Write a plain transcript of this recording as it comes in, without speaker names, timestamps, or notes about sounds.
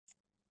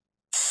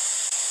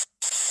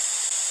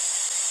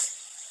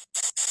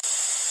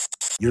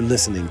You're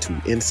listening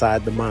to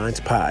Inside the Minds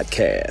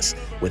podcast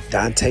with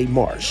Dante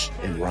Marsh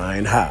and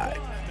Ryan Hyde,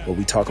 where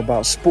we talk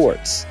about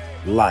sports,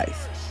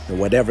 life, and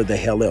whatever the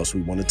hell else we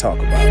want to talk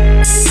about.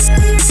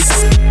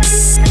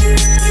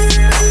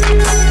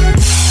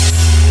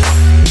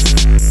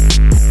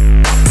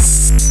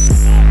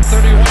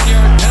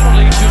 31-yard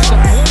penalty to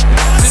support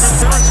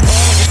pass interference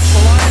call against the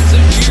Lions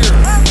this year.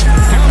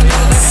 Penalty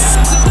out of the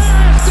hands, and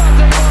there is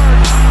Dante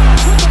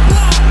Marsh with the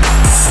block,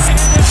 and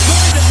it's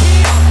going to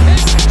be a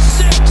pick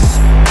six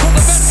for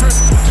the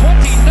veteran.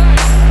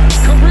 29th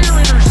career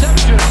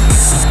interception,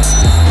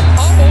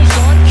 almost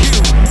on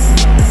cue.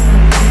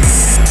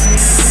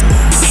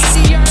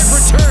 80-yard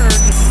return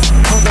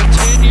for the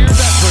 10-year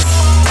veteran.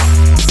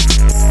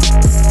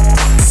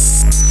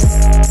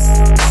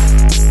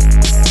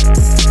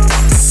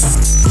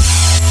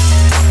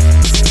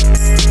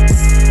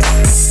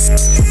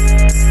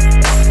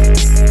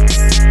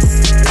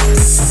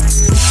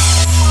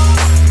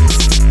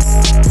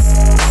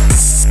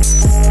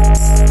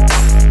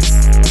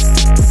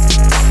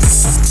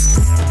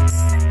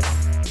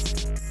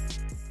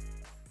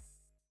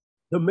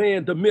 The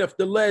man, the myth,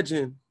 the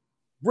legend,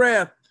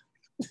 Ref.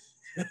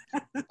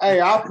 Hey,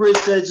 I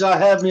appreciate y'all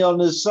having me on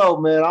this show,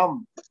 man.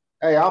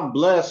 I'm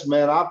blessed,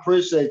 man. I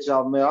appreciate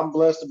y'all, man. I'm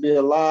blessed to be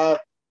alive.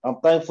 I'm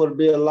thankful to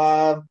be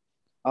alive.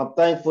 I'm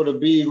thankful to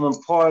be even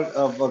part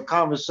of a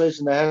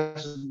conversation that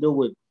has to do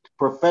with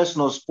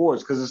professional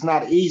sports, because it's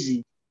not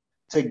easy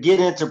to get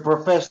into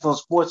professional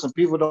sports, and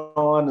people don't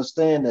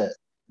understand that.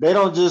 They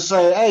don't just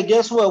say, hey,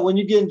 guess what? When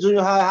you get in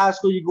junior high, high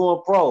school, you're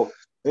going pro.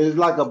 It's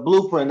like a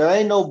blueprint. There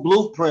ain't no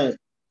blueprint,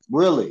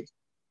 really.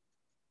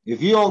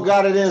 If you don't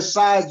got it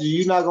inside you,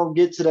 you're not going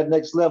to get to that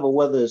next level,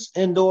 whether it's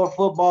indoor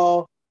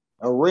football,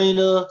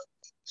 arena,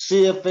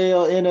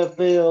 CFL,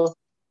 NFL.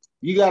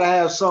 You got to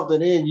have something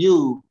in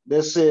you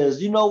that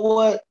says, you know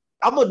what?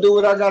 I'm going to do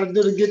what I got to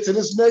do to get to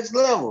this next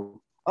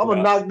level. I'm going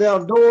to knock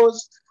down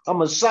doors. I'm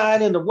going to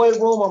sign in the weight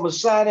room. I'm going to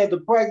sign at the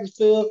practice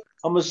field.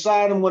 I'm going to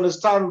sign them when it's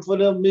time for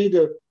me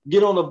to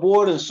get on the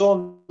board and show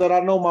them that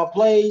I know my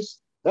plays.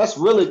 That's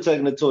really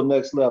taking it to a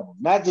next level.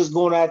 Not just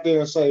going out there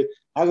and say,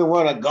 I can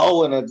run a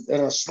go and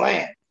a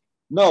slant.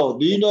 No,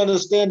 do you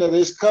understand that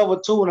it's cover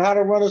two and how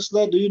to run a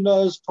slant? Do you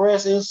know it's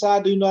press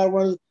inside? Do you know how to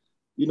run it?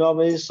 You know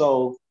what I mean?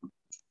 So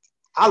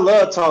I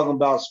love talking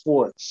about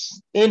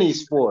sports, any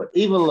sport,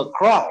 even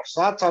lacrosse.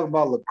 I talk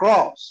about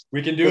lacrosse.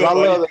 We can do it. I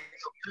love the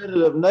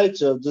competitive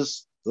nature of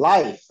just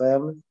life,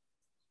 family.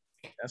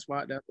 That's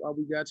why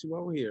we got you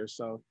on here.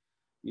 So,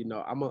 you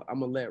know, I'm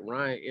gonna let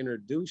Ryan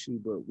introduce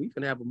you, but we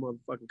can have a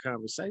motherfucking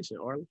conversation,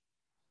 Arland.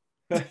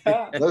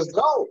 Let's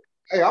go.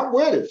 Hey, I'm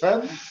with it,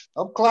 family.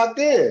 I'm clocked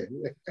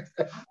in.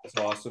 That's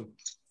awesome.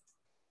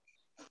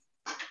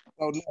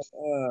 So,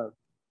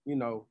 you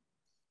know,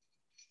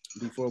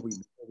 before we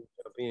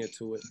jump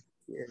into it,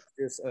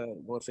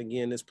 once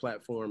again, this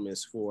platform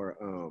is for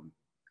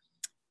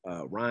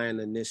Ryan.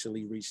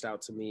 Initially reached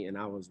out to me, and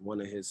I was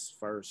one of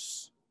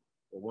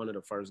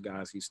the first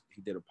guys he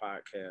did a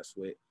podcast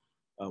with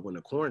when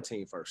the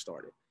quarantine first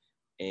started,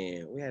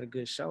 and we had a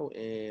good show,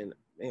 and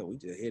man, we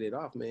just hit it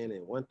off, man,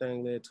 and one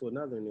thing led to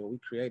another, and then we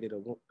created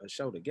a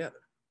show together.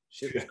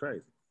 Shit was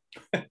crazy.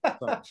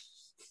 So,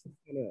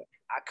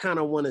 I kind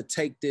of want to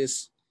take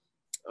this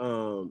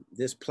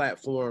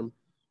platform,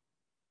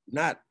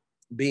 not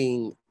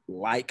being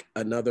like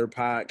another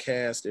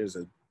podcast. There's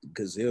a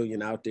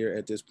gazillion out there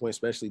at this point,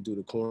 especially due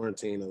to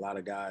quarantine. A lot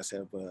of guys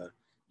have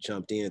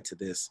jumped into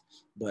this,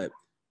 but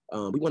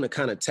we want to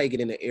kind of take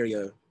it in the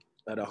area of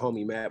the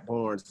homie Matt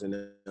Barnes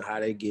and how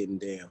they getting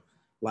down.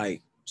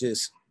 Like,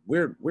 just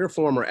we're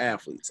former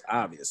athletes,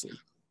 obviously,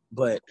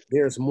 but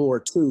there's more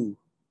to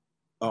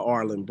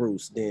Arland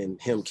Bruce than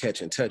him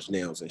catching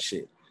touchdowns and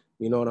shit.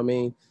 You know what I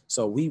mean?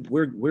 So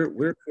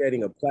we're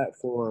creating a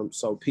platform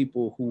so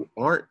people who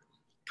aren't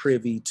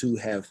privy to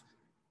have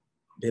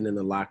been in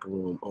the locker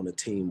room on a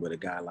team with a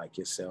guy like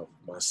yourself,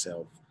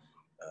 myself,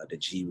 the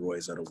G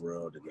Roys of the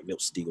world, and the Nip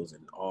Steagles,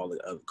 and all the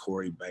other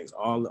Corey Banks,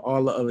 all the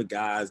other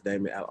guys,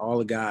 all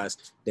the guys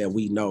that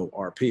we know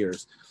are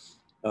peers,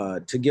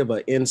 to give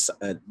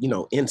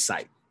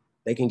insight.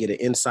 They can get an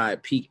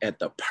inside peek at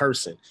the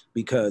person,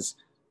 because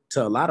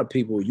to a lot of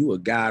people, you a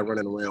guy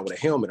running around with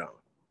a helmet on.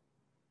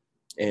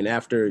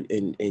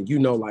 And you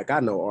know, like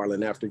I know,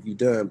 Arland, after you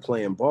done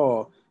playing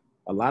ball,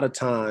 a lot of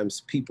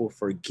times people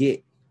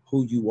forget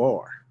who you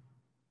are.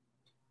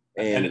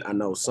 And I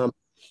know some.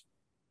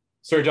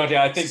 Sorry, Dante,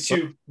 I think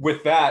too,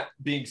 with that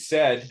being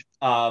said,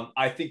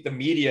 I think the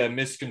media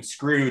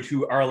misconstrued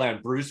who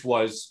Arland Bruce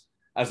was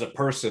as a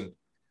person.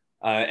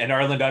 And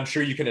Arland, I'm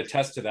sure you can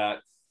attest to that.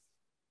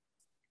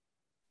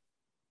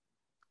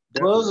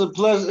 Well,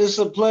 it's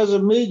a pleasure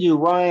meeting you,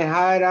 Ryan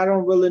Hyde. I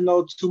don't really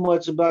know too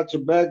much about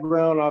your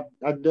background.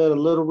 I did a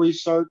little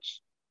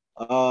research,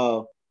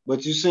 but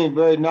you seem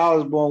very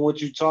knowledgeable on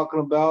what you're talking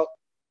about,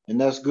 and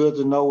that's good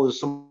to know with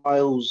somebody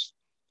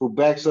who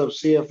backs up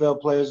CFL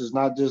players. It's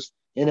not just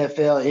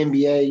NFL,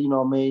 NBA, you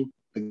know what I mean?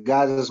 The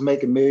guys that's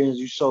making millions,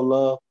 you show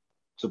love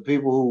to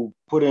people who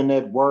put in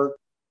that work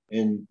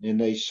and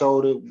they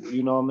showed it.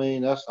 You know what I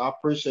mean? I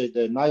appreciate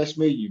that. Nice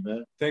meeting you,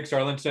 man. Thanks,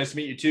 Arland. It's nice to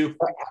meet you too.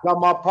 I got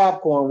my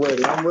popcorn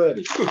ready. I'm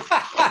ready. I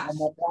got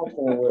my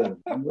popcorn ready.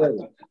 I'm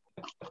ready.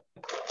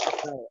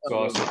 That's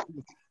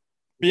awesome.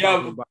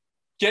 Yeah,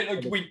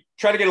 we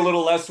try to get a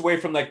little less away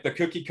from like the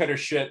cookie cutter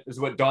shit, is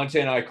what Dante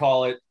and I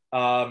call it.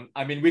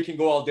 I mean, we can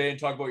go all day and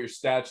talk about your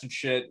stats and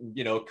shit, and,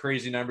 you know,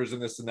 crazy numbers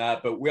and this and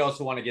that, but we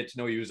also want to get to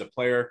know you as a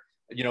player,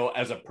 you know,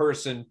 as a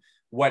person,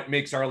 what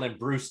makes Arland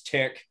Bruce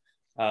tick,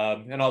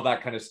 and all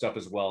that kind of stuff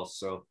as well.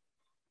 So,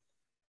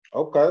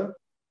 okay,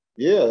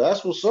 yeah,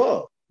 that's what's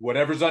up.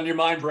 Whatever's on your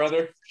mind,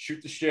 brother,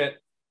 shoot the shit.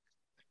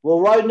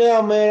 Well, right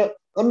now, man,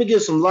 let me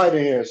get some light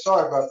in here.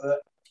 Sorry about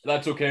that.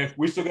 That's okay.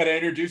 We still got to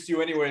introduce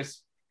you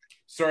anyways.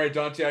 Sorry,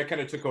 Dante, I kind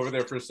of took over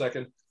there for a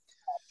second.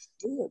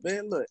 Yeah,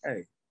 man, look,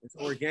 hey, it's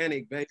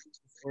organic, baby.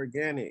 It's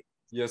organic.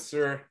 Yes,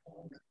 sir.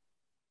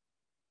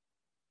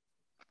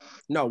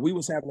 No, we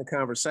was having a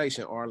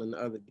conversation, Arland, the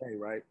other day,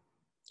 right?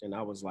 And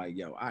I was like,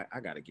 yo, I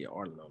got to get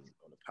Arland on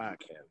the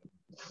podcast.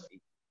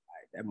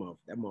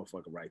 That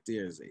motherfucker right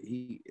there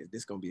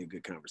this gonna be a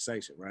good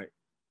conversation, right?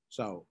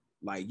 So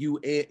like you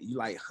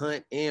like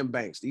Hunt and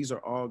Banks, these are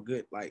all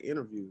good like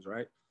interviews,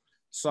 right?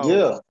 So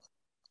yeah.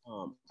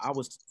 I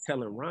was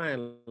telling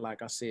Ryan,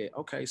 like I said,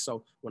 okay,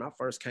 so when I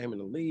first came in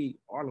the league,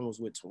 Arland was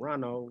with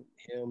Toronto,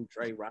 him,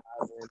 Dre Rising.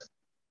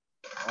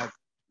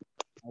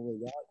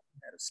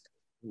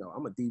 You know,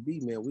 I'm a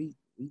DB, man. We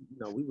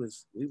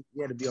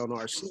had to be on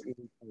our shit,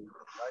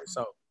 right?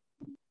 So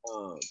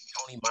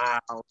Tony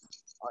Miles,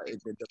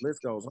 the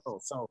list goes on.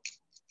 So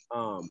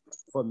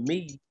for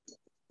me,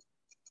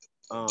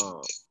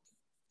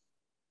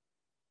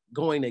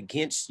 going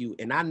against you,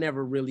 and I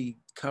never really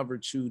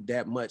covered you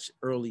that much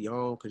early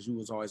on because you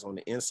was always on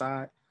the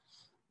inside,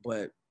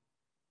 but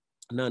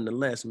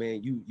nonetheless,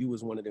 man, you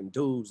was one of them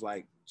dudes,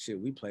 like shit,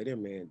 we played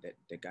him, man,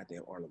 that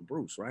goddamn Arland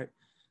Bruce, right?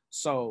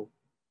 So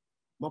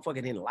motherfucker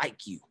didn't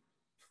like you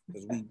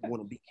because we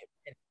want to be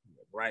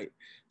competitive, right?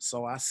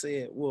 So I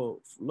said, well,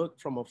 look,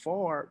 from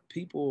afar,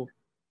 people,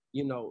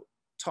 you know,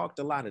 talked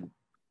a lot of,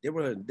 there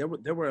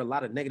were a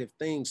lot of negative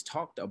things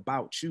talked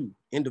about you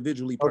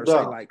individually per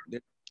se, like,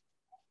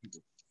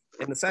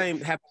 and the same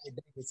happened with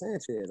David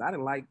Sanchez. I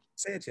didn't like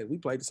Sanchez. We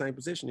played the same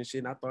position and shit,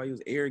 and I thought he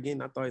was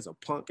arrogant. I thought he was a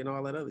punk and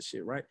all that other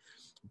shit, right?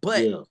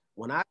 But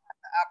when I got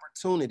the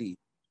opportunity,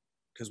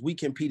 because we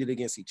competed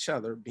against each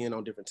other, being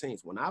on different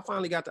teams, when I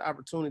finally got the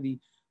opportunity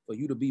for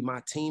you to be my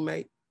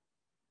teammate,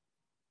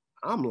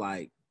 I'm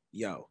like,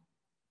 yo,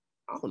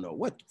 I don't know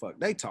what the fuck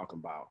they talking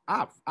about.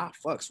 I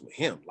fucks with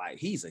him. Like,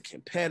 he's a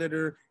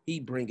competitor. He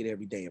bring it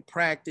every day in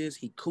practice.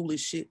 He cool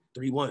as shit.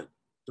 3-1,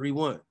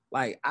 3-1.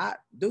 Like, I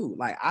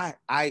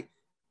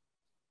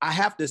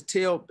have to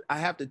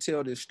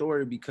tell this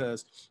story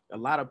because a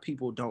lot of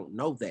people don't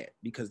know that,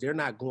 because they're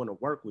not going to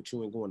work with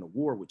you and going to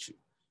war with you,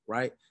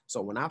 right?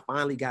 So when I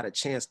finally got a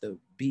chance to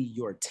be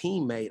your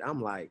teammate,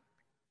 I'm like,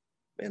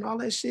 man, all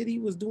that shit he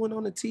was doing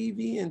on the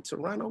TV in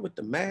Toronto with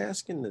the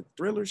mask and the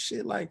Thriller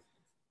shit, like,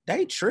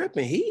 they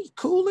tripping. He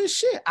cool as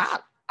shit.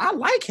 I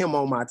like him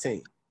on my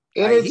team.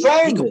 Like,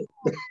 it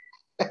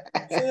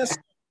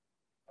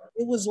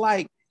was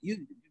like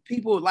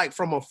people like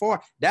from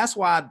afar. That's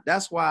why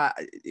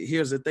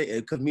here's the thing,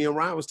 because me and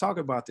Ryan was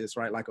talking about this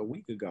right like a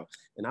week ago,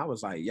 and I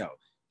was like, yo,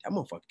 that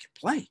motherfucker can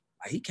play.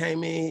 Like, he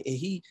came in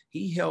and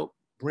he helped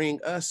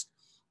bring us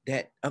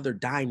that other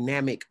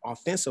dynamic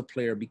offensive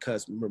player,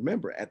 because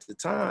remember at the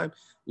time,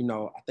 you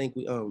know, I think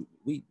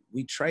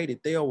we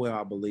traded Thelwell,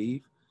 I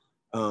believe.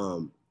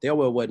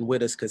 Thelwell wasn't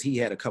with us because he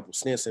had a couple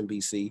stints in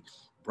BC.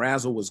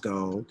 Brazel was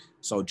gone,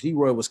 so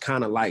G-Roy was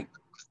kind of like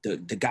the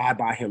guy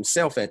by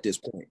himself at this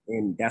point,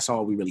 and that's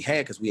all we really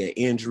had because we had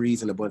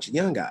injuries and a bunch of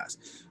young guys.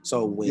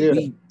 So when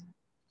we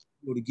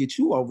were to get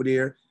you over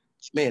there,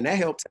 man, that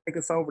helped take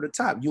us over the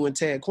top. You and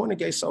Tad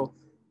Cornegate. So,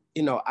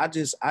 you know, I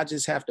just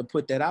have to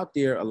put that out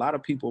there. A lot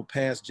of people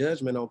pass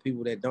judgment on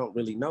people that don't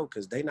really know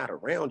because they're not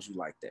around you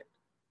like that.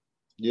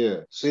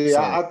 Yeah. See,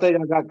 so, I think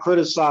I got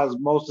criticized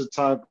most of the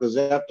time because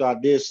after I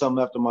did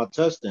something after my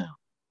touchdown,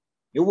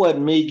 it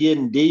wasn't me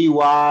getting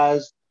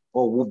DUIs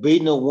or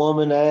beating a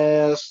woman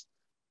ass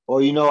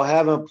or, you know,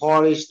 having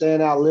parties,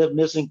 staying out late,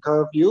 missing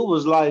curfew. It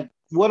was like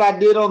what I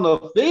did on the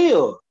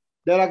field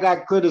that I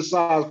got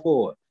criticized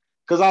for.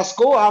 Because I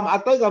score, I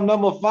think I'm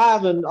number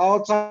 5 in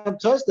all-time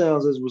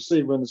touchdowns as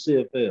receiver in the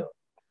CFL.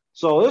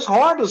 So it's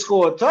hard to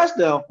score a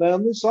touchdown,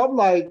 family. So I'm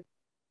like,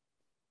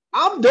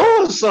 I'm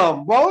doing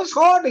something, bro. It's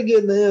hard to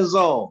get in the end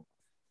zone.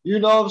 You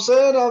know what I'm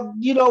saying?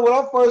 You know, when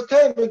I first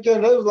came to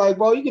Canada, they was like,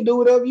 bro, you can do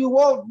whatever you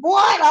want.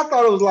 What? I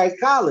thought it was like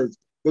college,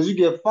 because you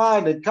get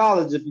fined in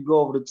college if you go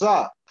over the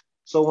top.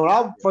 So when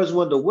I first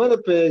went to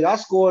Winnipeg, I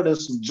scored in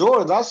some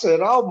Jordans. I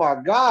said, oh, my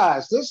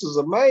gosh, this is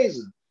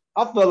amazing.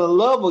 I fell in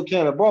love with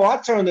Canada. Bro, I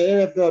turned the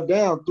NFL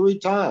down 3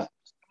 times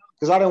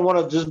because I didn't want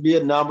to just be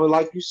a number,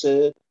 like you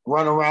said,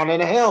 run around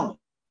in a helmet.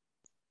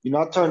 You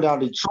know, I turned down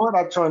Detroit,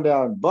 I turned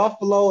down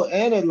Buffalo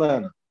and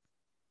Atlanta.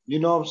 You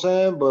know what I'm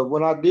saying? But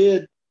when I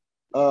did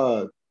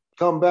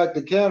come back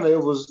to Canada,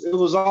 it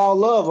was all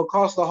love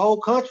across the whole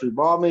country,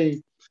 bro. I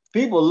mean,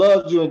 people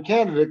loved you in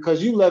Canada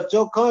because you left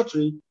your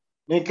country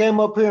and came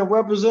up here and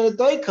represented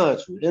their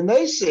country in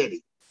their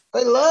city.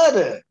 They love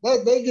that.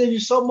 They give you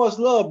so much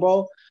love,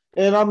 bro.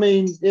 And I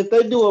mean, if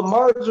they do a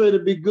merger,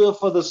 it'd be good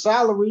for the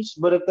salaries.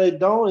 But if they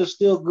don't, it's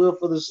still good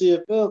for the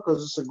CFL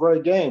because it's a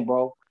great game,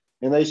 bro.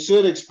 And they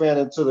should expand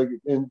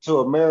into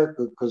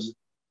America because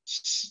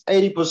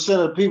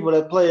 80% of the people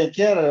that play in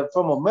Canada are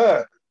from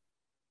America.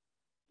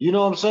 You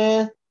know what I'm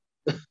saying?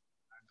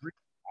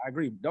 I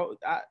agree.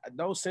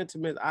 Those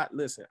sentiments,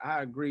 listen,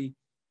 I agree.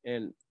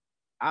 And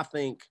I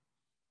think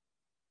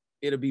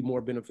it'll be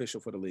more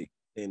beneficial for the league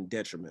than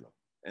detrimental.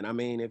 And I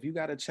mean, if you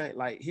got to change,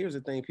 like, here's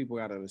the thing people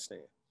got to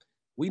understand.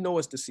 We know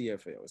it's the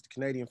CFL, it's the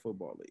Canadian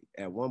Football League.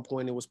 At one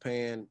point, it was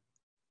paying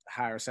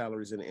higher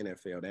salaries than the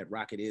NFL. That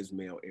Rocket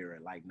Ismail era,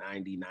 like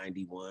 90,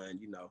 91,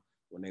 you know,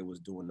 when they was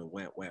doing the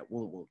wham, wham,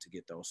 whoom, whoom to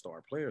get those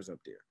star players up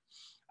there.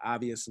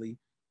 Obviously,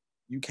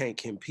 you can't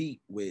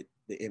compete with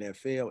the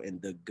NFL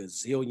and the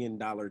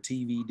gazillion-dollar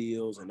TV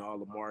deals and all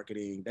the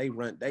marketing. They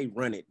run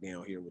it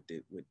down here with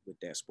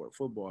that sport.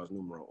 Football is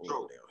numero uno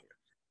down here.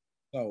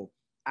 So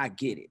I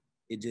get it.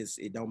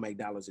 It don't make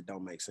dollars. It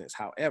don't make sense.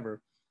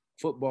 However,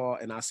 football,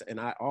 and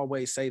I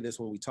always say this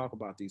when we talk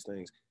about these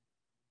things,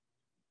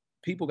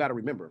 people got to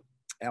remember,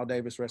 Al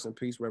Davis, rest in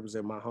peace,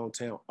 represent my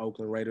hometown,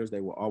 Oakland Raiders. They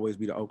will always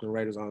be the Oakland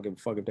Raiders. I don't give a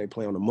fuck if they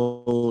play on the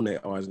moon.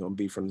 They're always going to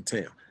be from the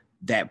town.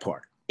 That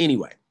part.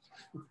 Anyway.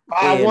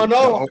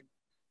 510.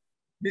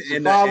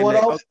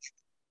 510.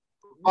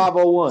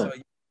 501.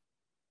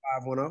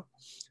 510.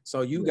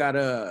 So you got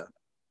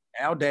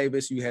Al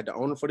Davis. You had the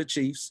owner for the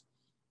Chiefs.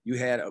 You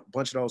had a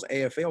bunch of those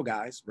AFL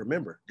guys.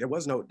 Remember, it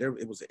was an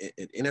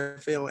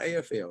NFL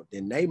and AFL.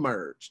 Then they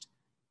merged.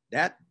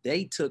 That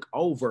they took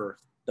over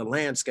the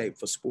landscape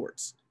for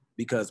sports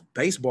because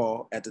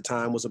baseball at the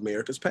time was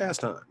America's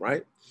pastime,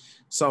 right?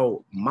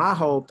 So my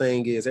whole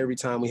thing is every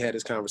time we had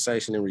this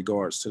conversation in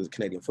regards to the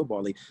Canadian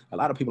Football League, a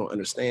lot of people don't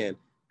understand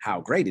how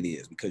great it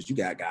is because you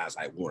got guys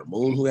like Warren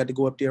Moon who had to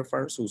go up there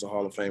first, who's a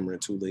Hall of Famer in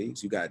 2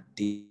 leagues. You got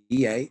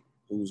D.A.,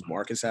 who's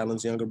Marcus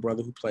Allen's younger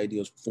brother who played, he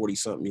was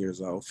 40-something years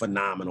old,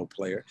 phenomenal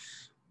player.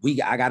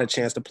 I got a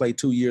chance to play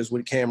 2 years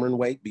with Cameron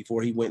Wake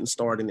before he went and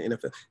started in the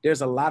NFL.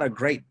 There's a lot of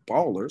great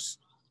ballers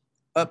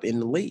up in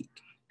the league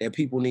that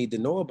people need to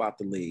know about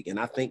the league. And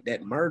I think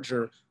that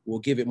merger will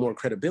give it more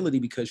credibility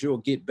because you'll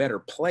get better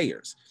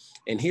players.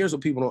 And here's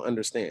what people don't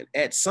understand.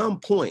 At some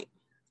point,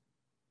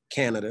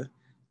 Canada,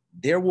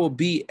 there will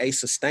be a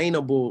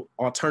sustainable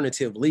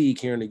alternative league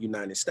here in the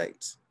United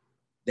States.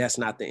 That's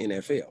not the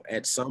NFL.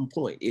 At some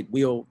point, it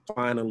will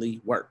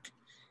finally work.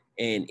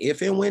 And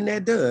if and when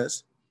that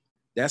does,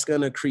 that's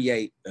going to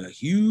create a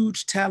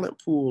huge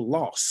talent pool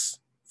loss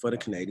for the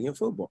Canadian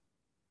football.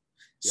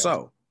 Yeah.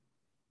 So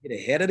get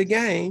ahead of the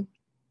game.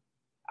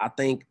 I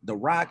think The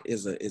Rock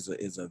is a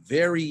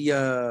very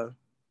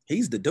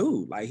he's the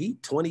dude. Like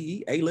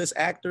he A-list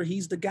actor.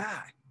 He's the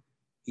guy.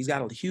 He's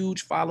got a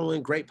huge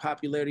following, great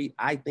popularity.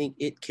 I think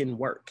it can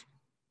work.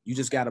 You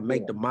just got to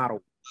make the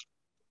model.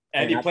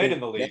 And he played in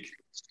the league.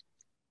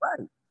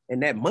 Right.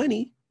 And that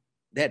money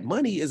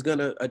is going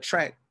to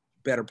attract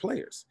better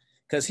players.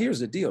 Because here's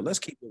the deal. Let's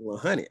keep it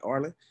 100,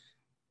 Arland.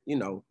 You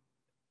know,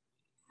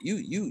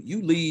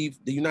 you leave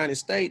the United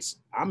States.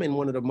 I'm in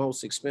one of the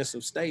most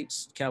expensive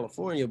states,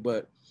 California,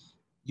 but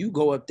you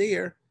go up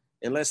there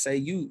and let's say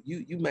you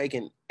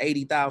making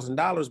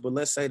 $80,000, but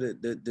let's say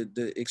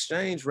the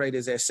exchange rate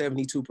is at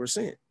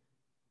 72%.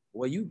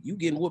 Well, you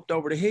getting whooped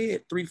over the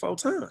head 3-4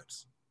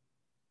 times.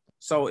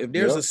 So if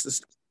there's a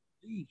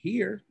league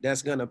here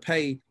that's gonna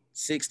pay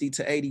 60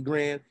 to 80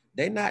 grand,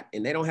 they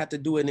don't have to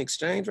do an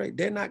exchange rate.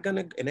 They're not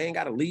gonna, and they ain't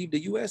got to leave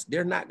the U.S.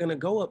 They're not gonna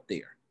go up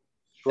there.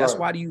 Sure. That's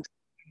why you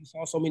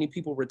saw so many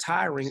people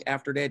retiring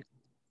after that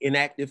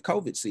inactive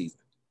COVID season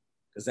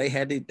because they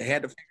had to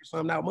figure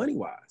something out money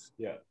wise.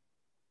 Yeah.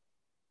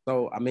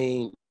 So I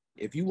mean,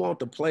 if you want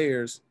the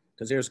players,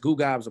 because there's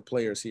gobs of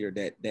players here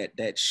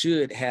that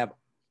should have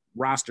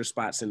roster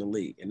spots in the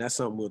league, and that's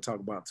something we'll talk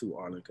about too,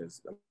 Arland,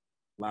 because a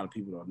lot of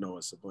people don't know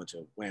it's a bunch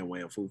of wham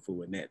wham foo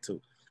foo in that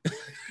too.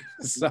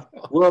 So,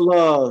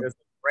 well,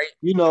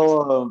 you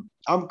know,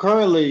 I'm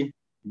currently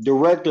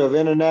director of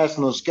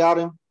international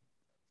scouting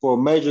for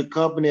a major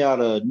company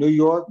out of New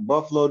York,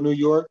 Buffalo, New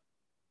York.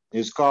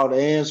 It's called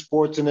And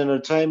Sports and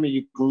Entertainment.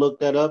 You can look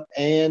that up,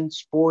 And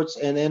Sports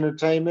and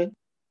Entertainment.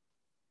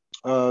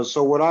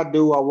 So what I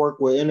do, I work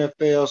with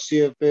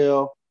NFL,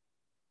 CFL,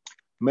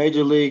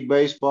 Major League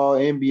Baseball,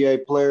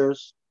 NBA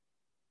players,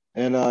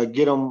 and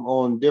get them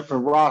on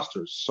different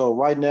rosters. So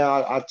right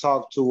now I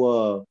talk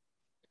to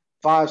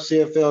 5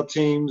 CFL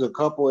teams, a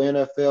couple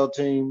NFL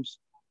teams,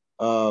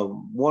 1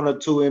 or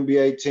 2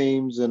 NBA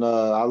teams, and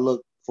I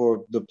look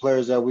for the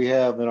players that we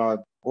have in our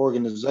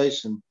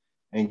organization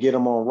and get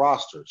them on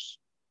rosters.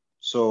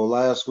 So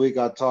last week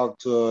I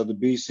talked to the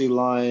BC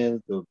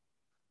Lions, the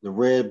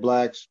Red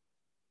Blacks,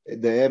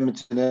 the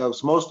Edmonton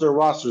Elks. Most of their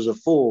rosters are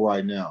full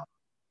right now,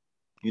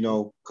 you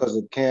know, because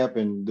of camp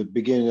and the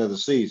beginning of the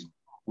season,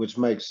 which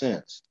makes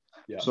sense.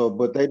 Yeah. So,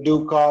 but they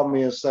do call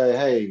me and say,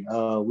 hey,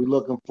 we're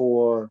looking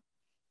for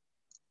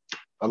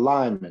a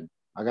lineman.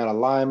 I got a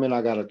lineman.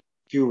 I got a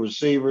few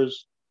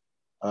receivers.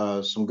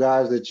 Some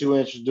guys that you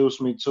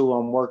introduced me to,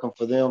 I'm working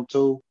for them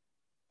too.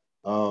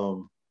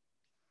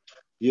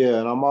 Yeah,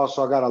 and I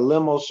got a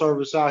limo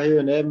service out here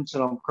in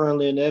Edmonton. I'm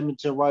currently in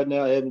Edmonton right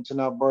now, Edmonton,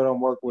 Alberta. I'm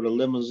working with a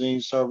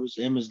limousine service,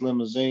 Image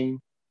Limousine.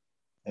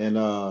 And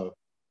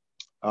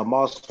I'm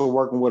also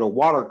working with a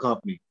water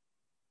company.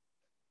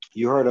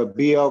 You heard of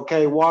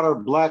BLK water,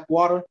 black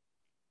water,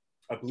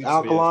 I believe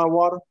alkaline so,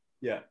 water?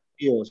 yeah.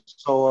 Yeah.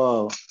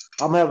 So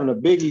I'm having a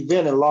big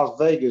event in Las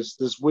Vegas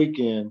this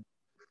weekend.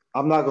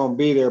 I'm not going to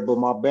be there, but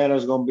my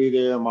banner's going to be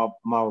there.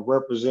 My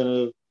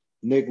representative,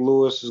 Nick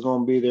Lewis, is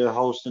going to be there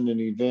hosting an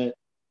event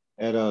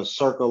at a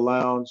Circle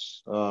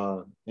Lounge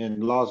in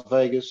Las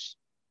Vegas.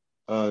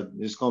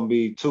 It's going to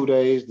be 2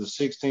 days, the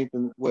 16th.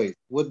 And wait,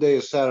 what day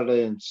is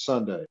Saturday and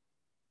Sunday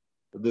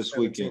this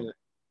 17, weekend?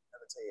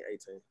 17,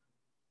 18.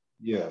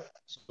 Yeah.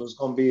 So it's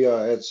going to be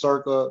at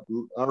Circle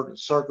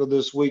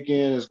this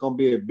weekend. It's going to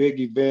be a big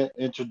event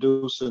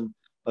introducing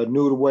a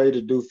new way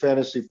to do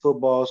fantasy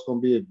football. It's going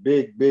to be a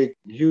big,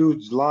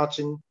 huge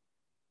launching.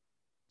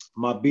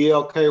 My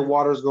BLK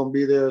water is going to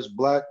be there. It's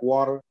black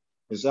water.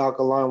 It's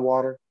alkaline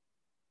water.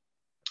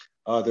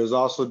 There's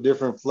also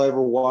different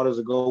flavor waters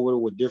that go with it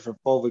with different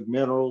fulvic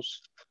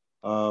minerals.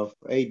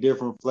 8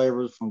 different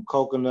flavors from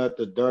coconut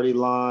to dirty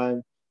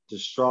lime to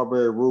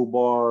strawberry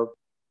rhubarb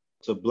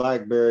to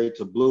blackberry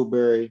to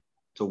blueberry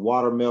to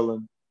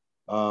watermelon.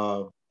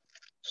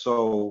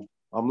 So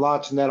I'm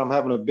launching that. I'm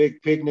having a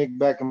big picnic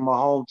back in my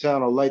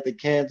hometown, Olathe,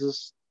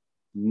 Kansas,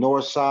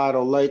 north side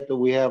Olathe.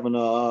 We having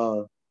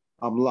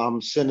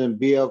I'm sending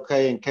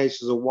BLK in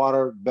cases of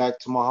water back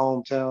to my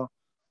hometown.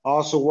 I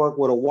also work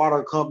with a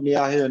water company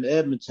out here in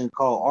Edmonton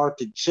called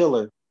Arctic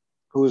Chiller,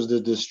 who is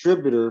the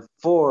distributor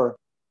for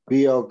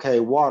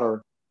BLK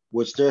Water,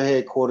 which their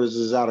headquarters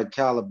is out of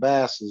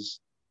Calabasas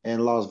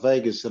and Las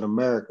Vegas in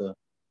America,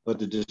 but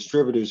the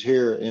distributors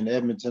here in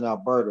Edmonton,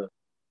 Alberta.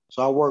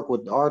 So I work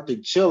with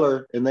Arctic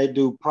Chiller, and they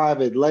do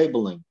private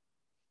labeling.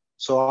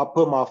 So I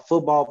put my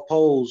football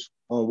poles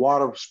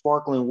on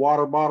sparkling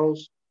water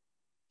bottles,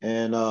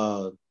 and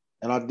I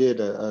did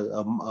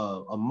a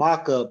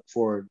mock-up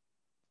for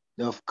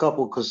a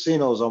couple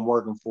casinos I'm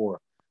working for.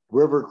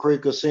 River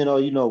Creek Casino,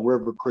 you know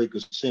River Creek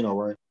Casino,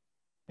 right?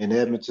 In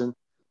Edmonton.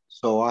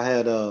 So I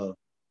had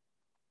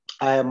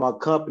my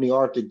company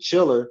Arctic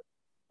Chiller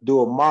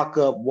do a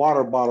mock-up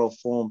water bottle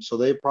for them, so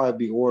they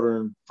probably be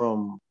ordering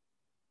from.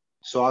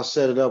 So I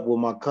set it up with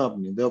my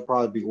company. They'll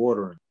probably be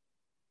ordering.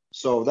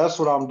 So that's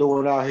what I'm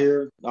doing out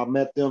here. I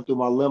met them through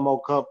my limo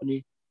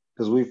company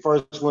because we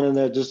first went in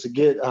there just to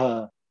get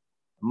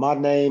my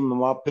name and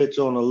my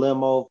picture on the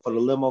limo for the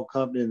limo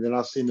company. And then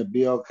I seen the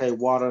BLK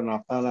water and I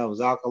found out it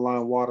was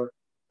alkaline water,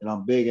 and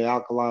I'm big in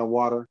alkaline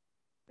water.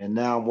 And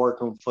now I'm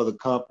working for the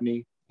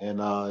company, and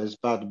it's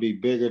about to be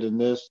bigger than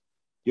this.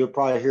 You'll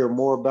probably hear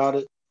more about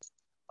it.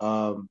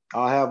 I'll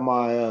have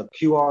my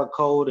QR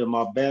code and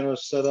my banner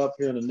set up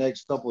here in the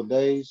next couple of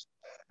days.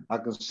 I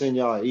can send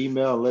y'all an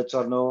email and let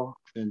y'all know.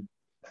 And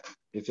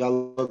if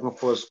y'all looking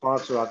for a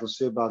sponsor, I can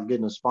see about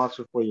getting a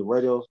sponsor for your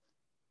radio,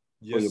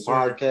 for your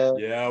podcast.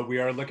 Yeah, we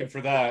are looking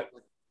for that.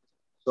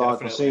 So definitely. I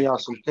can send y'all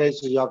some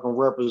cases. Y'all can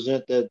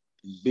represent that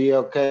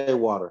BLK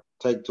water,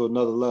 take to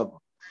another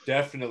level.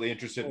 Definitely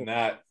interested in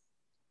that.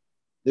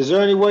 Is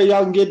there any way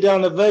y'all can get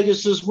down to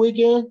Vegas this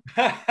weekend?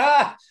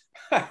 Not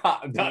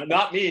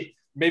me.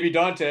 Maybe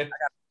Dante. I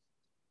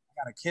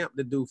got a camp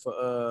to do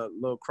for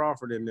Lil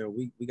Crawford in there.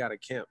 We got a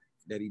camp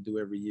that he do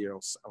every year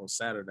on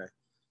Saturday.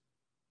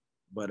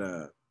 But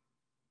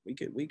we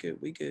could.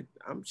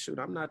 I'm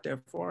not that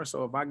far.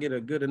 So if I get a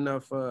good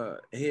enough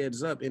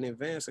heads up in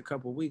advance, a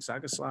couple of weeks, I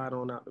can slide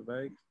on out to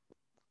Vegas.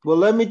 Well,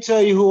 let me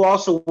tell you who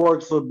also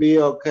works for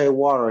BLK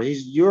Water.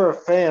 You're a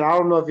fan. I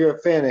don't know if you're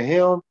a fan of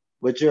him,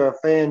 but you're a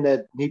fan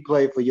that he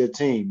played for your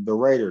team, the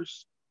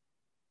Raiders.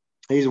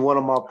 He's one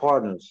of my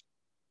partners.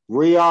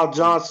 Real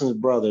Johnson's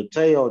brother,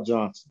 Teo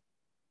Johnson.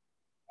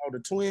 Oh, the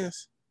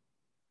twins?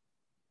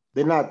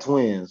 They're not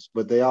twins,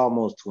 but they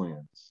almost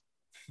twins.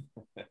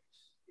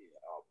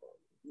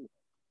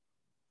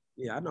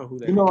 Yeah, I know who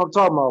they are. You know what I'm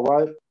talking about,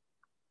 right? What are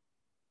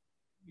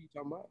you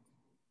talking about?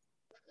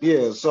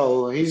 Yeah,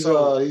 so he's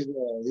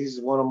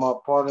one of my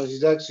partners.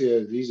 He's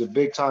actually he's a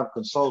big time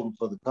consultant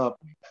for the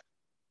company.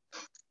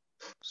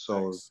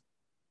 So nice.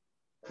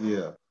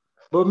 Yeah.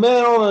 But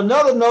man, on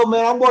another note,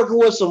 man, I'm working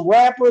with some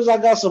rappers. I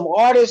got some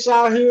artists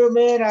out here,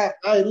 man.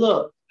 Hey,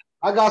 look,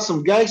 I got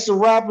some gangster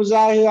rappers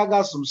out here. I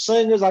got some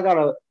singers. I got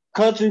a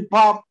country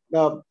pop,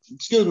 a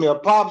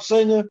pop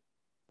singer.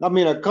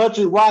 A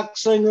country rock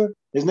singer.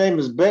 His name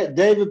is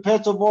David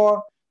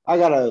Petrovar. I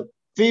got a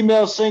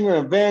female singer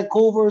in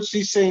Vancouver.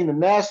 She sings the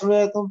national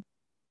anthem,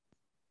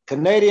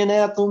 Canadian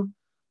anthem,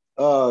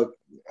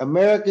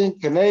 American,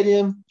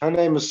 Canadian. Her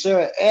name is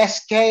Sarah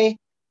S.K.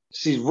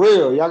 She's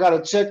real. Y'all got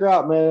to check her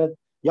out, man.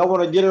 Y'all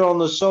want to get her on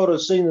the show to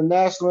sing the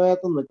national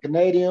anthem, the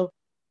Canadian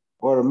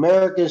or the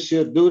American,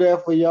 she'll do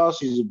that for y'all.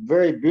 She's a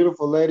very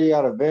beautiful lady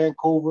out of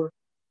Vancouver.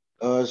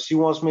 She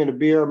wants me to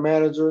be her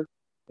manager.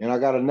 And I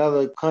got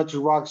another country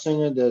rock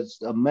singer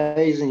that's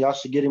amazing. Y'all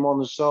should get him on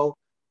the show.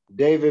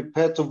 David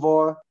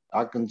Pettivar.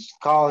 I can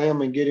call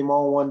him and get him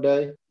on one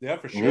day. Yeah,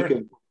 for And he sure.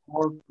 can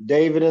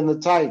David and the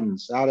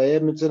Titans out of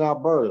Edmonton,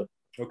 Alberta.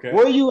 Okay.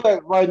 Where are you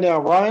at right now,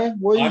 Ryan?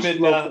 Where you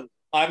located?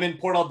 I'm in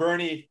Port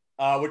Alberni,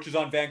 which is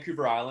on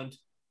Vancouver Island.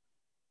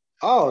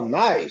 Oh,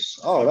 nice.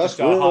 Oh, So that's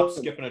just a real. hop,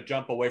 skip, and a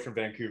jump away from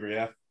Vancouver.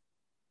 Yeah.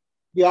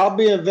 Yeah, I'll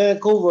be in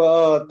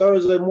Vancouver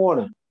Thursday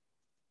morning.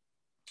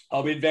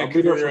 I'll be in I'll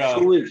be there Vancouver. for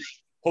 2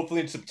 weeks. Hopefully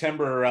in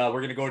September,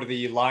 we're going to go to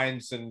the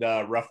Lions and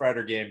Rough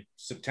Rider game,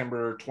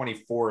 September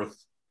 24th.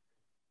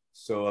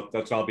 So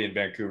that's when I'll be in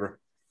Vancouver.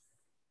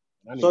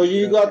 So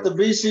you got the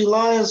BC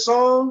Lions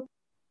song?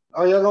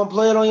 Are y'all gonna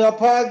play it on your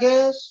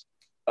podcast?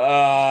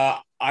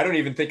 I don't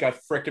even think I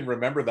frickin'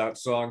 remember that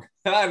song,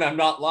 and I'm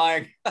not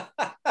lying.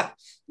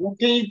 Well,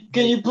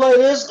 can you play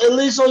this at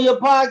least on your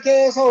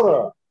podcast? Hold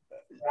on.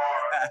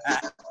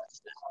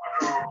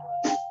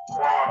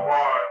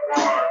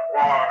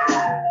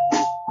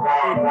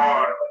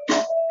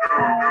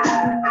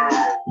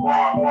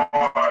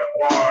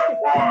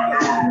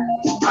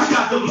 I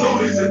got the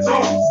loonies and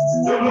tones,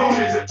 the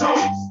loonies and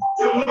tones,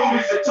 the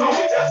loonies and tones.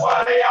 That's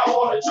why they all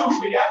want to choose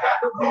me. I got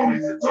the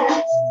loonies and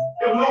tones,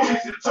 the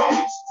loonies and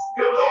tones,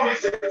 the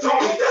loonies and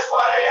tones. That's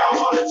why they all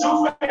want to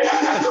choose me. I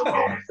got the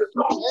loonies and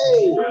tones,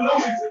 the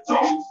loonies and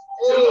tones,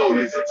 the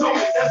loonies and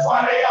tones. That's why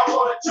they all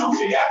want to choose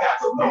me. I got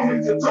the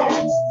loonies and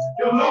tones,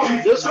 the loonies and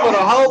tones. This for the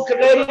whole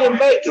Canadian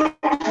bacon.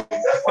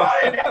 That's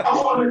why they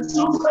all want to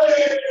choose me.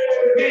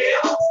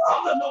 Yeah,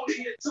 I'm the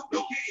looney and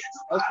tones.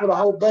 That's for the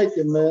whole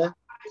bacon, man.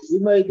 We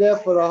made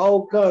that for the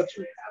whole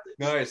country.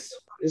 Nice.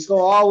 It's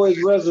gonna always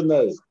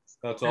resonate.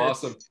 That's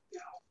awesome.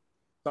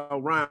 So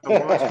Ryan, why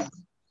don't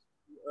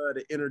you,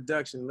 the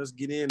introduction. Let's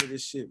get into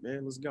this shit,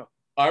 man. Let's go.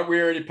 Aren't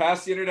we already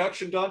past the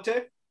introduction,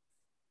 Dante?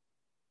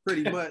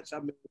 Pretty much. I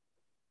mean,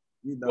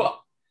 you know.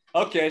 Well,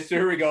 okay, so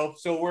here we go.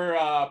 So we're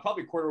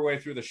probably quarter way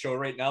through the show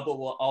right now, but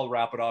I'll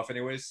wrap it off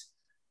anyways.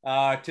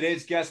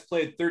 Today's guest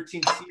played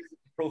 13 seasons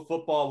of pro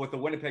football with the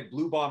Winnipeg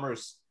Blue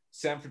Bombers,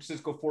 San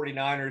Francisco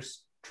 49ers,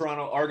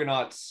 Toronto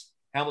Argonauts,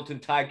 Hamilton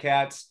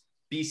Ticats,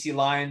 BC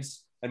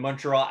Lions, and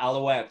Montreal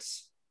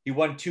Alouettes. He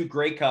won 2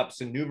 Grey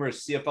Cups and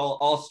numerous CFL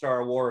All-Star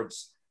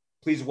awards.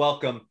 Please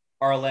welcome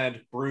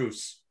Arland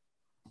Bruce.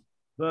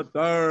 The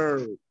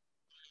third.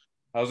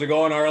 How's it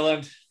going,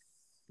 Arland?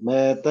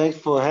 Man, thanks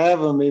for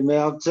having me,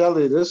 man. I'm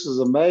telling you, this is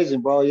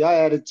amazing, bro. Y'all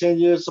added 10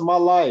 years to my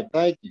life.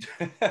 Thank you.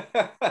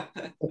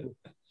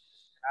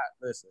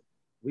 Listen,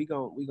 we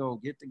gonna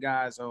get the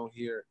guys on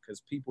here because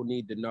people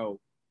need to know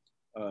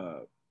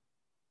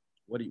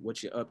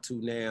what you're up to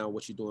now,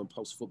 what you're doing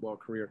post-football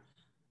career.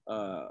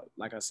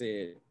 Like I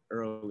said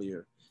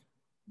earlier,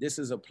 this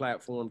is a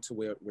platform to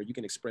where you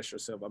can express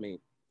yourself. I mean,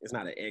 it's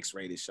not an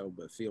X-rated show,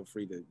 but feel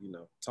free to,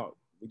 talk.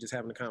 We're just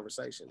having a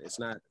conversation. It's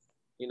not,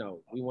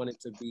 we want it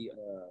to be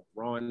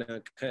raw and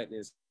uncut. And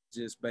it's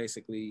just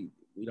basically,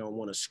 we don't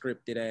want a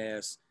scripted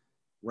ass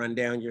run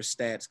down your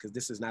stats because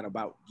this is not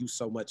about you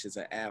so much as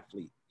an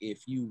athlete.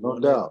 If you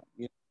want to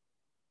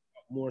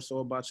more so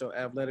about your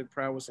athletic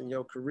prowess in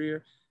your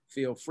career,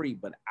 feel free.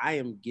 But I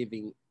am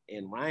giving,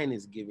 and Ryan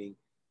is giving,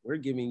 we're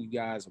giving you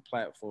guys a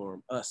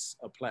platform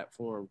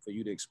for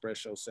you to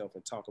express yourself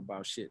and talk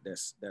about shit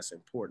that's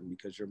important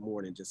because you're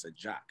more than just a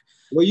jock.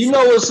 Well,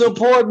 know what's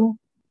important?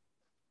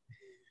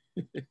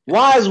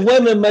 Why is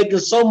women making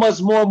so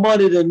much more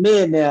money than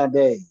men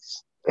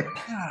nowadays?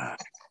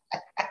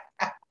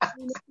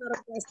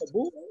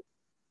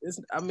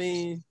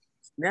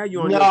 Now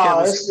you're on your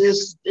camera.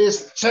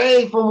 It's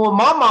changed from when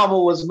my mama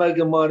was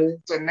making money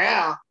to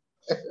now.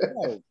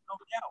 No doubt.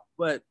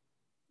 But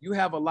you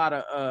have a lot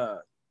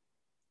of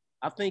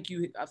I think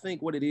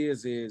what it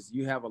is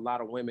you have a lot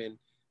of women,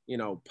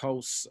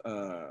 post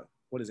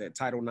what is that,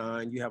 Title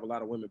IX. You have a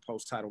lot of women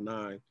post Title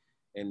IX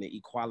and the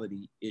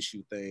equality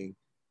issue thing.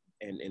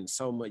 And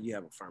so much, you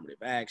have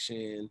affirmative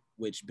action,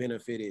 which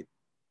benefited,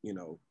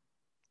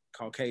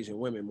 Caucasian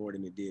women more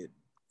than it did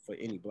for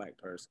any Black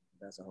person.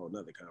 That's a whole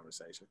nother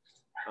conversation.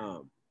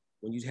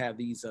 When you have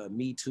these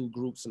Me Too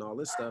groups and all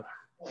this stuff,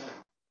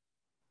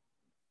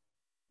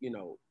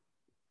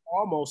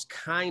 almost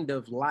kind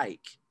of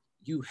like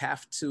you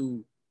have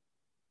to,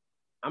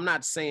 I'm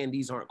not saying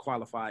these aren't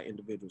qualified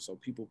individuals, so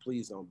people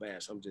please don't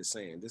bash. I'm just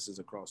saying this is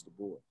across the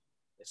board.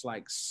 It's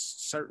like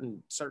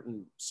certain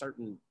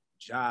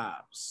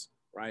jobs,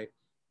 right?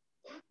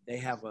 They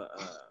have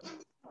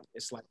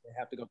it's like they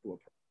have to go through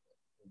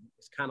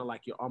it's kind of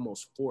like you're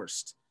almost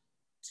forced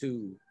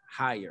to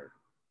hire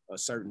a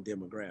certain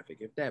demographic,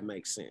 if that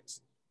makes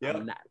sense.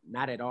 Yeah.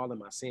 Not at all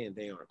am I saying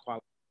they aren't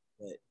qualified,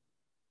 but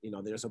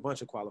there's a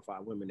bunch of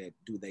qualified women that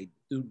do they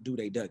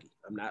Dougie.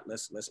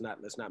 Let's not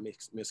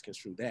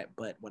misconstrue that.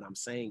 But what I'm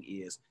saying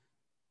is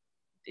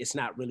it's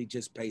not really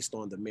just based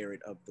on the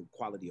merit of the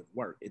quality of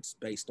work. It's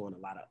based on a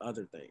lot of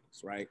other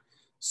things, right?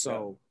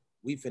 So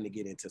we finna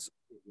get into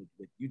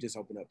you just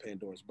opened up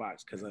Pandora's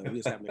box because we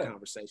was having a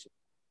conversation.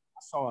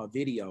 I saw a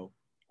video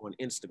on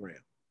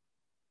Instagram,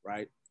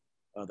 right?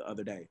 The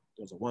other day.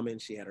 There was a woman,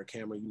 she had her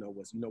camera, you know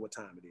what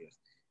time it is.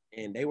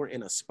 And they were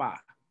in a spa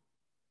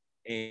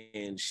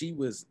and she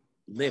was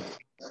living.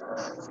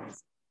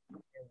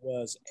 there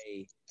was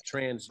a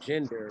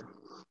transgender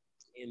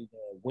in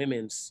the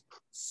women's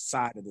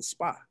side of the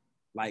spa,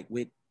 like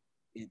with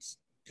its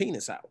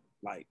penis out,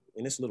 like,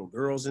 and it's little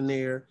girls in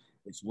there,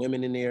 it's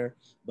women in there.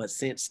 But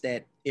since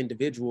that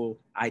individual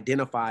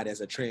identified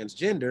as a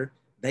transgender,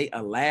 they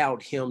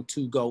allowed him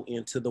to go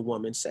into the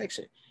women's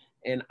section.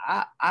 And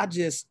I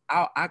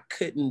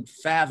couldn't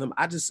fathom.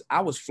 I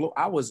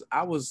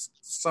was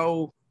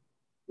so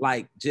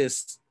like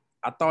just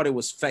I thought it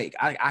was fake.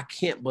 I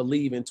can't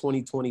believe in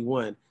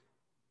 2021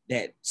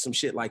 that some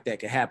shit like that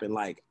could happen.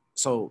 Like,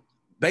 so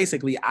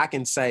basically I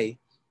can say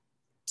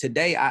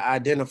today I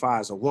identify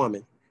as a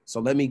woman. So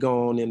let me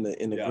go on in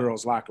the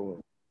girls' locker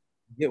room.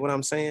 Get what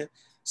I'm saying?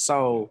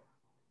 So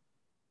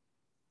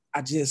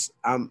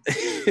I'm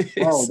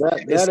Oh,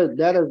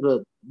 that is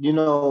a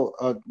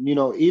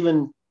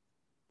even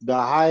the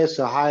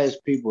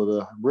highest people,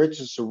 the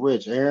richest of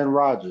rich, Aaron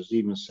Rodgers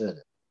even said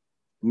it.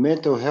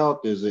 Mental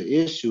health is an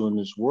issue in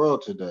this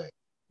world today.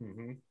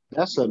 Mm-hmm.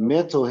 That's a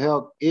mental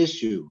health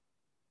issue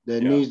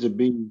that needs to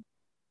be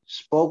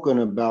spoken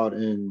about.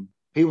 And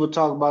people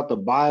talk about the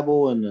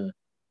Bible and the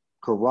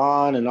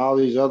Quran and all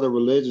these other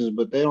religions,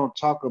 but they don't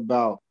talk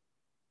about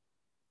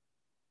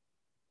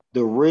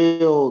the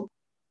real,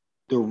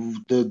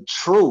 the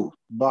truth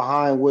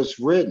behind what's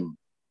written,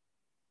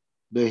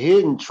 the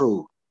hidden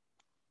truth.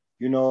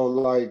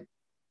 Like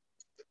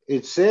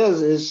it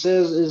says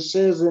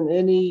in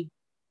any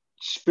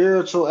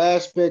spiritual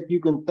aspect you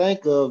can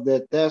think of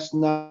that's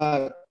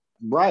not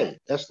right.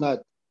 That's not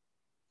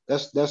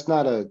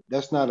the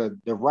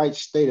right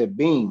state of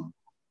being.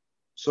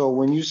 So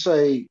when you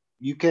say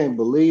you can't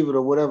believe it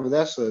or whatever,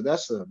 that's a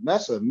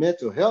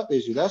mental health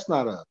issue. That's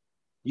not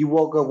you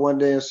woke up one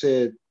day and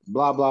said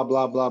blah blah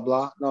blah blah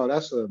blah. No,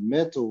 that's a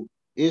mental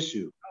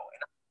issue.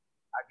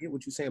 I get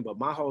what you're saying, but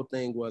my whole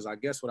thing was, I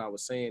guess what I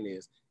was saying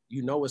is,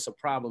 it's a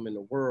problem in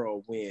the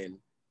world when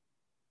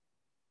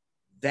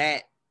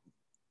that,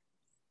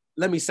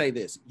 let me say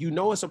this,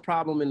 it's a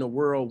problem in the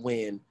world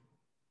when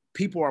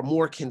people are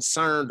more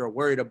concerned or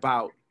worried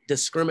about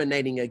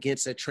discriminating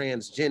against a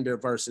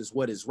transgender versus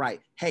what is right.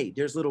 Hey,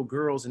 there's little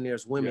girls and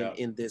there's women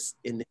in this.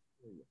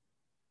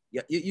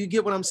 Yeah, you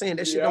get what I'm saying?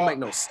 That shit don't make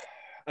no sense.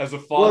 As a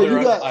father,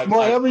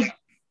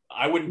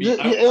 I wouldn't be.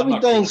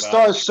 Everything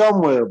starts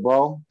somewhere,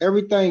 bro.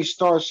 Everything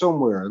starts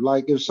somewhere.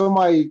 Like if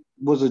somebody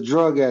was a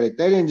drug addict,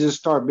 they didn't just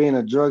start being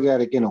a drug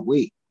addict in a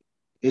week.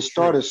 It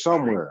started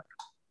somewhere.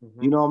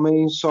 Mm-hmm. You know what I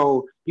mean?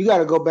 So you got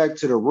to go back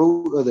to the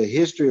root of the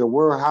history of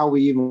how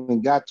we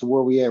even got to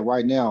where we at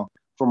right now,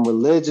 from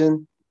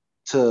religion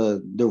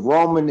to the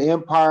Roman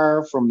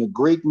Empire, from the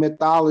Greek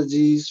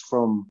mythologies,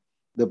 from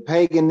the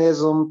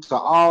paganism to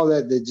all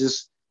that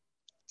just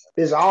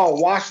is all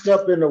washed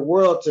up in the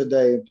world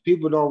today.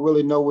 People don't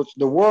really know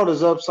the world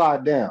is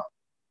upside down.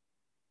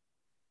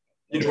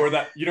 You know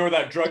where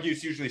that drug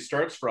use usually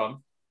starts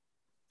from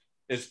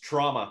is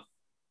trauma.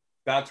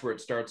 That's where it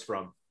starts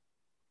from.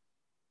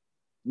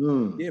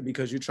 Yeah,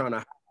 because you're trying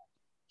to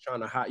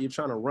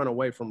run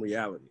away from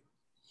reality.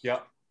 Yeah.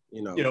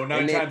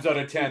 9 times out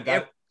of 10,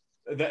 and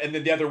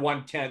then the other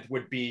 1/10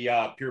 would be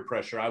peer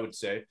pressure, I would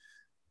say.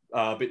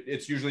 But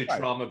it's usually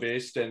trauma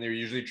based, and they're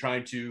usually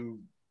trying to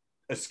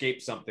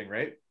escape something,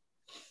 right?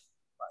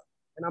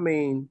 And I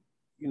mean,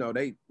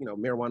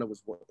 marijuana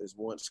is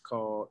once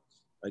called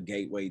a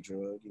gateway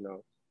drug.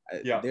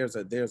 There's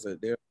a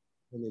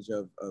image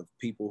of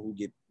people who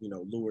get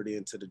lured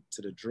into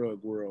the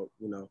drug world,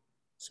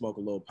 smoke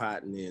a little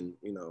pot, and then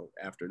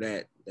after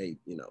that they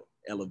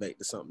elevate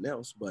to something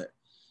else. But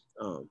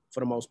for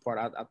the most part,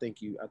 I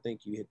think you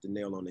hit the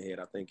nail on the head.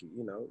 I think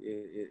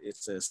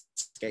it's an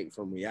escape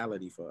from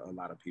reality for a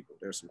lot of people.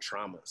 There's some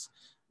traumas,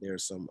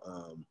 there's some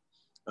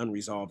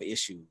unresolved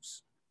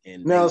issues.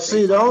 And now,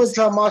 the only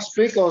time I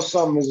speak on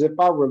something is if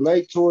I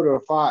relate to it, or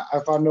if I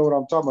know what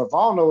I'm talking about. If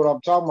I don't know what I'm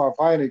talking about, if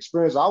I ain't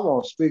experienced, I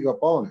won't speak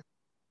up on it.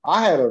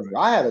 I had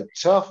a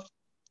tough,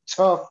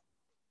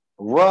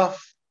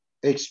 rough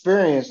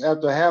experience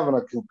after having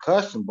a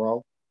concussion,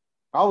 bro.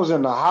 I was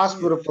in the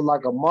hospital for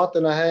like a month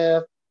and a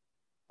half.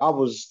 I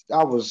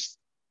was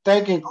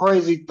thinking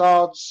crazy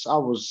thoughts. I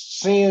was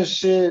seeing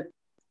shit.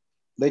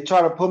 They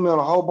tried to put me on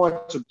a whole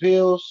bunch of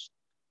pills.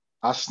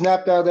 I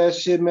snapped out of that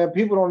shit, man.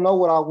 People don't know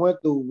what I went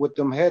through with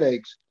them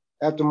headaches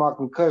after my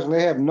concussion.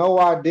 They have no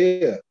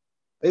idea.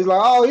 It's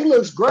like, oh, he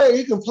looks great.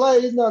 He can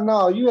play.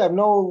 No, you have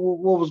no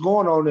what was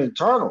going on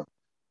internal.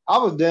 I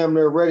was damn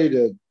near ready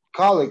to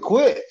call it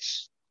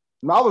quits.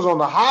 And I was on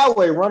the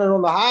highway, running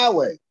on the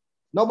highway.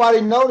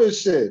 Nobody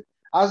noticed shit.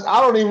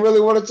 I don't even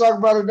really want to talk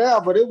about it now,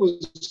 but it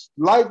was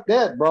like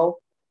that, bro.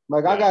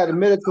 Like I got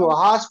admitted to a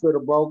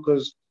hospital, bro,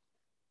 because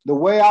the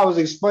way I was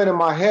explaining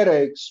my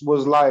headaches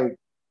was like,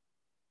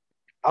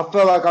 I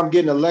felt like I'm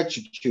getting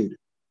electrocuted.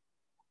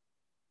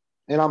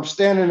 And I'm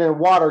standing in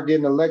water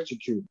getting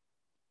electrocuted.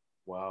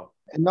 Wow.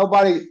 And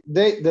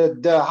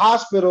the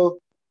hospital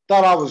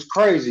thought I was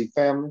crazy,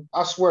 family.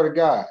 I swear to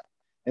God.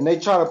 And they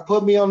tried to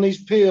put me on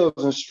these pills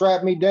and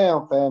strap me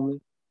down, family,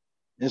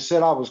 and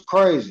said I was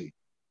crazy.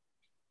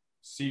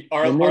 See,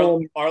 And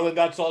then, Arlen,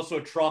 that's also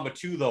a trauma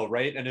too, though,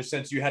 right? In a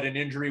sense, you had an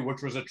injury,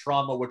 which was a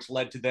trauma, which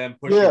led to them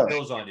pushing yeah,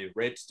 pills on you,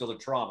 right? Still a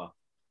trauma.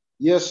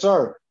 yes,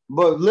 sir.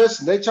 But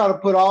listen, they try to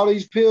put all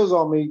these pills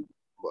on me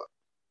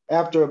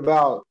after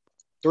about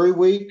 3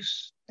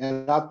 weeks,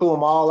 and I threw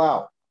them all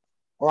out,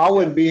 or I Yeah.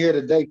 wouldn't be here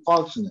today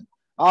functioning.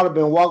 I'd have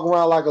been walking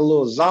around like a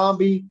little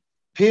zombie,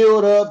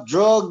 peeled up,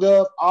 drugged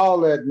up, all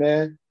that,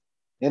 man.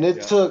 And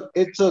Yeah.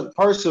 it took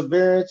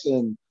perseverance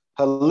and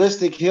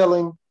holistic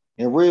healing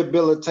and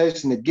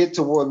rehabilitation to get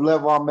to what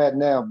level I'm at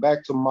now,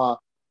 back to my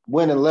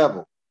winning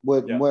level.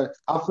 Yeah. When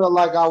I felt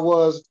like I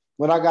was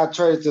when I got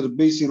traded to the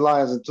BC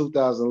Lions in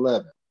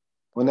 2011,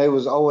 when they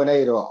was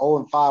 0-8 or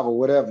 0-5 or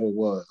whatever it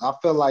was. I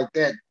felt like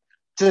that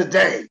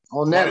today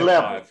on that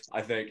level. 1-5,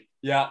 I think.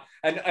 Yeah.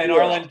 And Yeah.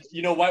 Arlen,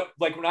 you know what?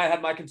 Like when I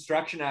had my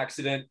construction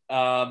accident,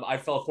 I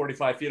fell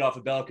 45 feet off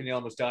a balcony,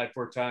 almost died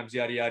 4 times,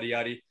 yada, yada,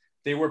 yada.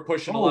 They were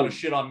pushing a lot of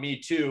shit on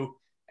me too.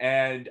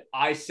 And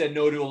I said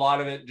no to a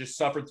lot of it, just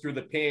suffered through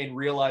the pain,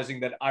 realizing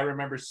that I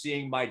remember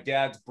seeing my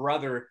dad's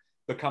brother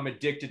become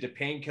addicted to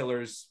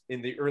painkillers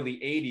in the early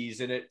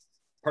 80s. And it,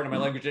 part of my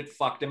language, it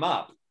fucked him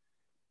up.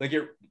 Like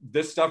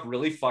this stuff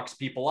really fucks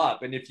people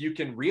up. And if you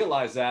can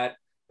realize that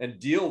and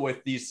deal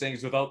with these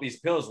things without these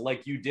pills,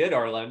 like you did,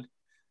 Arland,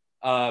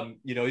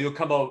 you know, you'll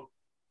come out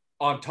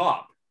on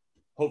top,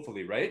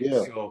 hopefully, right?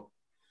 Yeah. So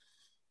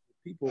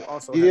people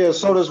also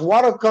So this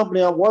water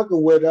company I'm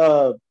working with,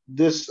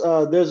 there's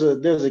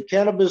a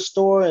cannabis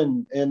store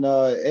in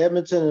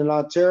Edmonton in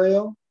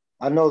Ontario.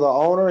 I know the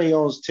owner. He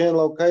owns 10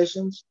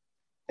 locations,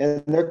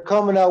 and they're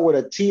coming out with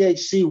a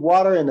THC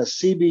water and a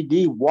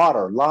CBD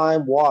water,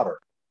 lime water.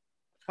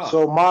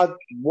 So my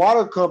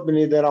water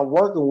company that I'm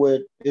working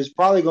with is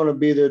probably going to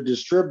be their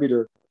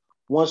distributor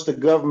once the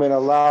government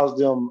allows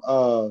them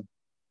once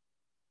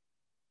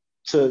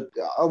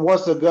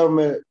the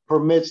government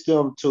permits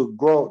them to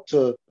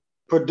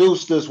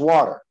produce this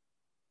water.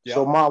 Yeah.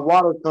 So my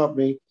water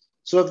company.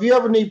 So if you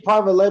ever need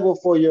private label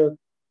for your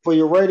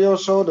radio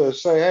show to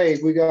say, hey,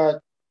 we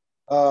got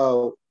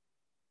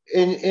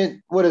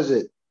in what is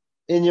it?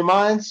 In your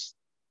minds?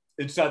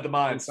 Inside the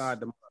minds.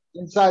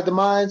 Inside the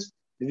minds.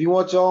 If you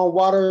want your own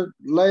water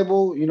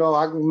label, you know,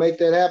 I can make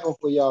that happen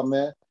for y'all,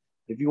 man.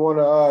 If you want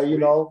to, you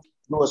know,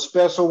 a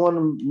special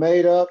one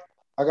made up,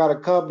 I got a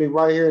company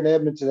right here in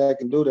Edmonton that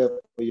can do that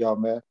for y'all,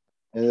 man.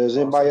 And there's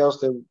anybody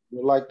else that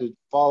would like to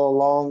follow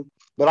along,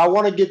 but I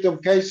want to get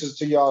them cases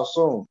to y'all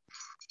soon.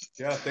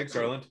 Yeah, thanks,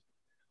 Arland.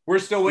 We're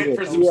still waiting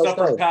for some stuff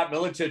from Pat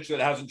Militich that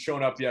hasn't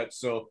shown up yet,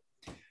 so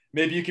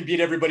maybe you can beat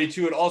everybody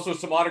to it. Also,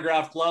 some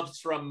autographed gloves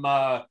from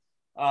Art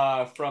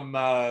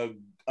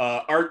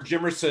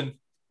Jimerson.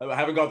 I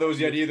haven't got those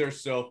yet either,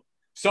 so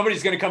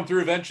somebody's going to come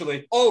through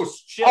eventually. Oh,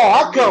 shit. Oh,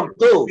 I come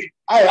through.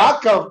 Hey, I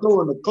come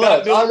through in the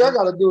clutch. All I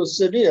got to do is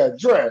send me a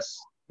dress.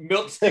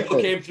 Milt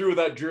Stiegel came through with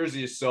that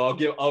jersey, so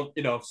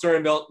sorry,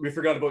 Milt, we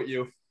forgot about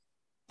you.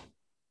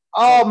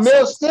 Oh,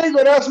 Milt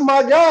Stiegel, that's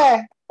my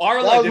guy.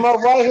 Arland, that was my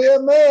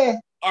right-hand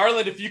man.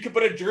 Arland, if you could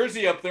put a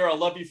jersey up there, I'll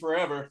love you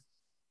forever.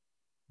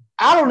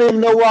 I don't even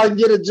know where I can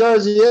get a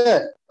jersey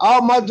yet.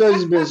 All my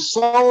jerseys been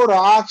sold or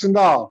auctioned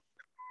off.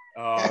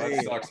 Oh,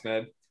 that sucks,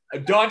 man.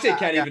 Dante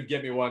can't even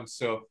get me one,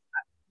 so.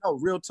 No,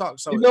 real talk.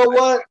 So you know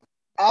what?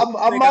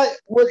 I might.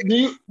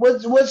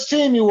 Which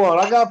team you want?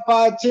 I got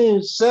 5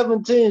 teams,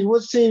 7 teams.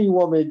 Which team you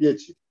want me to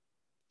get you?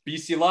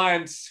 BC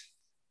Lions.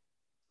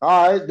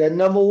 All right, that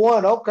number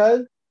 1.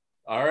 Okay.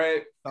 All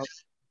right. So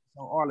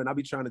Arland, I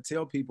be trying to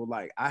tell people,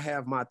 like, I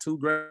have my 2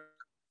 Grey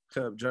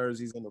Cup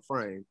jerseys in the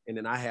frame, and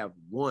then I have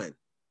one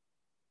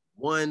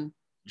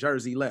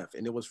jersey left,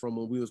 and it was from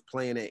when we was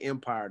playing at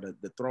Empire,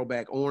 the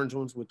throwback orange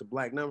ones with the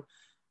black number.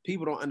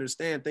 People don't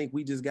understand, think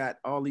we just got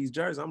all these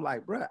jerseys. I'm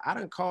like, bro, I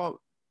done called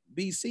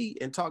BC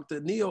and talked to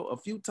Neil a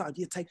few times.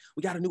 Yeah,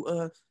 we got a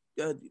new,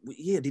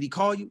 did he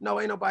call you? No,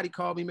 ain't nobody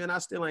called me, man. I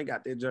still ain't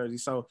got that jersey.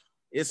 So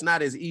it's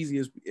not as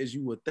easy as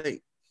you would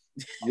think.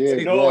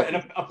 Yeah, no,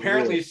 and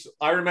apparently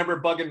I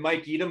remember bugging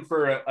Mike Edom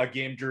for a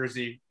game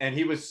jersey, and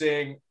he was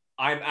saying,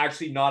 I'm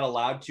actually not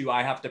allowed to.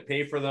 I have to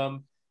pay for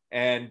them.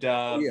 And,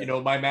 you know,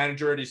 my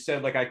manager already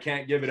said, like, I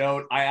can't give it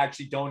out. I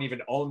actually don't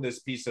even own this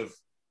piece of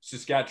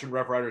Saskatchewan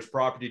Rough Riders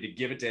property to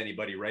give it to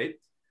anybody, right?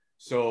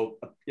 So,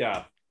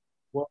 yeah.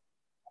 Well,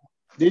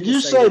 did you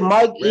say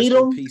Mike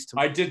Edom?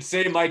 I did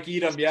say Mike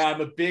Edom. Yeah,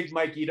 I'm a big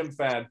Mike Edom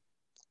fan.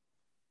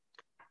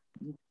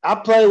 I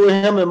played with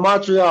him in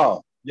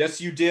Montreal.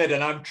 Yes, you did.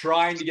 And I'm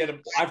trying to get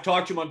him. I've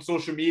talked to him on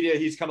social media.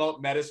 He's come out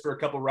and met us for a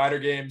couple Rider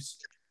games.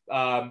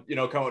 You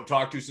know, come out and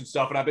talk to us and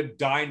stuff. And I've been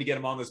dying to get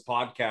him on this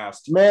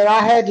podcast. Man,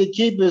 I had to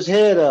keep his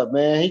head up,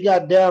 man. He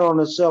got down on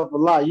himself a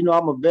lot. You know,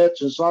 I'm a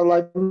veteran. So I was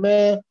like,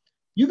 man,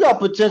 you got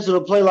potential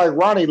to play like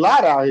Ronnie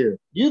Lott out here.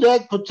 You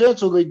that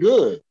potentially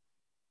good.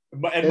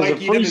 And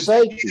Mike Edom is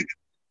safety.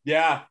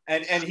 Yeah,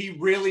 and he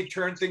really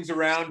turned things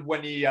around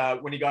when he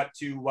got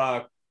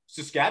to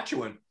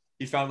Saskatchewan.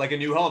 He found like a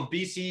new home.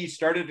 BC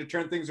started to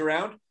turn things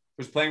around.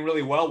 Was playing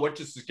really well. Went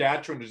to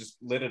Saskatchewan to just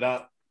lit it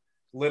up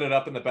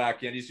in the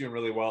back end. He's doing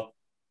really well.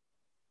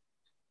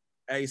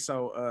 Hey,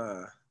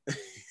 so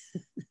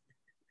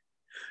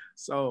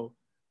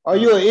Are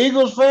you an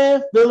Eagles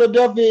fan?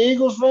 Philadelphia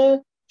Eagles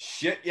fan?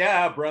 Shit,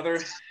 yeah, brother.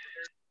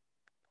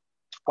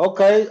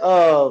 Okay.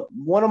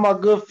 One of my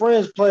good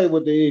friends played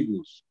with the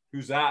Eagles.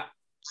 Who's that?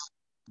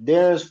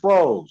 Darren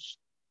Sproles.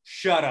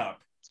 Shut up.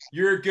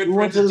 You're good We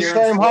went friends to with the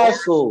Darren same Sproles? high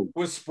school.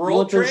 Was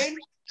Sproul trained?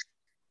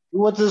 We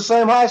went to the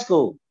same high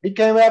school. He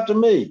came after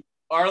me.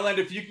 Arland,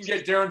 if you can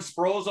get Darren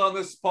Sproles on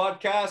this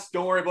podcast,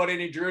 don't worry about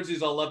any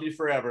jerseys. I'll love you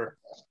forever.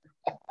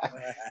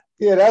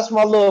 Yeah, that's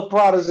my little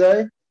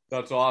protege.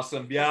 That's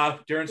awesome. Yeah,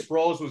 Darren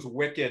Sproles was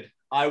wicked.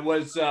 I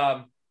was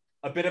a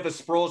bit of a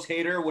Sproles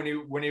hater when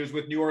he was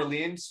with New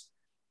Orleans.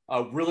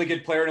 A really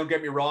good player, don't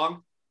get me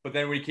wrong. But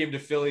then when he came to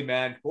Philly,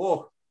 man,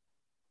 oh,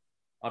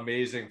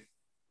 amazing.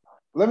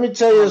 Let me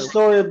tell you a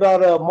story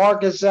about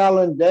Marcus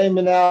Allen,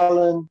 Damon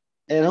Allen,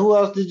 and who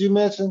else did you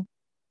mention?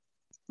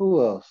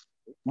 Who else?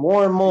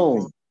 Warren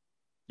Moon.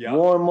 Yeah.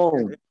 Warren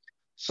Moon.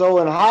 So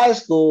in high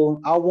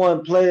school, I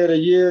won Player of the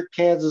Year,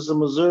 Kansas and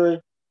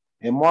Missouri,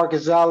 and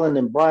Marcus Allen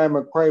and Brian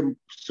McCray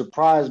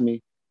surprised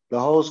me. The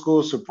whole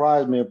school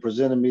surprised me and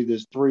presented me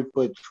this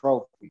 3-foot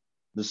trophy,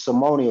 the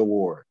Simone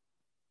Award.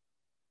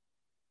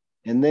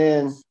 And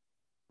then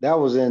that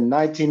was in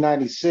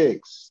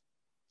 1996.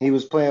 He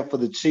was playing for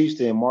the Chiefs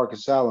then,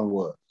 Marcus Allen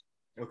was.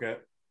 Okay.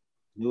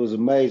 It was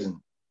amazing.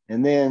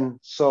 And then,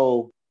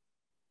 so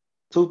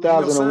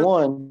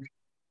 2001.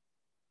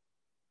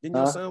 Didn't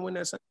your son win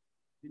that same?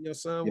 Didn't your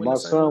son win My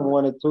son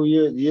won it 2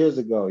 years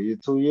ago.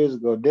 2 years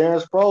ago.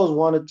 Darren Sproles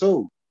won it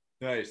too.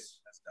 Nice.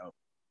 That's dope.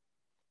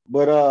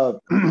 But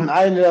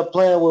I ended up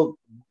playing with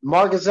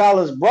Marcus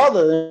Allen's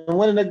brother and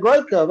winning the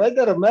Grey Cup. Ain't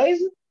that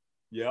amazing?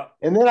 Yeah.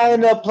 And then I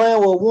ended up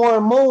playing with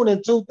Warren Moon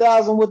in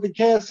 2000 with the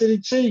Kansas City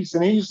Chiefs.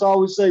 And he used to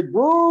always say,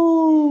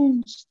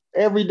 Bruce,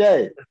 every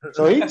day.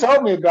 So he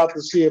told me about the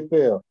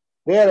CFL.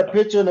 They had a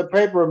picture in the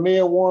paper of me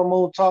and Warren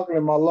Moon talking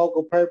in my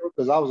local paper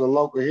because I was a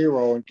local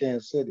hero in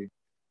Kansas City.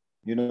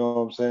 You know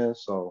what I'm saying?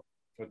 So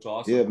that's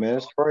awesome. Yeah, man,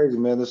 it's crazy,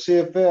 man. The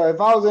CFL,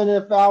 if I was in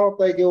the NFL, I don't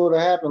think it would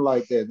have happened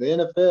like that. The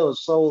NFL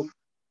is so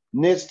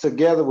knits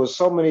together with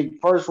so many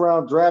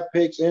first-round draft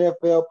picks,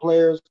 NFL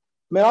players.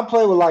 Man, I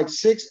played with like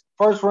 6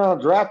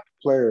 first-round draft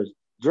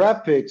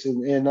picks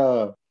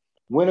in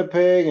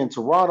Winnipeg and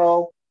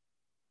Toronto.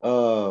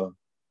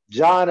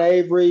 John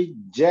Avery,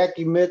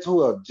 Jackie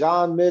Mitchell,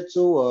 John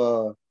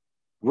Mitchell,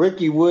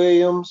 Ricky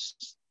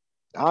Williams,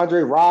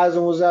 Andre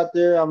Rison was out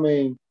there. I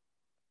mean,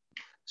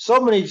 so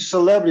many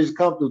celebrities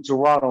come through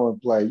Toronto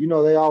and play. You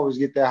know, they always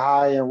get that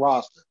high-end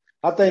roster.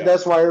 I think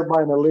that's why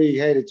everybody in the league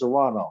hated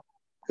Toronto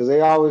because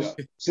they always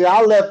see.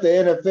 I left the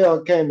NFL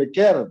and came to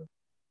Canada.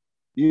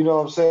 You know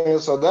what I'm saying?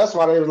 So that's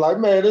why they was like,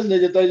 man, this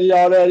nigga think he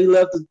all that. He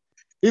left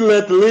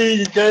the league.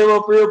 He came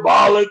up here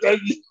balling.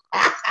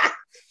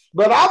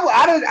 But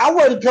I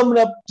wasn't coming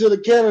up to the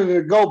Canada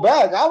to go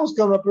back. I was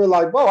coming up here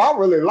like, bro, I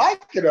really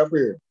like it up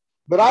here.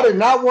 But I did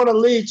not want to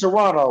leave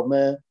Toronto,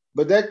 man.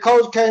 But that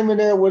coach came in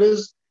there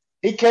with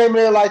he came in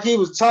there like he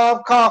was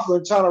Tom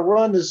Coughlin trying to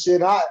run this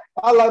shit. I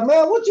like,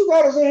 man, what you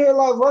got us in here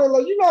like running?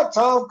 Like, you're not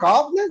Tom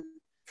Coughlin.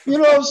 You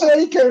know what I'm saying?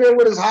 He came in there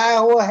with his high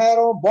horse hat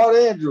on, Bart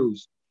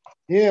Andrews.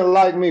 He didn't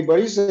like me, but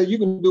he said, you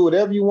can do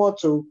whatever you want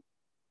to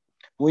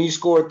when you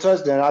score a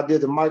touchdown. I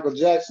did the Michael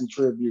Jackson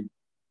tribute.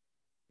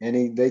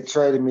 And they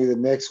traded me the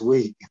next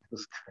week. It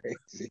was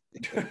crazy.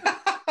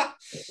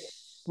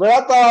 But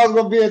I thought I was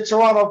going to be in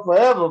Toronto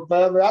forever,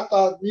 family. I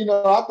thought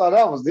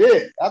that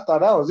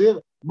was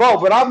it.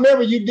 Bro, but I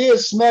remember you did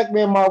smack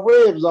me in my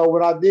ribs, though,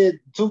 when I did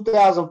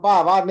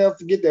 2005. I'll never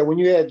forget that when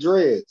you had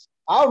dreads.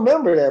 I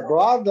remember that, bro.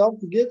 I don't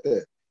forget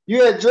that.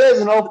 You had dreads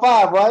in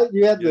 05, right?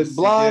 You had the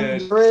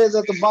blonde dreads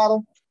at the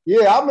bottom.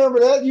 Yeah, I remember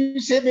that. You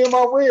hit me in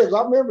my ribs.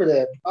 I remember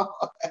that.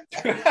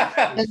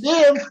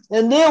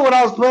 and then when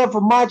I was playing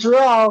for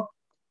Montreal,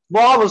 boy,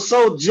 I was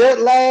so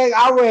jet lagged.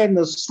 I ran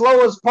the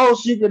slowest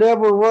post you could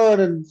ever run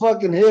in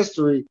fucking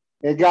history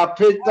and got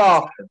picked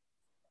off.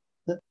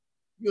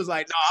 He was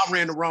like, no, I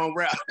ran the wrong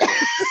route.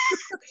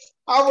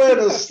 I ran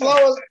the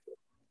slowest.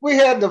 We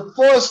had the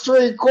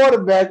 4th-string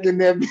quarterback in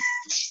there.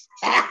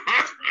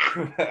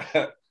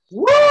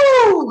 Woo!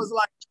 It was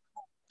like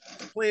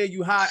playing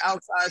you high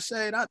outside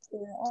shade. I tell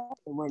you,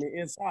 I'm running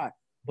inside.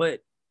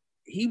 But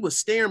he was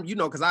staring,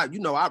 because I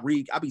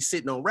be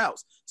sitting on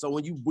routes. So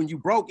when you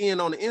broke in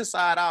on the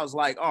inside, I was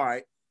like, all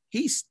right,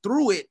 he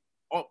threw it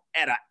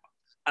at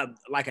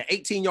like an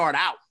 18-yard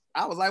out.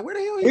 I was like, where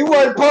the hell he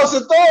wasn't supposed to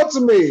throw it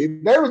to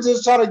me. They were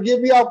just trying to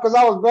get me off because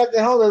I was back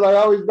at home. They're like,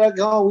 oh, he's back at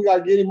home. We got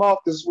to get him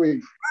off this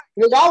week.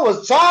 Because I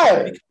was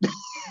tired.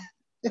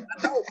 I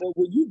know, but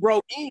when you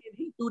broke in,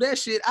 he threw that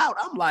shit out.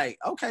 I'm like,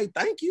 okay,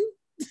 thank you.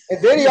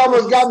 And then he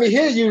almost got me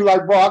hit. You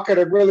like, bro, I could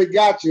have really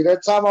got you.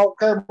 That time I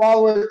came all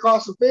the way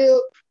across the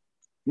field,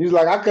 he was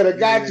like, I could have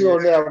got you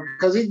on there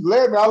because he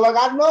led me. I was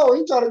like, I know.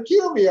 He trying to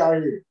kill me out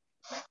here.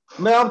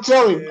 Man, I'm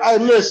telling you, hey,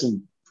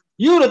 listen,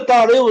 you would have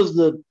thought it was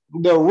the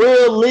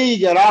real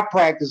league at our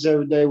practice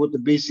every day with the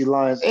BC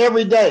Lions.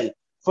 Every day.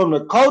 From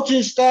the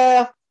coaching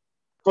staff,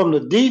 from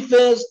the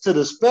defense, to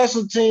the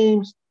special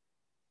teams,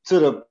 to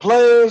the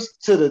players,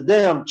 to the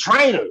damn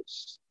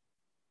trainers.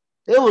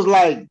 It was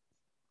like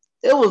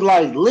It was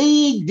like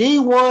league,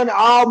 D1,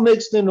 all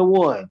mixed into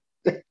one.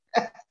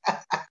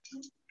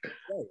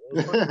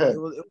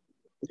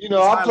 You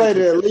know, I played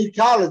at elite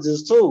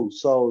colleges too.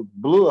 So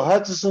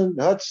Hutchinson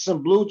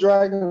Blue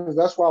Dragons.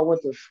 That's why I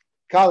went to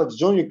college,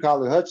 junior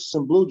college,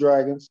 Hutchinson Blue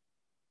Dragons.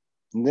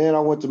 And then I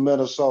went to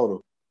Minnesota.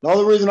 The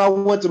only reason I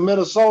went to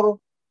Minnesota,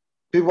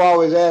 people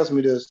always ask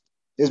me this,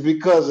 is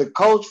because a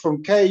coach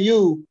from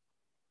KU,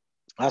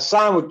 I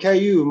signed with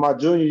KU in my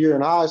junior year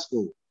in high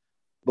school,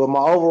 but my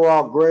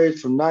overall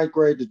grades from 9th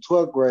grade to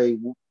 12th grade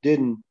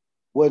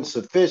wasn't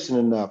sufficient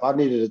enough. I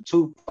needed a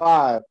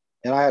 2.5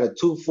 and I had a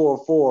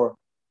 2.44,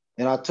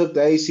 and I took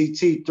the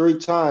ACT 3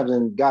 times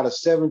and got a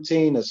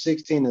 17, a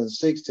 16, and a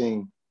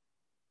 16.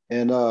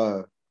 And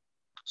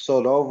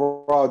so the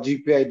overall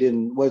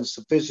GPA wasn't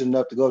sufficient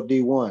enough to go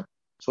D1.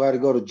 So I had to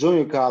go to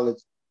junior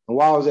college. And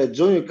while I was at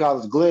junior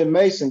college, Glenn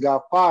Mason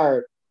got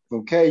fired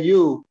from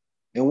KU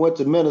and went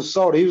to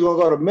Minnesota. He was going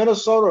to go to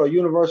Minnesota or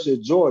University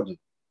of Georgia.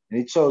 And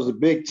he chose the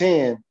Big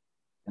Ten.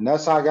 And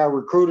that's how I got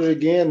recruited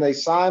again. They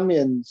signed me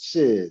and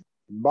shit,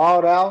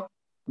 balled out,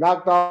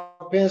 knocked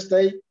off Penn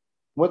State,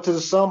 went to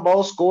the Sun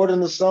Bowl, scored in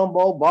the Sun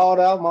Bowl,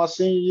 balled out my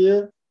senior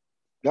year,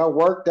 got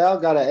worked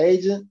out, got an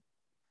agent.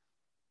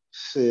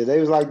 Shit, they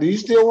was like, do you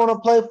still want to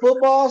play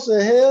football? I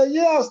said, hell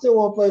yeah, I still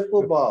want to play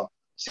football.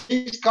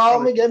 Chiefs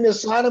called me, gave me a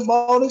signing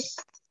bonus.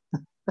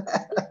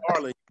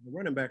 Arland,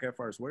 running back at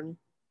first, weren't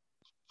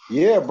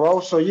you? Yeah, bro.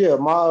 So yeah,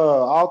 my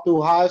all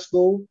through high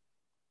school,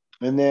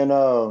 and then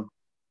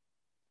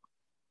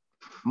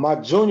my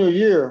junior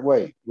year.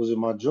 Wait, was it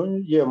my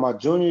junior? Yeah, my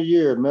junior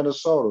year in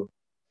Minnesota.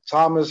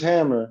 Thomas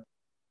Hamner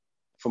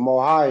from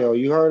Ohio.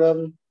 You heard of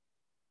him?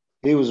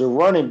 He was a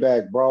running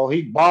back, bro.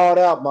 He balled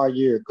out my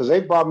year because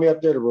they brought me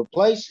up there to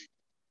replace him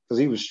because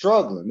he was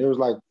struggling. There was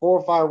like 4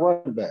 or 5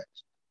 running backs.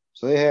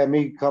 So they had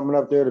me coming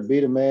up there to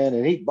be the man,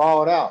 and he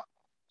balled out.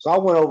 So I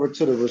went over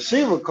to the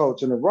receiver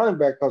coach and the running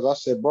back coach. I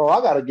said, bro, I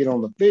got to get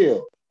on the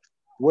field.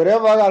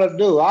 Whatever I got to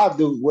do, I'll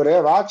do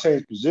whatever. I'll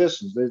change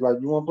positions. They're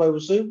like, you want to play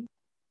receiver?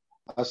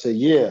 I said,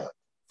 yeah.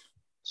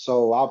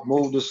 So I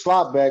moved the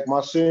slot back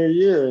my senior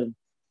year and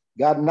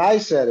got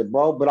nice at it,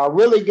 bro. But I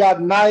really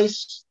got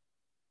nice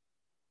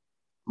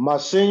my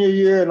senior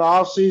year in the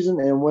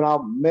offseason and when I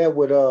met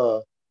with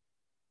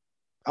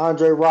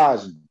Andre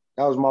Rison.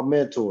 That was my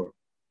mentor.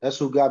 That's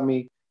who got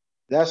me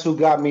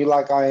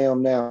like I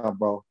am now,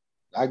 bro.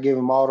 I give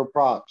him all the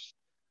props.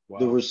 Wow.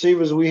 The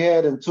receivers we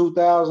had in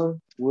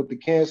 2000 with the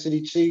Kansas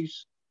City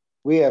Chiefs,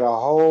 we had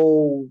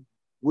some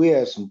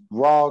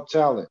raw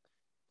talent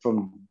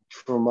from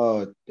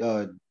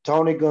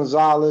Tony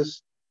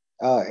Gonzalez,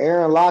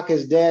 Aaron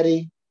Lockett's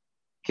daddy,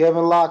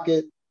 Kevin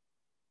Lockett,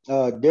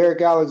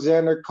 Derek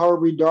Alexander,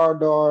 Kirby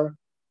Dardar,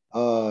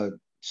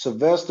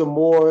 Sylvester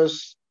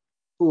Morris,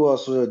 who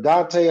else was there?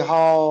 Dante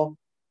Hall,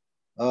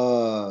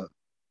 Dre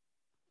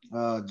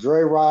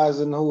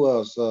Rison, who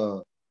else?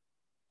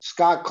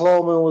 Scott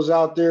Coleman was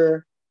out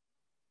there.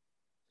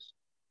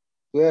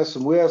 We had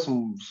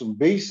some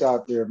beasts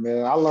out there,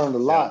 man. I learned a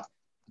lot.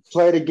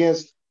 Played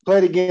against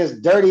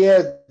dirty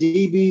ass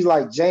DBs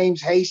like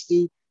James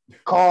Hasty,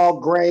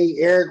 Carl Gray,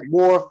 Eric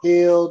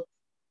Warfield,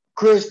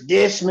 Chris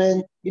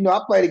Dishman. You know,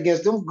 I played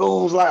against them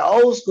goons like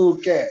old school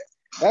cat.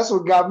 That's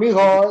what got me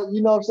hard,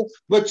 you know what I'm saying?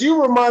 But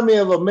you remind me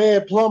of a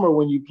Mad Plummer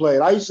when you played.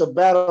 I used to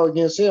battle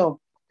against him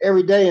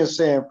every day in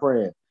San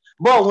Fran.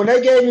 Bro, when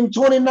they gave him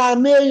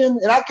 $29 million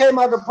and I came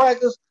out to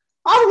practice,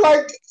 I was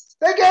like,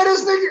 they gave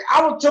this nigga,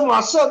 I was to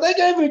myself, they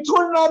gave me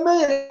 $29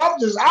 million.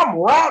 I'm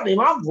routing him.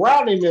 I'm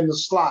routing him in the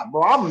slot,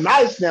 bro. I'm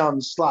nice now in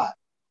the slot.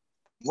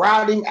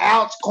 Routing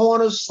outs,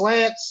 corners,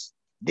 slants,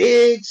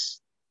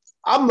 digs.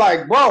 I'm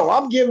like, bro,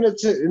 I'm giving it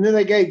to, and then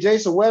they gave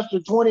Jason Webster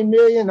 $20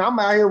 million. I'm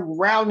out here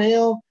routing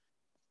him.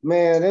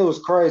 Man, it was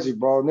crazy,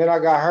 bro. And then I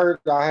got hurt.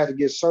 I had to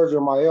get surgery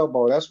on my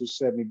elbow. That's what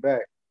set me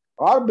back.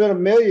 I'd have been a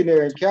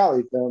millionaire in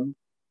Cali, fam.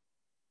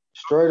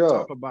 Straight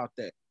up. Talk about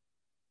that.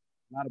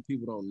 A lot of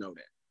people don't know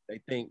that. They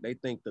think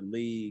the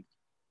league,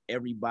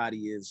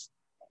 everybody is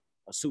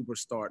a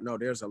superstar. No,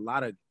 there's a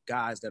lot of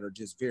guys that are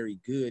just very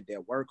good,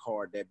 that work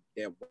hard, that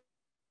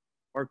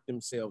work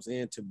themselves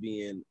into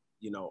being,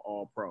 you know,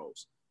 all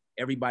pros.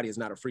 Everybody is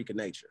not a freak of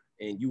nature,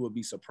 and you will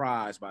be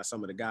surprised by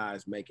some of the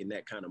guys making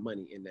that kind of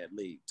money in that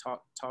league.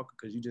 Talk,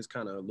 because you just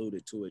kind of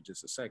alluded to it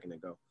just a second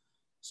ago.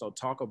 So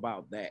talk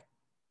about that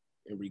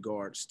in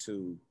regards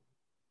to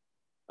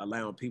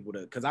allowing people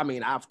to, because I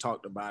mean, I've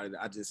talked about it.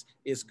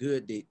 It's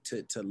good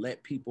to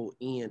let people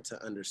in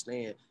to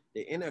understand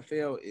the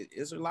NFL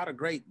is a lot of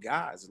great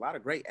guys, a lot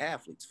of great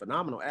athletes,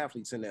 phenomenal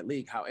athletes in that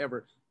league.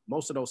 However,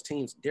 most of those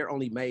teams, they're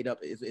only made up,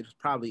 it's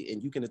probably,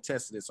 and you can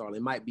attest to this, Arlen,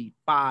 it might be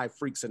 5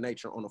 freaks of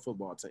nature on a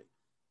football team.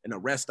 And the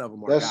rest of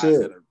them are guys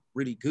that are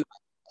really good.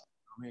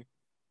 I mean,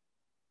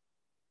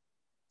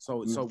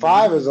 so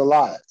 5 is a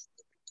lot.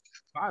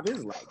 5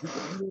 is a lot.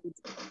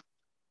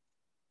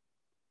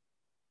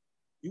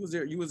 You was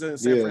there in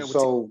San Fran with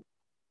so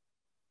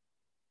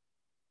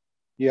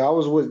I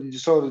was with,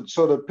 so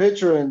the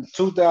picture in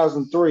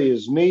 2003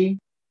 is me,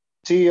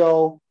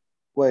 T.O.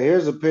 Well,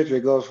 here's a picture.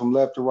 It goes from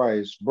left to right.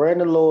 It's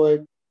Brandon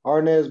Lloyd,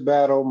 Arnez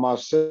Battle,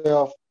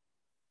 myself,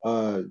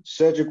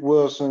 Cedric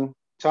Wilson,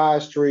 Ty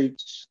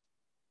Streets,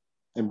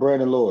 and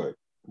Brandon Lloyd.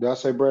 Did I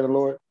say Brandon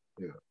Lloyd?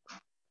 Yeah.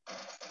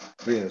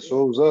 Yeah,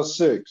 so it was us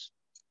six.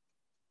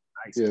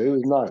 Nice. Yeah, it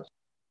was nice.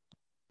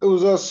 It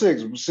was us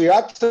six. See,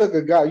 I took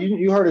a guy.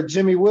 You heard of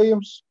Jimmy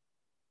Williams?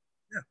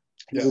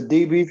 Yeah. He's a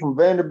DB from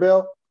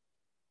Vanderbilt.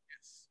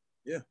 Yes.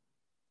 Yeah.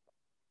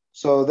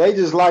 So they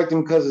just liked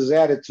him because of his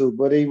attitude,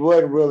 but he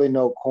wasn't really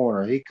no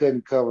corner. He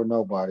couldn't cover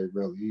nobody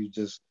really.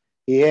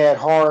 He had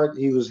heart.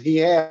 He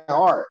had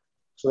heart.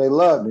 So they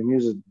loved him. He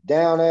was a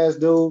down ass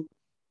dude.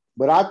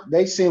 But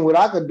they seen what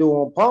I could do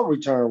on punt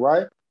return,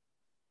 right?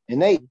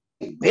 And they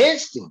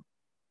benched him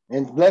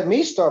and let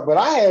me start. But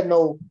I had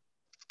no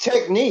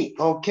technique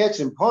on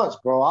catching punts,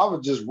 bro. I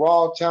was just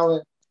raw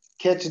talent,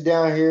 catch it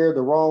down here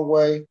the wrong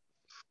way.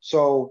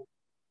 So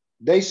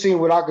they seen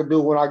what I could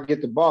do when I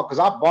get the ball because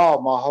I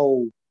balled my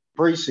whole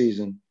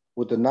preseason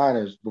with the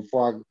Niners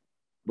before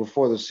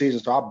the season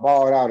started. I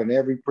balled out in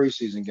every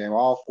preseason game,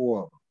 all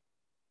 4 of them.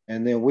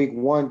 And then week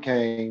 1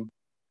 came.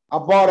 I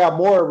balled out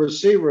more at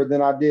receiver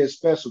than I did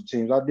special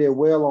teams. I did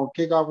well on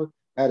kickoff.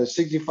 I had a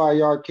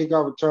 65-yard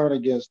kickoff return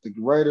against the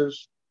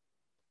Raiders.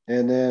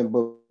 And then,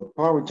 but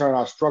punt return,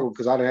 I struggled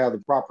because I didn't have the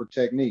proper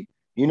technique.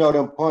 You know,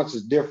 them punts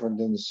is different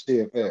than the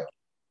CFL.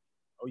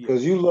 Oh, yeah.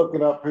 Because you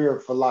looking up here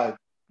for like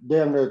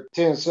damn near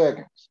 10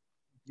 seconds.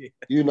 Yeah.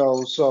 You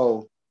know,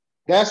 so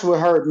that's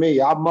what hurt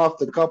me. I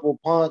muffed a couple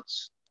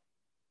punts,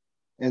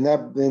 and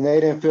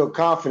they didn't feel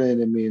confident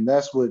in me, and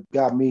that's what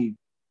got me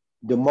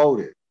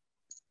demoted.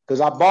 Because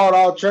I balled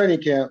all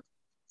training camp,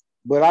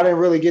 but I didn't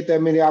really get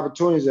that many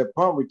opportunities at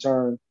punt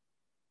return,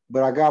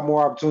 but I got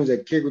more opportunities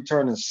at kick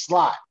return and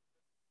slot.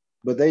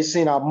 But they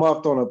seen I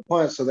muffed on a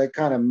punt, so they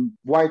kind of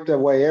wiped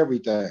away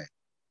everything.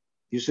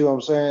 You see what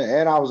I'm saying?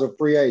 And I was a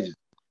free agent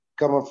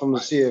coming from the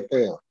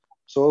CFL.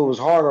 So it was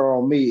harder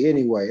on me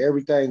anyway.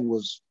 Everything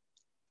was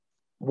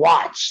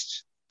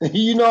watched.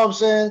 You know what I'm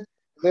saying?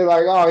 They're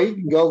like, oh, he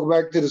can go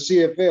back to the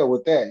CFL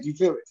with that. You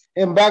feel it?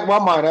 In the back of my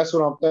mind, that's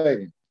what I'm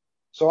thinking.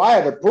 So I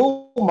had to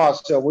prove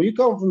myself. When you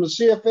come from the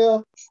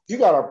CFL, you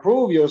got to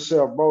prove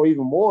yourself, bro,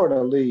 even more in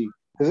the league.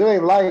 Because it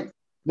ain't like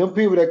them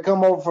people that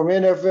come over from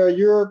NFL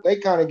Europe, they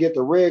kind of get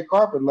the red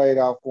carpet laid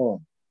out for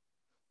them.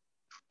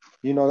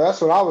 You know,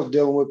 that's what I was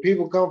dealing with.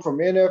 People come from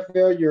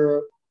NFL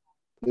Europe,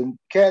 the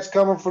cats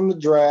coming from the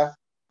draft,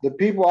 the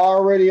people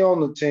already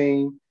on the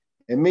team,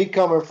 and me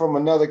coming from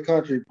another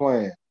country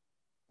playing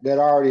that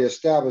I already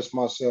established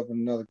myself in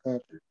another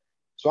country.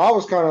 So I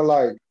was kind of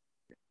like,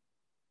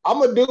 I'm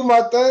going to do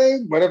my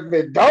thing, but if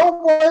it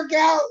don't work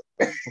out,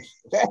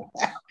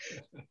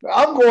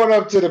 I'm going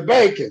up to the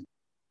bacon.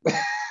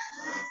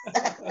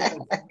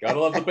 Gotta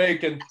love the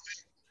bacon.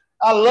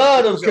 I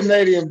love them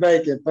Canadian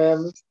bacon,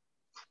 family.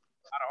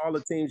 Out of all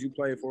the teams you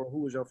played for, who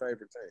was your favorite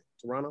team?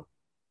 Toronto?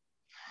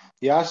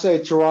 Yeah, I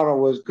say Toronto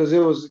was because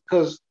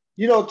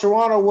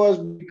Toronto was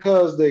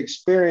because the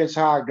experience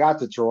how I got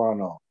to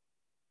Toronto,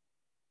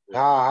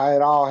 how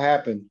it all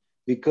happened,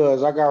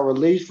 because I got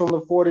released from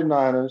the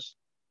 49ers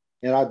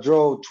and I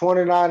drove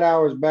 29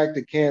 hours back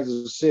to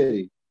Kansas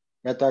City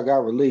after I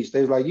got released.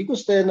 They was like, you can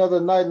stay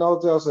another night in the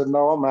hotel. I said,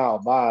 no, I'm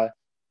out. Bye.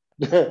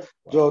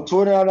 Drove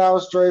 29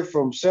 hours straight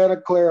from Santa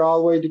Clara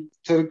all the way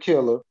to the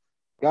Killer.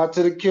 Got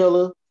to the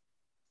Killer.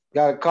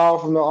 Got a call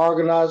from the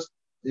organized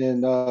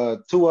and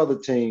 2 other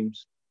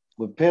teams.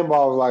 But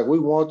Pinball was like, we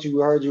want you.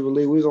 We heard you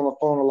release. We was on the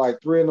phone at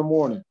like 3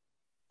 a.m.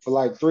 for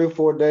like 3 or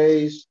 4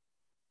 days.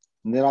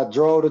 And then I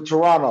drove to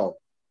Toronto,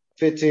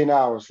 15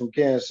 hours from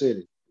Kansas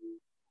City.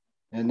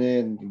 And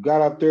then got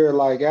up there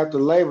like after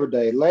Labor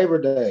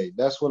Day.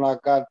 That's when a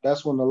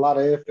lot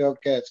of NFL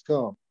cats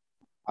come.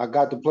 I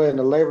got to play in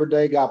the Labor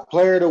Day, got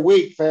player of the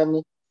week,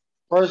 family.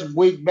 First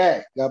week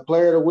back, got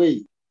player of the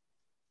week.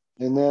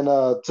 And then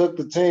took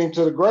the team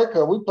to the Grey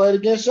Cup. We played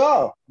against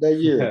y'all that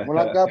year when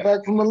I got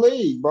back from the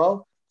league,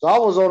 bro. So I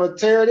was on a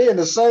tear then,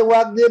 the same way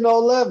I did in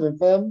 11,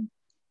 family.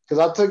 Because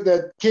I took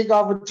that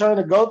kickoff return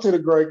to go to the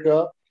Grey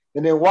Cup.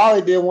 And then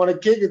Wally didn't want to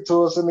kick it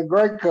to us in the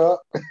Grey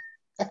Cup.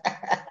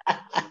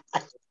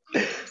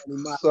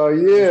 So,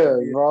 yeah,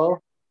 bro.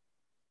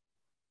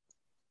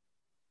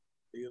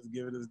 He was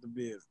giving us the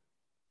biz.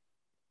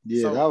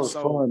 Yeah, that was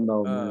fun,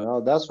 though,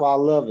 man. That's why I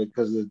love it,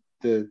 because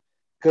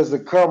the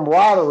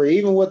camaraderie,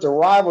 even with the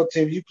rival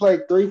teams, you play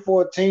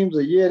 3-4 teams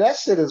a year. That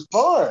shit is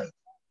fun.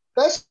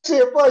 That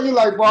shit fun. You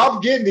like, bro,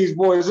 I'm getting these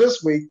boys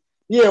this week.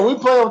 Yeah, we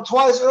play them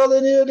twice early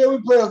in the year, then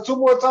we play them 2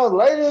 more times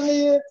later in the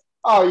year.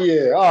 Oh,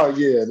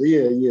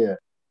 yeah.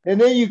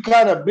 And then you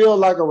kind of build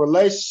like a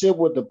relationship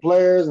with the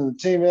players and the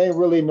team. It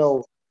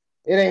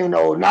ain't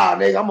no, nah,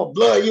 nigga, I'm a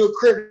blood, you a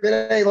crip.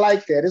 It ain't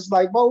like that. It's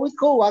like, bro, we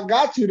cool. I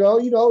got you, though.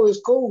 You know,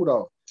 it's cool,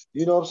 though.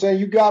 You know what I'm saying?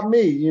 You got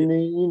me. You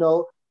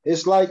know,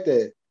 it's like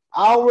that.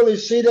 I don't really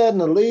see that in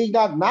the league,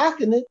 not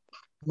knocking it.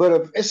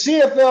 But if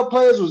CFL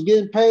players was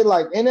getting paid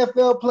like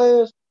NFL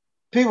players,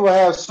 people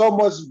have so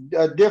much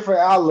a different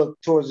outlook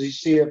towards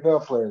these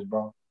CFL players,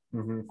 bro.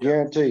 Mm-hmm.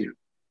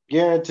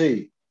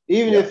 Guaranteed.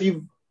 Even if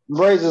you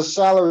raise the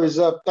salaries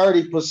up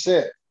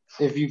 30%,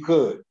 if you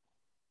could.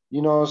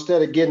 You know,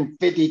 instead of getting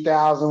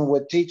 50,000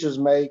 what teachers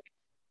make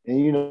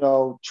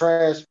and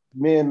trash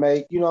men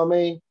make, you know what I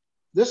mean?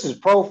 This is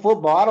pro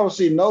football. I don't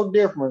see no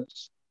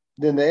difference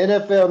than the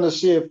NFL and the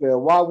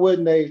CFL. Why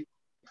wouldn't they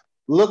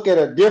look at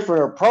a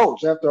different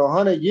approach after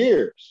 100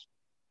 years?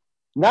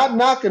 Not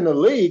knocking the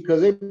league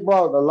because it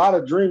brought a lot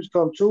of dreams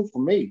come true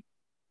for me.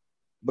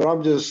 But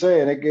I'm just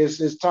saying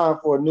it's time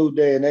for a new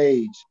day and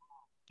age.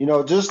 You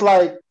know, just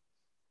like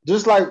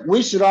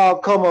we should all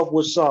come up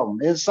with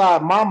something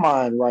inside my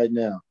mind right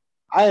now.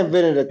 I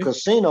invented a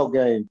casino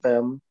game,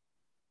 family.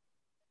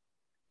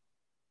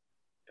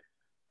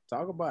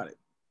 Talk about it.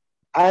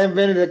 I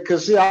invented a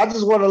casino. I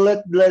just want to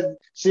let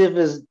see if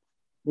it's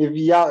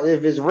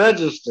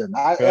registering.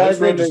 It's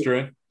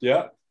registering.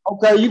 Yeah.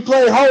 Okay, you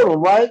play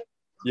Hold'em, right?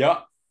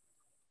 Yeah.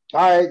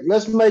 All right,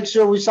 let's make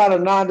sure we sign a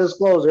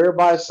non-disclosure.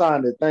 Everybody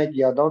signed it. Thank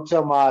you. Don't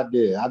tell my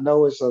idea. I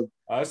know it's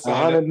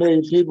 100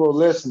 million people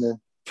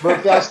listening. But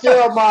if y'all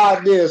steal my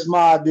idea, it's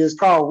my idea. It's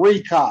called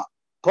recop.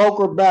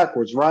 Poker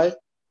backwards, right?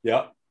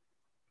 Yeah.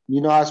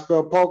 You know how I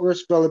spell poker?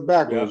 Spell it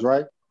backwards,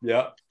 right?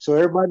 Yeah. So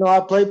everybody know I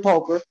play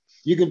poker.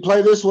 You can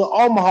play this with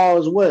Omaha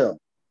as well.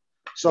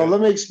 So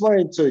let me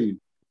explain to you.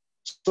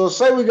 So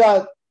say we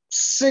got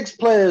 6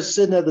 players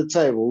sitting at the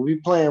table. We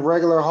playing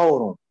regular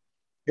Hold'em.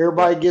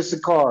 Everybody gets the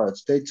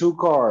cards. They 2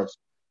 cards.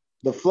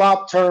 The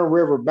flop, turn,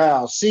 river,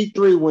 bow.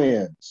 C3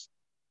 wins.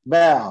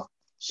 Bow.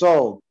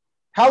 So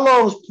how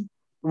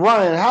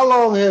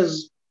long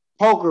has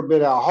poker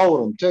been out?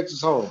 Hold'em,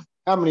 Texas Hold'em.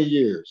 How many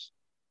years?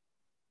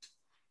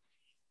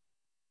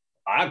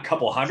 A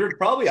couple hundred,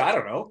 probably. I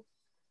don't know.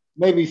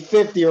 Maybe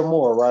 50 or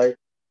more, right?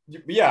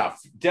 Yeah.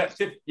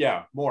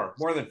 Yeah. More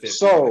than 50.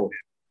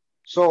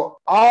 So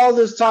all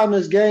this time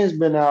this game's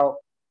been out,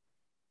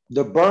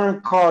 the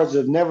burn cards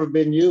have never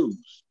been used.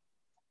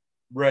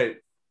 Right.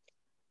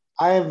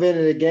 I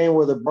invented a game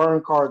where the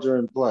burn cards are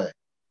in play.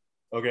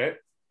 Okay.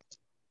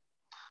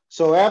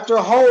 So after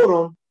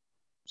Hold'em,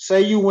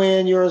 say you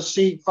win, you're in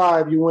seat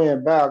 5, you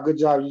win. Bow, good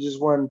job. You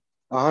just won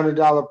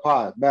 $100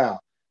 pot. Bow.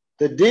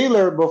 The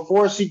dealer,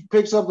 before she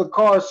picks up the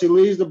cards, she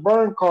leaves the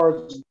burn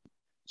cards.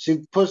 She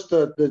puts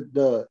the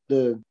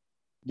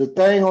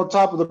thing on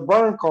top of the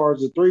burn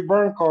cards, the 3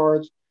 burn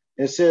cards,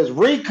 and says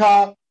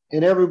recop,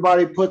 and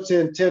everybody puts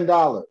in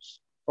 $10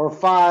 or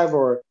 5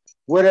 or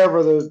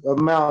whatever the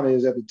amount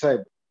is at the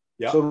table.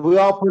 Yep. So we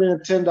all put in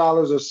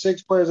 $10. There's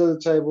 6 players at the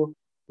table.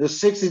 There's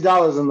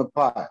 $60 in the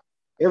pot.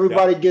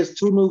 Everybody gets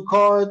 2 new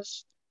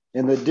cards,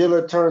 and the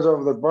dealer turns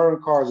over the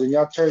burn cards, and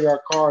y'all turn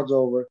your cards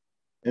over,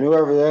 and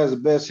whoever has the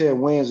best hit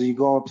wins, and you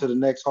go on to the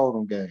next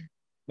Hold'em game.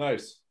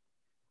 Nice.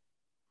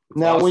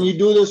 Now, when you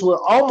do this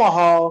with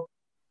Omaha,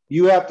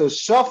 you have to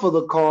shuffle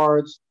the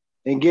cards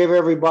and give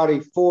everybody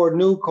 4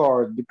 new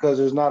cards because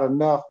there's not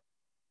enough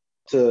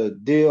to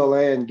deal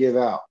and give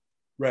out.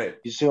 Right.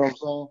 You see what I'm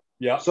saying?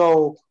 Yeah.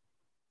 So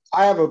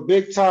I have a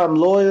big-time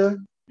lawyer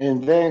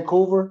in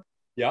Vancouver.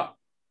 Yeah.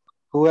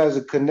 Who has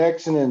a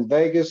connection in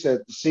Vegas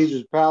at the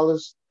Caesars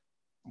Palace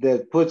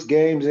that puts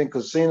games in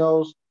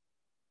casinos.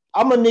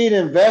 I'm going to need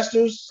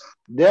investors,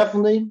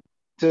 definitely,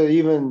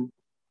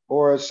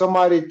 or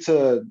somebody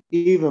to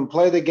even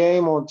play the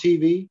game on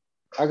TV.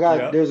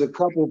 There's a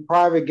couple of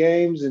private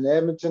games in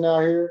Edmonton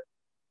out here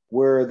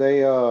where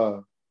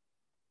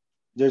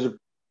there's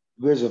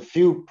a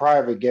few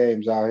private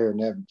games out here in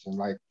Edmonton,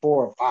 like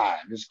 4 or 5.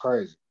 It's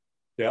crazy.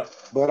 Yeah.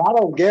 But I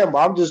don't gamble.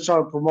 I'm just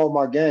trying to promote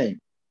my game.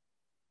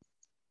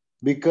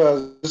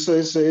 Because it's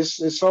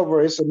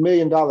 $1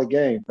 million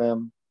game,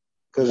 fam.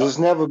 Because it's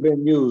never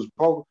been used.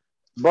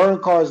 Burn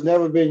cards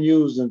never been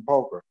used in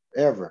poker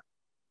ever.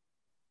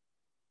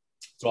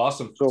 It's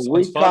awesome. So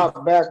we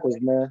cop backwards,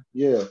 man.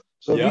 Yeah.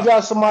 So if you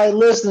got somebody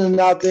listening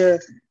out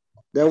there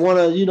that want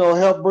to,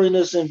 help bring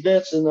this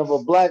invention of a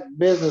Black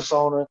business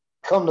owner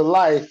come to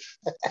life,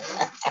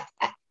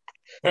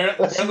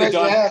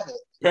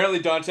 apparently,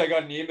 Dante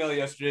got an email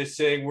yesterday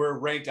saying we're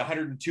ranked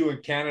 102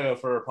 in Canada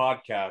for our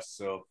podcast.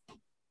 So.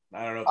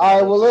 I don't know. All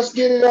right, well, let's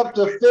get it up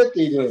to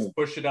 50 then. Let's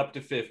push it up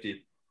to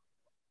 50.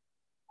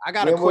 I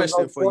got a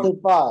question for you. I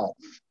got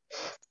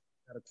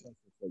a question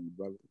for you,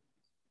 brother.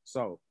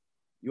 So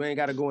you ain't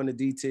got to go into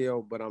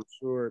detail, but I'm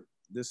sure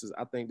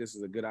I think this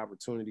is a good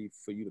opportunity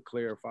for you to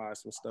clarify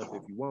some stuff.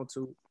 If you want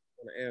to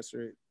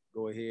answer it,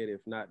 go ahead.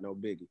 If not, no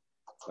biggie.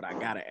 But I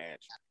got to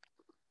ask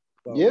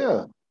you. So,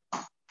 yeah.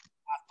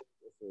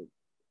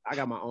 I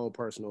got my own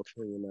personal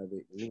opinion of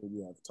it. Me and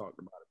you have talked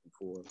about it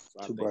before. So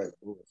I think it's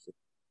bullshit.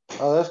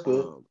 Oh, that's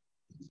good.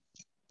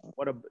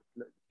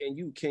 Can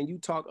you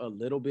talk a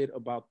little bit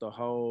about the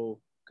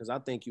whole? Because I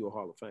think you're a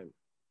Hall of Famer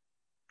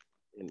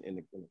in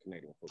the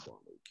Canadian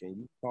Football League.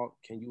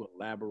 Can you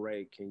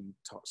elaborate? Can you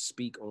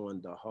speak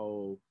on the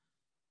whole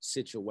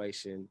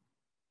situation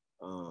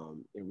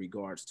in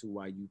regards to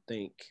why you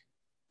think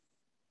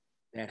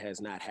that has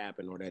not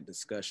happened or that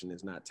discussion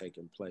is not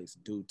taking place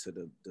due to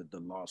the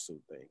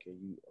lawsuit thing?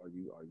 Are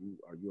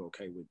you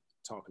okay with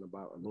talking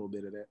about a little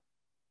bit of that?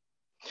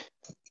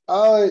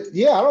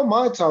 Yeah, I don't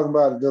mind talking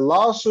about it. The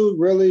lawsuit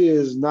really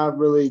is not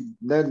really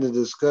nothing to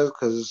discuss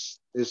because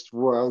it's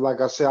well, like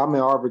I said, I'm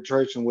in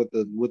arbitration with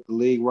the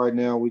league right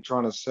now. We're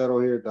trying to settle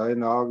here at the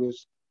end of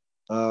August.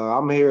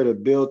 I'm here to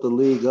build the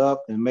league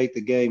up and make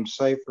the game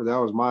safer. That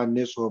was my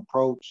initial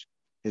approach.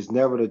 It's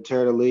never to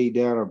tear the league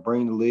down or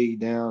bring the league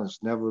down.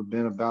 It's never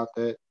been about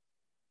that.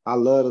 I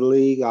love the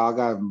league. I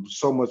got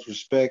so much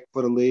respect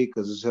for the league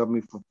because it's helped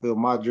me fulfill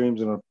my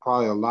dreams and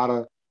probably a lot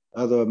of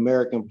other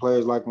American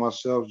players like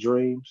myself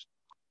dreams.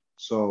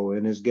 So,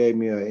 and it's gave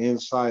me an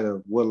insight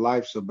of what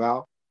life's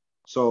about.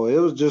 So it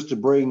was just to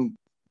bring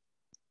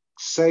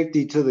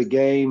safety to the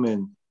game.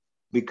 And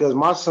because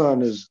my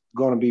son is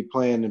going to be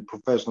playing in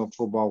professional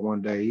football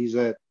one day, he's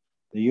at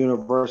the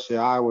University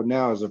of Iowa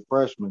now as a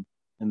freshman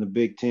in the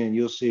Big Ten.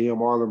 You'll see him,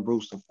 Arland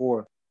Bruce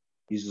IV.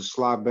 He's a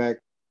slot back,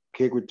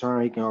 kick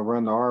return. He can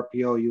run the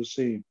RPO. You'll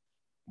see him.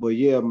 But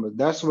yeah,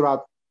 that's what I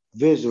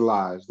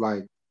visualize.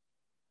 Like,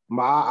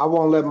 I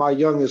won't let my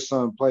youngest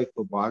son play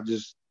football.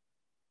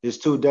 It's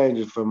too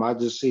dangerous for him. I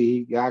just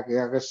see I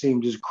can see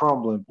him just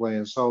crumbling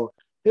playing. So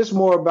it's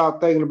more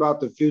about thinking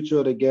about the future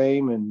of the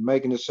game and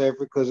making it safer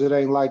because it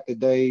ain't like the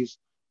days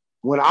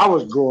when I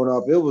was growing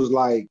up. It was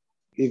like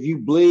if you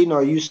bleeding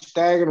or you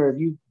staggering or if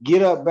you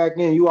get up back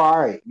in, you all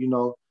right. You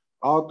know,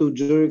 all through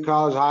junior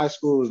college, high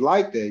school was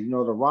like that. You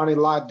know, the Ronnie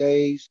Lott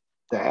days,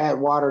 the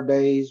Atwater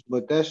days,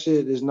 but that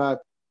shit is not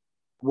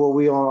what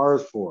we on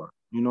earth for.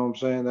 You know what I'm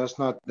saying? That's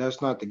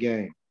not the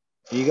game.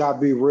 You gotta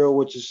be real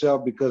with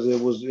yourself because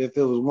if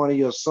it was one of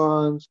your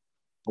sons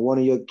or one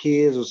of your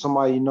kids or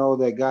somebody you know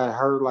that got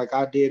hurt like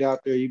I did out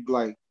there, you'd be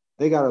like,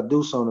 they gotta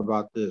do something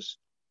about this.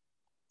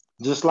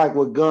 Just like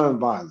with gun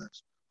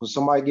violence. When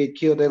somebody get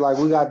killed, they like,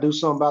 we gotta do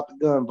something about the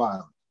gun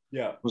violence.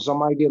 Yeah. When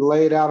somebody get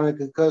laid out in a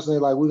concussion, they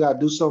like, we gotta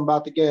do something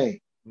about the game.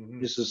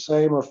 Mm-hmm. It's the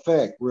same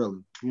effect,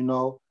 really, you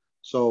know.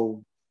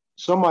 So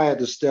somebody had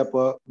to step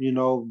up, you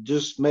know,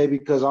 just maybe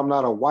because I'm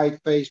not a white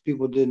face,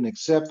 people didn't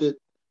accept it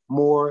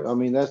more. I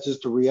mean, that's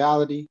just the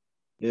reality.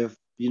 If,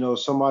 you know,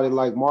 somebody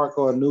like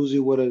Marco Annuzzi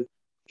would have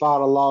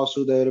filed a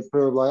lawsuit, they'd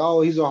appear like, oh,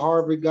 he's a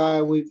Harvard guy.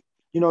 You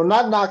know,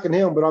 not knocking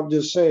him, but I'm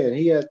just saying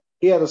he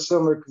had a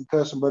similar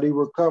concussion, but he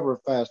recovered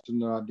faster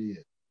than I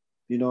did.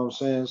 You know what I'm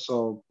saying?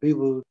 So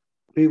people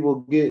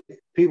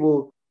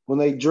when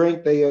they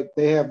drink, they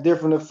have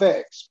different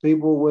effects.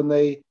 People when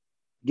they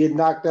get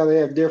knocked out, they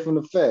have different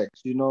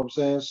effects. You know what I'm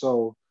saying?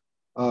 So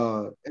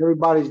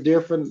everybody's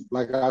different.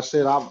 Like I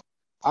said,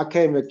 I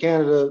came to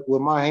Canada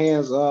with my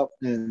hands up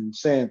and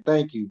saying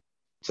thank you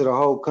to the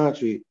whole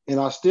country, and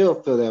I still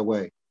feel that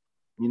way.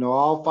 You know,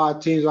 all 5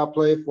 teams I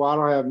played for, I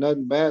don't have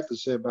nothing bad to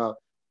say about.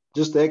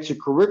 Just the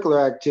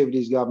extracurricular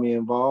activities got me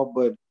involved,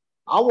 but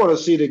I want to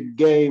see the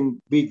game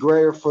be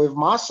greater for if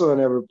my son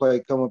ever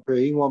played come up here.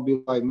 He won't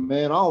be like,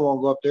 man, I don't want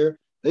to go up there.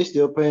 They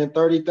still paying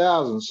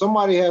 30,000.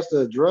 Somebody has to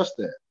address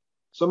that.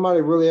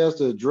 Somebody really has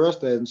to address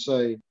that and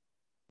say,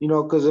 you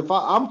know, because if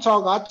I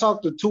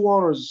talked to 2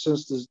 owners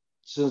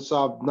since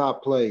I've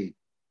not played,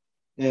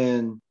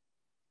 and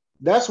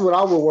that's what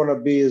I would want to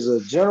be as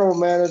a general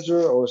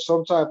manager or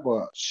some type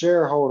of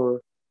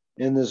shareholder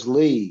in this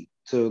league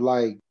to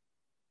like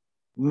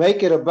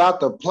make it about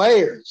the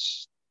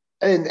players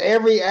in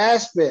every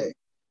aspect.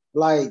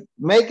 Like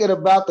make it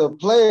about the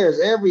players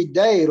every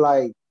day.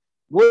 Like,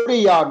 what do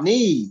y'all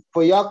need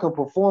for y'all can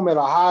perform at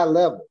a high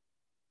level?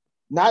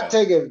 Not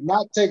take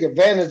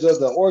advantage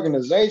of the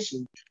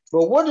organization,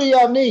 but what do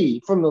y'all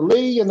need from the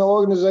league and the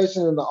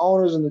organization and the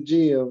owners and the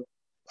GM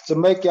to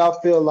make y'all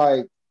feel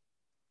like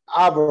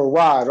I've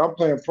arrived? I'm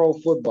playing pro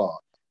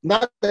football.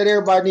 Not that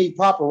everybody need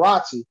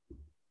paparazzi,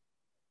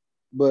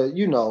 but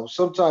you know,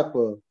 some type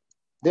of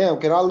damn.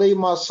 Can I leave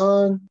my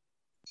son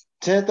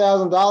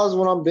 $10,000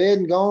 when I'm dead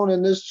and gone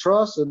in this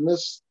trust and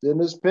this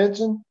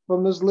pension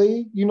from this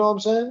league? You know what I'm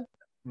saying?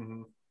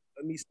 Mm-hmm.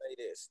 Let me say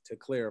this to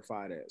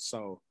clarify that.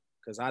 So,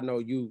 because I know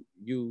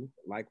you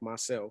like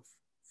myself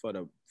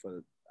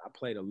I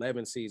played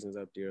 11 seasons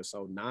up there,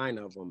 so 9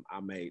 of them I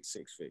made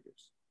 6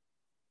 figures.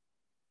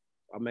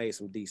 I made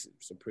some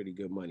pretty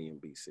good money in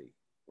BC,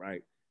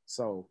 right?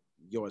 So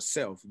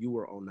yourself, you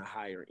were on the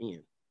higher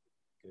end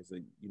because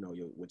you know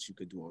what you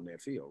could do on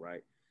that field,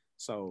 right?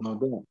 So No, I'm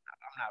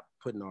not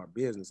putting our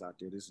business out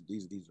there. These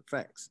are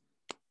facts.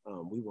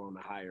 We were on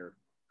a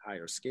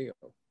higher scale,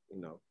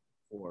 you know,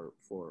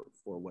 for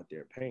what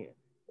they're paying.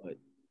 But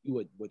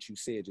what you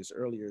said just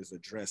earlier is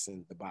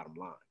addressing the bottom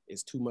line.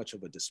 It's too much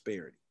of a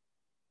disparity,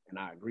 and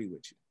I agree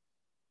with you.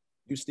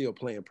 You're still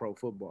playing pro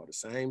football. The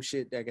same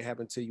shit that can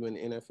happen to you in the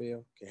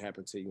NFL can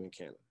happen to you in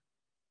Canada.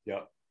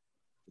 Yeah.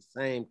 The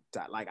same,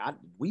 like I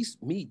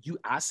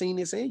seen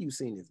this and you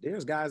seen this.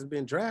 There's guys who've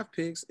been draft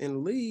picks in the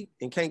league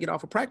and can't get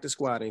off a practice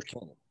squad in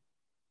Canada.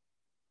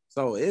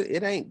 So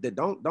it ain't that.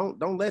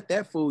 Don't let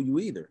that fool you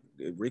either.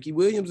 Ricky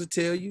Williams will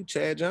tell you.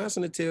 Chad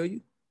Johnson will tell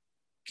you.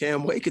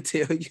 Cam Wake could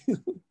tell you.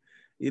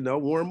 You know,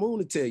 Warren Moon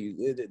will tell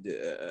you.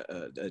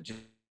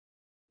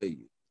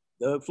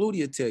 Doug Flutie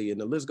will tell you, and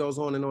the list goes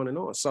on and on and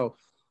on. So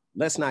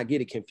let's not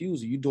get it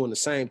confused. You're doing the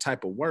same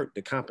type of work.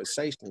 The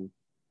compensation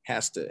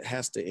has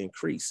to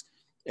increase.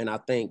 And I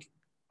think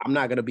I'm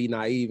not going to be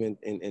naive and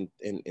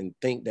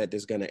think that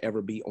there's going to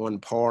ever be on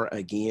par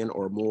again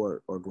or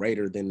more or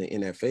greater than the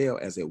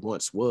NFL as it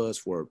once was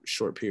for a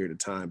short period of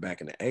time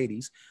back in the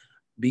 80s,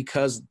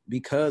 because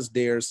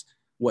there's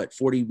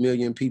 40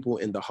 million people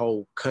in the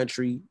whole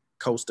country,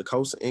 coast to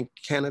coast in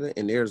Canada,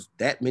 and there's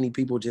that many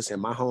people just in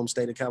my home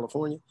state of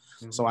California.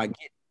 Mm-hmm. So I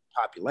get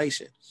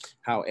population,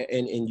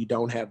 and you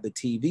don't have the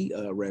TV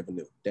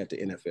revenue that the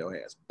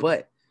NFL has,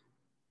 but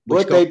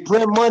they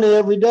print money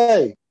every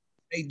day.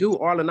 They do,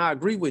 Arlen. I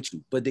agree with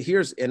you. But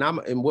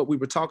and what we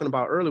were talking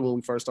about earlier when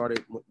we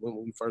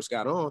first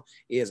got on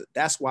is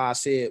that's why I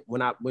said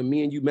when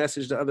me and you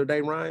messaged the other day,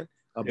 Ryan,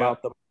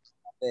 about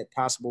that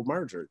possible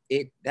merger.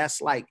 I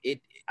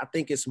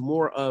think it's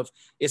more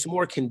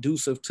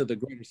conducive to the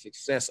greater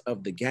success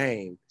of the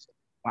game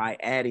by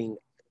adding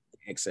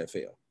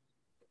XFL,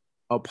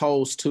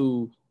 opposed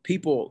to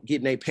people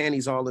getting their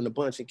panties all in a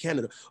bunch in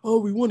Canada. Oh,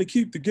 we want to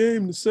keep the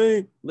game the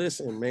same.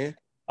 Listen, man.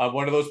 I'm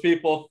one of those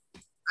people.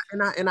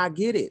 And I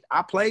get it.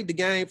 I played the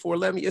game for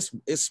 11 years.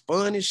 It's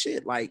fun as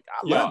shit. Like,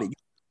 I love it.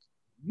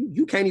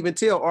 You can't even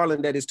tell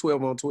Arlen that it's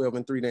 12 on 12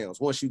 and 3 downs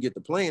once you get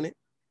to playing it.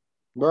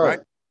 Right?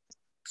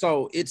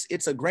 So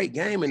it's a great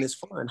game and it's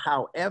fun.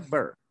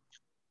 However,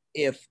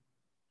 if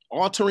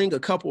altering a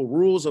couple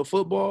rules of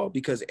football,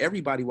 because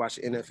everybody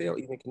watches NFL,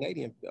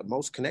 even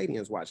most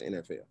Canadians watch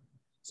NFL.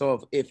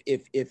 So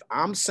if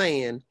I'm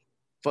saying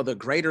for the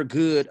greater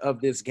good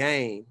of this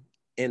game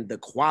and the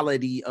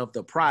quality of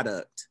the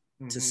product,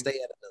 to stay at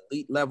an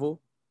elite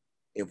level,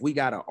 if we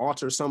got to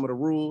alter some of the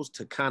rules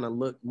to kind of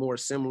look more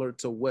similar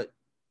to what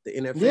the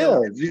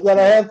NFL is. You got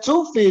to have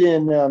 2 feet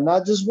in there,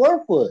 not just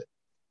 1 foot.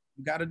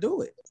 You got to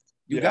do it.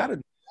 You got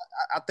to.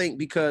 I think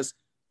because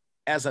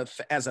as a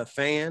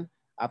fan,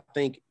 I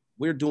think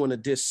we're doing a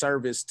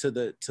disservice to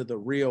the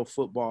real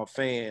football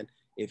fan.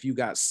 If you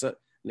got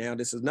now,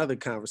 this is another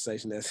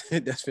conversation that's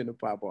finna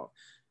pop off.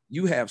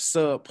 You have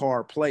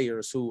subpar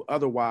players who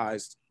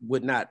otherwise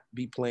would not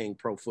be playing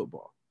pro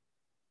football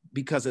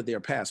because of their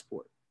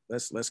passport.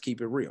 Let's keep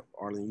it real.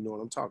 Arlen, you know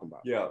what I'm talking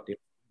about. Yeah. There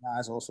are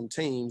guys on some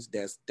teams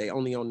they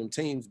only on them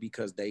teams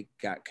because they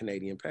got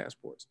Canadian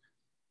passports.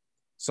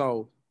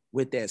 So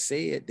with that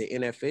said, the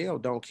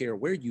NFL don't care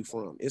where you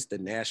from. It's the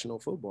National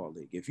Football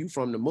League. If you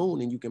from the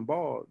moon and you can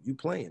ball, you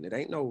playing. It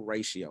ain't no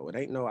ratio. It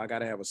ain't no I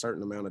gotta have a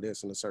certain amount of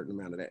this and a certain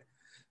amount of that.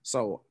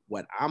 So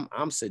what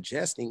I'm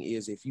suggesting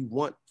is if you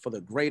want for the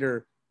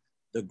greater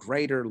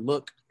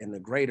look and the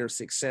greater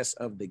success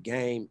of the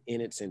game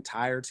in its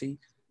entirety,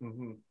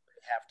 you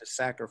have to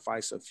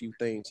sacrifice a few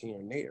things here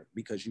and there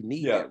because you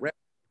need that rep.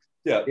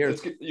 Yeah,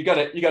 you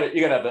gotta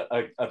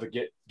have a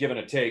give and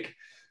a take.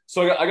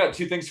 So I got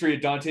 2 things for you,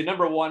 Dante.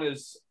 Number one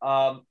is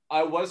I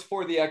was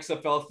for the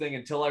XFL thing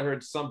until I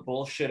heard some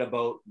bullshit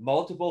about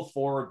multiple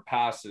forward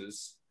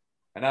passes,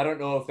 and I don't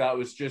know if that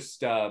was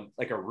just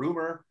like a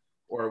rumor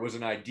or it was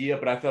an idea,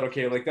 but I thought,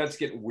 okay, like that's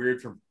getting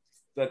weird from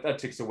that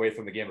takes away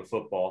from the game of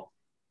football.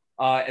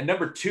 And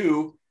number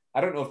 2, I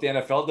don't know if the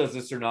NFL does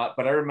this or not,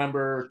 but I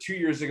remember 2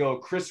 years ago,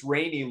 Chris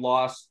Rainey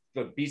lost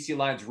the BC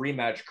Lions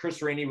rematch.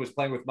 Chris Rainey was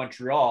playing with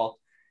Montreal,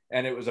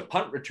 and it was a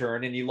punt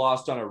return, and he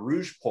lost on a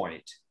rouge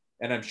point.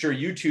 And I'm sure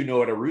you two know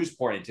what a rouge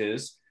point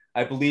is.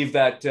 I believe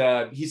that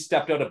he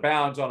stepped out of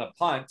bounds on a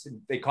punt,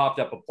 and they coughed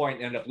up a point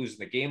and ended up losing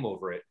the game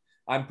over it.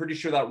 I'm pretty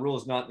sure that rule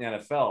is not in the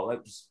NFL.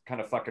 That's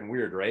kind of fucking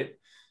weird, right?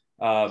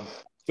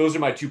 Those are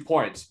my 2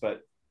 points,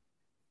 but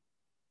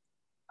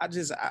I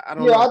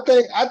don't know.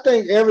 I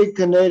think every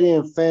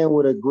Canadian fan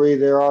would agree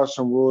there are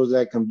some rules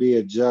that can be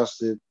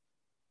adjusted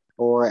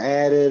or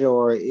added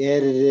or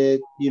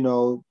edited. You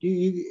know,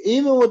 you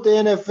even with the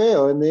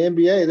NFL and the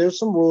NBA, there's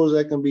some rules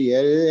that can be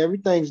edited.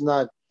 Everything's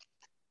not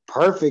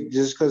perfect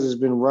just because it's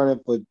been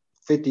running for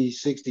 50,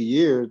 60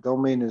 years.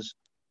 Don't mean it's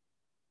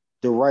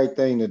the right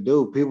thing to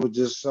do. People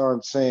just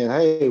aren't saying,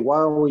 hey, why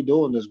are we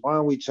doing this? Why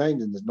aren't we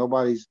changing this?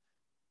 Nobody's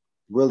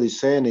really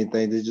saying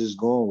anything. They're just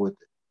going with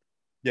it.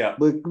 Yeah.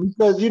 But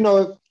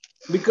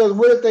because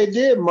what if they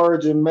did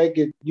merge and make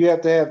it, you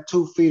have to have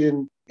 2 feet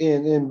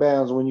in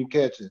bounds when you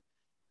catch it.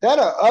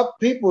 That'll up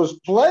people's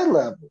play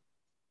level.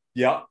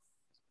 Yeah.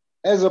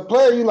 As a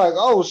player, you're like,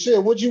 oh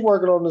shit, what you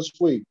working on this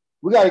week?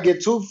 We got to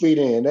get 2 feet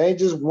in. They ain't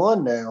just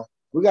 1 now.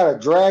 We got to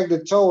drag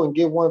the toe and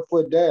get 1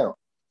 foot down.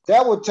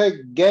 That would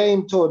take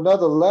game to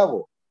another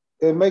level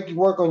and make you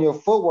work on your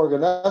footwork,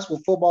 and that's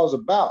what football's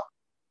about.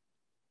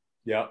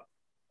 Yeah.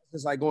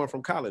 It's like going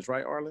from college,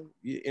 right, Arlen?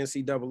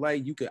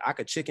 NCAA, I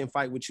could chicken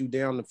fight with you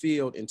down the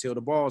field until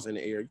the ball's in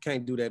the air. You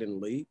can't do that in the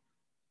league.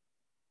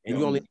 And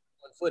you only need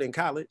 1 foot in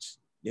college.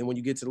 Then when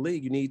you get to the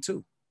league, you need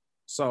 2.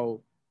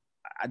 So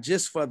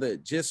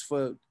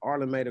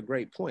Arlen made a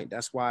great point.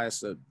 That's why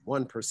it's a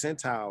 1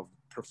 percentile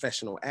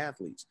professional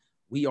athletes.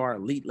 We are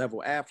elite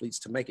level athletes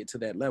to make it to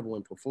that level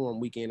and perform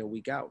week in and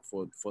week out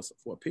for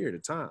a period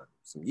of time,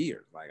 some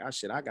years. Like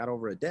I got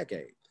over a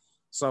decade.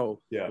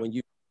 So when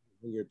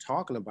you're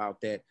talking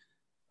about that,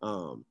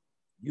 I'm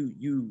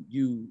gonna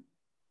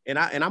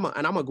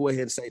go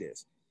ahead and say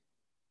this: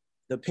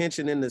 the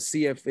pension in the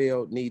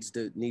CFL needs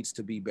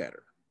to be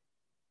better.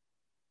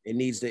 It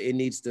needs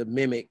to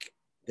mimic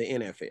the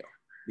NFL.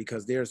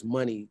 because there's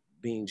money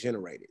being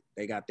generated.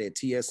 They got that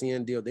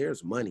TSN deal.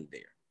 There's money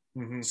there.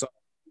 Mm-hmm. So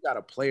you got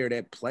a player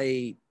that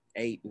played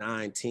 8,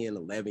 9, 10,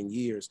 11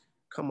 years.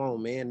 Come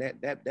on, man.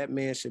 That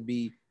man should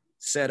be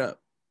set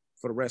up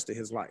for the rest of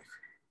his life.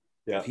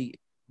 Yeah.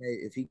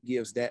 If he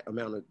gives that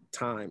amount of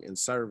time and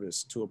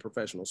service to a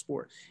professional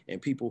sport.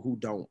 And people who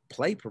don't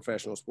play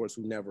professional sports,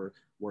 who never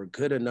were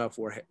good enough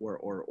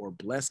or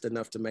blessed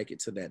enough to make it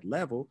to that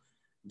level,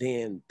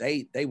 then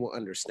they will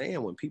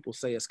understand when people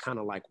say it's kind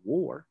of like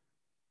war.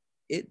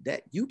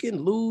 That you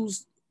can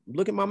lose.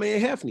 Look at my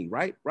man Hefney,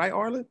 right,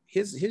 Arland?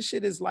 His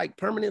shit is like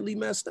permanently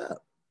messed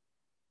up.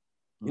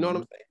 You know what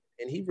I'm saying?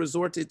 And he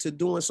resorted to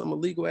doing some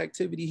illegal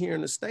activity here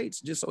in the States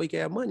just so he could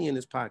have money in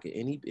his pocket.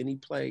 And he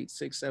played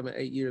 6, 7,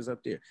 8 years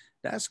up there.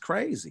 That's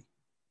crazy.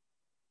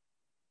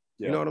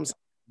 Yeah. You know what I'm saying?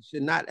 You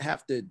should not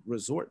have to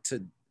resort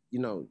to,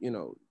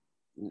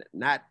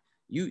 not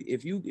you.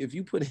 If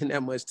you put in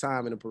that much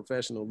time in a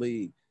professional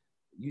league,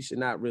 you should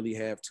not really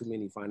have too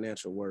many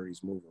financial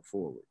worries moving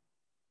forward.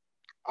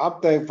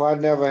 I'm thankful I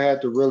never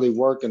had to really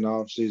work in the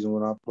off season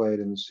when I played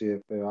in the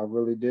CFL. I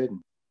really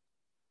didn't.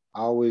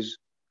 I always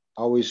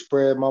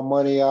spread my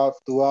money out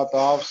throughout the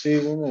off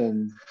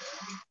season,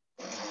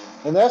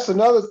 and that's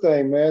another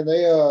thing, man.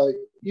 They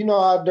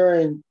out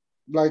during,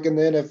 like in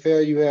the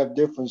NFL, you have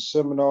different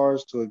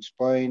seminars to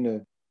explain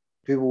to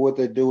people what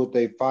they do with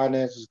their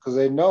finances, because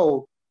they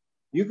know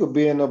you could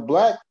be in the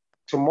black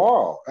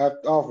tomorrow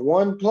off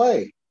one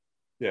play.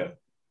 Yeah.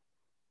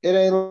 It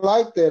ain't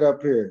like that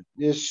up here.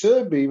 It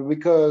should be,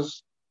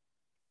 because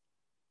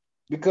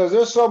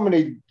there's so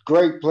many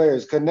great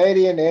players,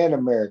 Canadian and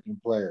American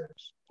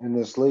players in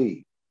this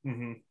league.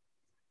 Mm-hmm.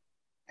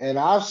 And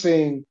I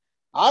came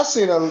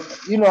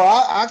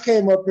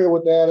up here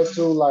with the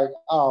attitude like,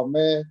 oh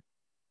man,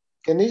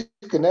 can these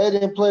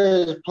Canadian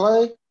players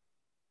play?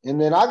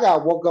 And then I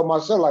got woke up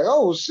myself like,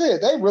 oh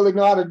shit, they really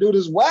know how to do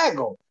this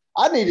waggle.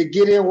 I need to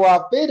get in where I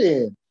fit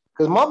in.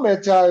 Because my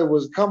mentality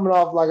was coming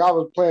off like I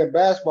was playing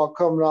basketball,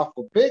 coming off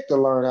a pick to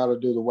learn how to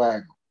do the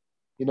waggle.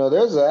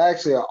 There's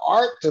actually an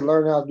art to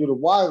learn how to do the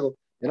waggle.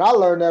 And I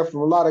learned that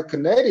from a lot of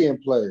Canadian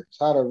players,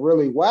 how to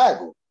really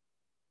waggle.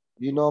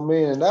 You know what I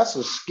mean? And that's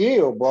a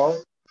skill, bro.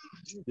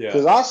 Yeah.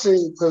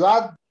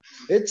 Because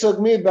it took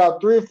me about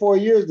 3 or 4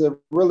 years to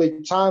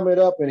really time it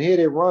up and hit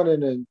it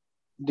running and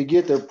to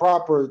get the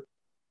proper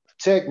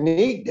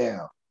technique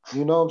down.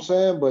 You know what I'm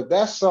saying? But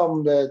that's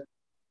something that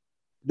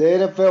the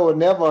NFL would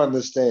never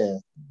understand.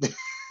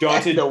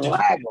 Dante, the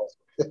waggle.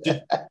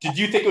 Did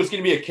you think it was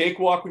going to be a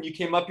cakewalk when you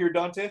came up here,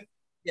 Dante?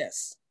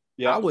 Yes.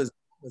 Yeah. I was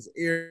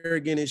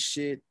arrogant as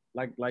shit.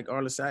 Like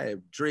Arlen said, I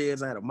had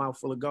dreads. I had a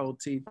mouthful of gold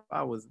teeth.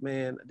 I'm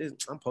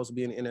supposed to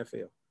be in the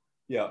NFL.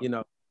 Yeah. You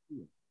know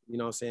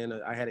what I'm saying?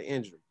 I had an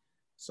injury.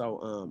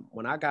 So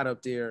when I got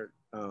up there,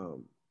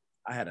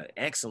 I had an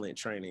excellent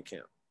training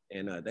camp.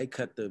 And they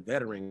cut the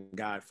veteran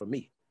guy for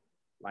me,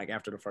 like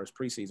after the first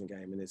preseason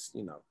game. And it's,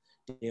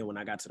 then when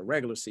I got to the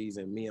regular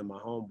season, me and my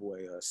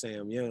homeboy,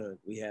 Sam Young,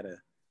 we had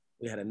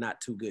a not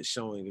too good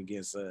showing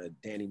against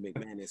Danny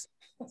McManus.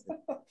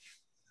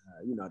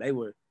 They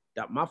were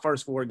my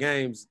first 4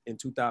 games in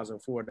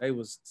 2004. They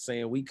was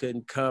saying we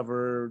couldn't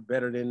cover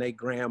better than they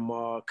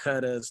grandma,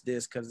 cut us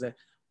this because that.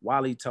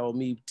 Wally told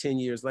me 10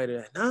 years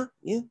later, my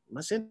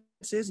sense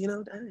is, they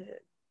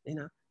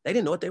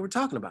didn't know what they were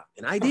talking about,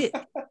 and I did.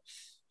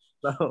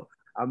 So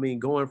I mean,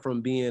 going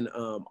from being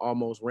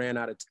almost ran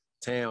out of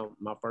town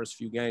my first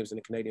few games in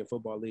the Canadian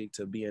Football League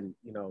to being,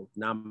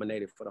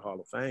 nominated for the Hall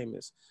of Fame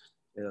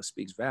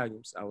speaks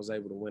volumes. I was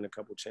able to win a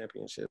couple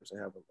championships and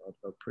have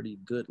a pretty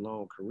good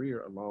long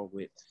career along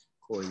with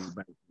Corey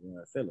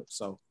Phillips.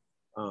 So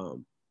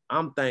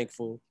I'm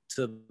thankful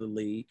to the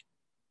league.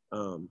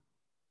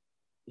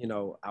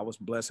 I was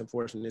blessed and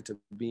fortunate to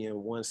be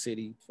in one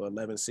city for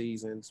 11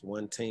 seasons,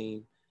 one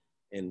team,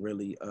 and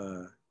really,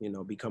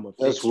 become a.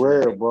 That's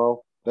rare,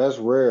 bro. That's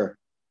rare.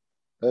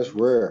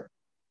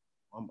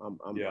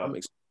 I'm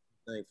extremely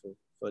thankful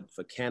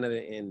for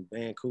Canada and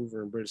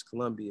Vancouver and British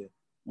Columbia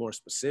more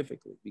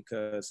specifically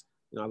because,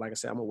 like I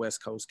said, I'm a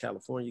West Coast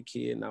California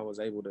kid, and I was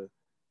able to,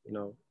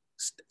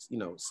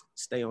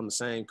 stay on the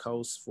same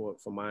coast for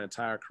my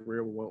entire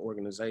career with one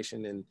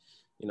organization, and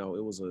it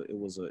was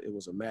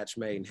a match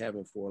made in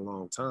heaven for a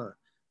long time.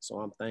 So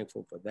I'm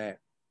thankful for that.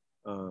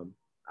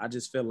 I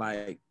just feel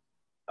like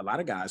a lot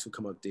of guys who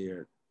come up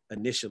there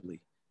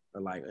initially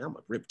are like, I'm gonna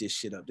rip this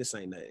shit up. This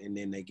ain't nothing. And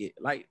then they get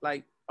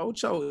like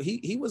Ocho,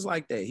 he was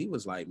like that. He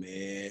was like,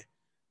 man,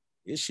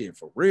 this shit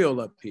for real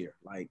up here.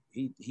 Like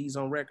he's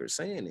on record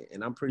saying it.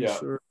 And I'm pretty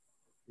sure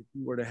if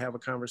you were to have a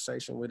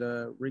conversation with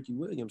Ricky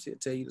Williams, he'll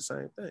tell you the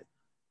same thing.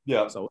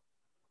 Yeah. So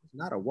it's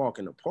not a walk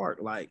in the park.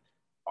 Like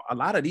a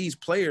lot of these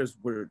players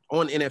were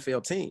on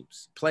NFL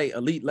teams, play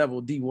elite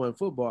level D1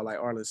 football, like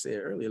Arlen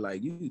said earlier.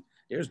 Like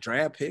there's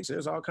draft picks,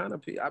 there's all kind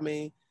of I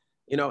mean,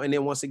 and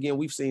then once again,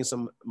 we've seen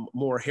some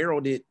more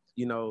heralded,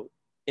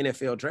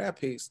 NFL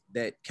draft picks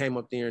that came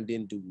up there and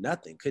didn't do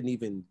nothing, couldn't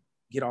even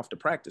get off the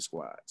practice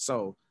squad.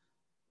 So,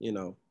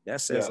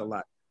 that says a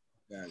lot.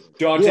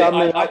 Dante, Yeah, I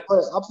mean, I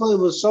played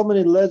with so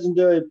many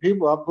legendary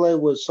people. I played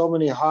with so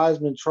many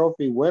Heisman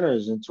Trophy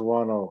winners in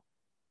Toronto,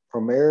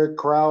 from Eric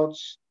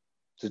Crouch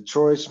to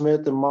Troy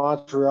Smith in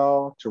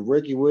Montreal to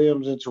Ricky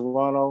Williams in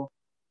Toronto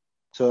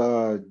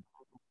to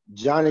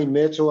Johnny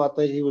Mitchell. I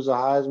think he was a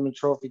Heisman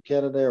Trophy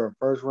candidate or a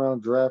first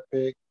round draft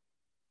pick.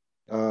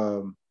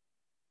 Um,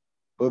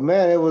 but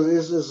man,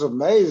 it's just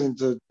amazing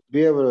to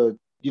be able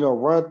to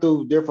run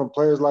through different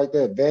players like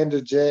that.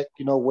 Vanderjagt,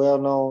 well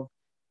known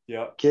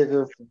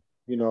kicker,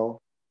 you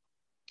know.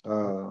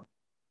 Yeah,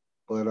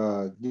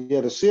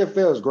 the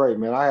CFL is great,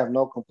 man. I have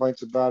no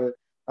complaints about it.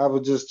 I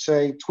would just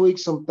tweak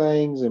some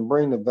things and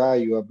bring the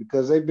value up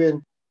because they've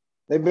been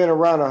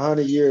around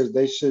 100 years.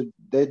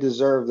 They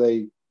deserve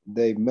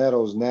they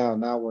medals now.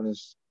 Not when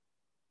it's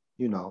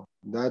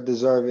not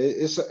deserve it.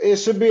 It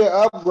should be an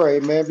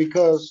upgrade, man.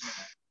 Because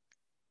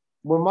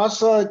when my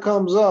son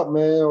comes up,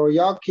 man, or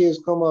y'all kids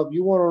come up,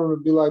 you want them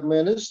to be like,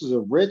 man, this is a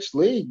rich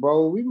league,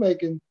 bro. They're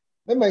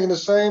making the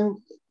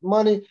same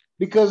money.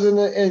 Because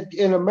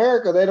in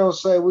America, they don't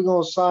say we're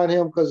gonna sign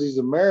him because he's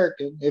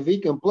American. If he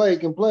can play, he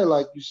can play,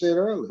 like you said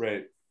earlier.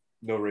 Right.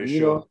 No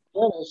ratio.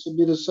 It should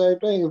be the same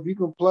thing. If you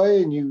can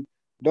play and you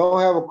don't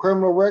have a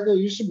criminal record,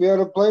 you should be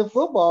able to play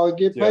football and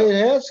get paid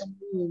handsomely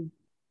and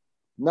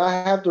not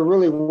have to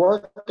really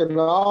work in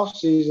the off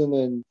season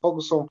and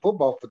focus on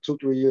football for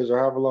 2-3 years or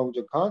however long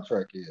your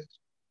contract is.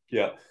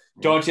 Yeah.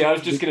 Dante, I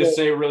was just gonna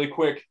say really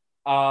quick.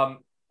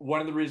 One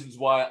of the reasons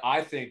why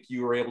I think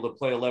you were able to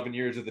play 11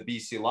 years with the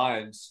BC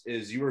Lions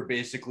is you were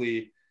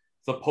basically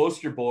the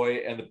poster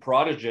boy and the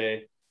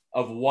protege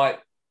of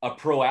what a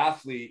pro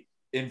athlete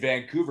in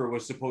Vancouver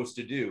was supposed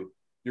to do.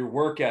 Your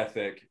work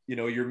ethic,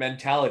 your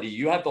mentality,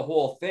 you had the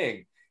whole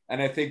thing. And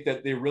I think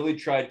that they really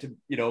tried to,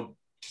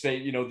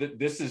 say,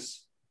 this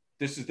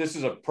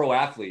is a pro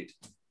athlete,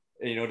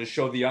 to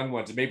show the young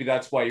ones. And maybe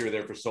that's why you were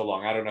there for so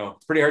long. I don't know.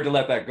 It's pretty hard to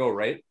let that go,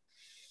 right?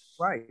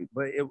 Right,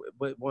 but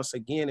once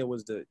again, it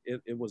was the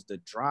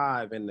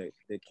drive and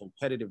the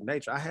competitive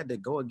nature. I had to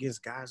go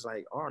against guys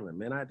like Arland,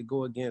 man. I had to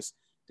go against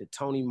the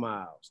Tony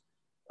Miles.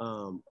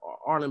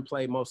 Arland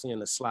played mostly in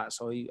the slot,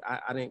 so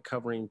I didn't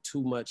cover him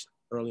too much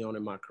early on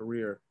in my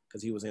career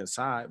because he was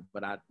inside.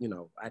 But I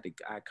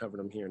covered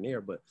him here and there.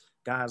 But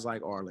guys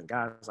like Arland,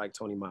 guys like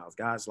Tony Miles,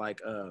 guys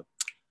like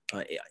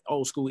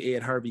old school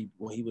Ed Hervey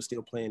when he was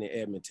still playing in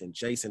Edmonton,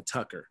 Jason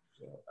Tucker,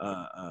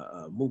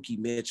 Mookie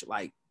Mitch,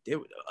 like.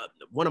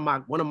 One of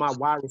my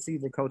wide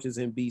receiver coaches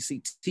in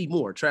BC,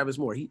 Travis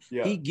Moore. He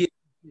gets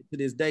to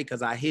this day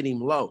because I hit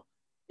him low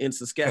in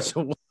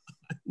Saskatchewan.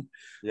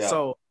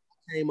 So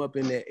I came up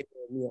in that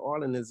area.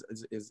 Arland is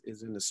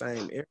in the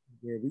same area.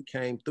 We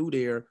came through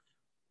there.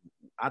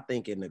 I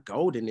think in the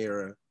golden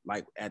era,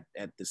 like at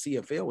the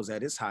CFL was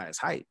at its highest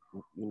height.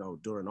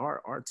 During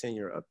our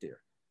tenure up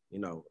there.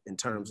 In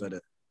terms of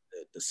the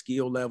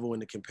skill level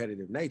and the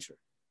competitive nature.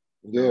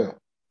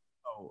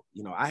 So,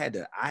 I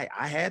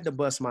had to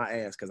bust my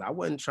ass because I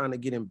wasn't trying to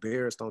get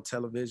embarrassed on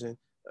television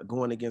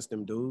going against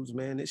them dudes,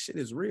 man. This shit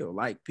is real.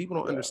 Like, people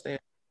don't understand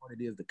what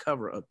it is to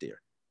cover up there.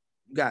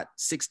 You got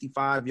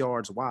 65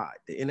 yards wide.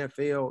 The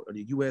NFL or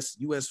the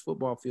US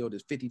football field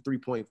is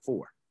 53.4.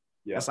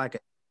 Yeah. That's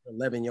like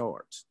 11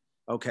 yards.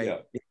 Okay. Yeah.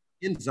 The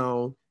end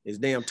zone is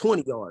damn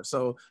 20 yards.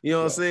 So, what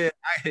I'm saying?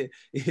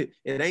 It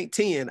ain't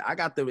 10. I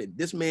got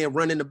this man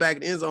run in the back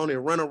of the end zone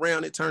and run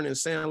around it, turn and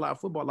sound like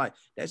football. Like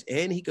that's,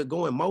 and he could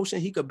go in motion.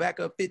 He could back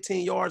up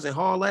 15 yards and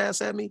haul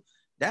ass at me.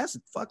 That's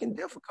fucking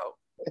difficult.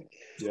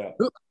 Yeah.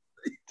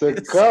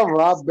 To cover,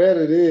 I bet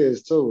it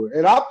is too.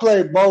 And I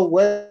play both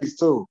ways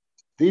too.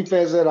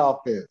 Defense and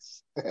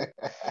offense.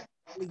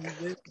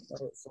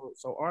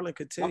 So Arland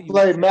could tell you. I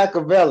played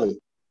Machiavelli.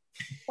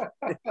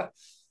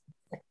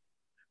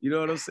 You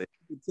know what I'm saying?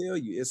 I can tell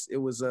you, it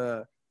was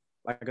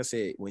like I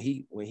said, when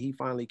he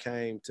finally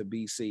came to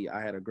BC,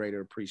 I had a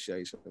greater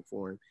appreciation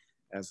for him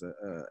as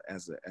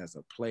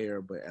a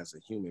player, but as a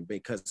human,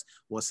 because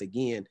once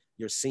again,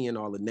 you're seeing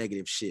all the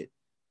negative shit,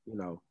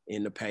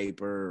 in the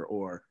paper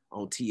or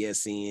on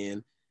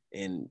TSN,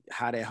 and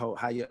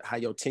how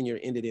your tenure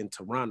ended in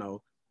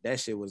Toronto. That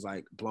shit was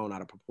like blown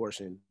out of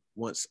proportion.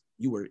 Once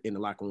you were in the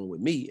locker room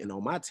with me and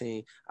on my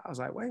team, I was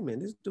like, wait a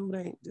minute, this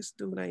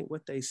dude ain't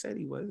what they said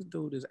he was. This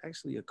dude is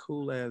actually a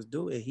cool ass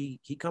dude, and he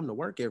come to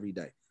work every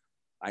day.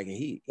 Like,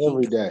 and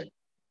every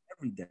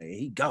day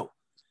he go.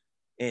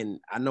 And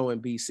I know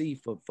in BC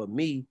for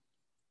me,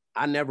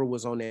 I never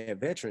was on that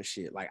veteran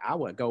shit. Like, I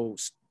would go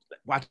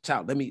watch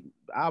out.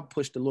 I'll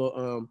push the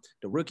little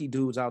the rookie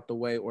dudes out the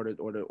way, or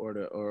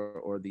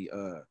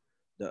the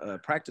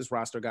practice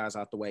roster guys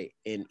out the way.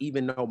 And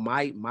even though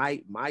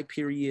my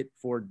period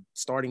for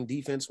starting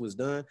defense was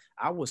done,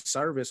 I would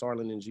service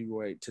Arland and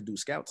G-Roy to do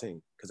scout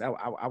team because I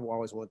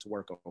always wanted to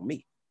work on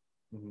me.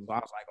 Mm-hmm. So I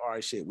was like, all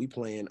right, shit, we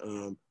playing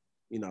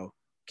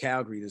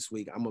Calgary this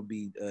week. I'm gonna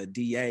be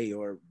DA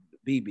or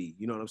BB.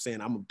 You know what I'm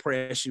saying? I'm gonna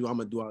press you. I'm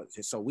gonna do all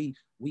this. So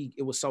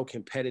it was so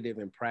competitive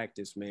in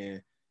practice,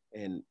 man.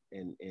 And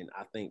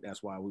I think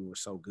that's why we were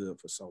so good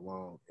for so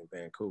long in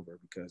Vancouver,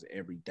 because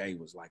every day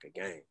was like a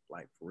game,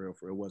 like for real.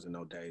 It wasn't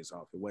no days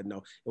off. It wasn't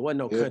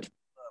no country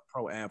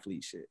pro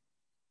athlete shit.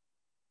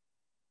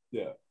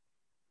 Yeah.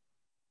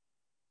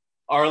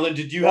 Arlen,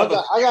 did you Well,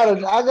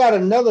 have I got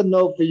another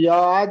note for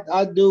y'all.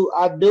 I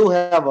do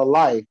have a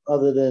life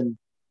other than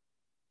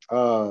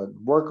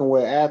working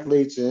with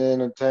athletes and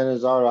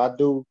entertainers. I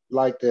do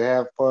like to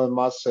have fun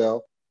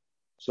myself.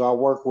 So I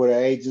work with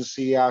an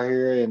agency out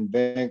here in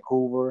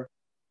Vancouver,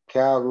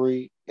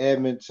 Calgary,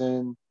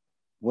 Edmonton,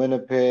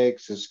 Winnipeg,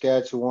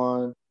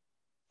 Saskatchewan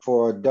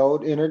for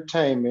adult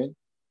entertainment.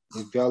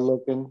 If y'all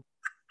looking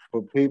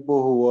for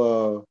people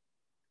who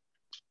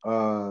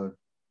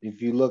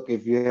if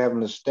you're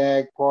having a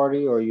stag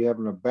party or you're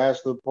having a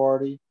bachelor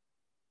party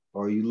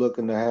or you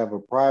looking to have a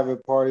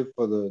private party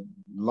for the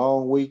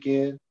long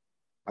weekend,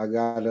 I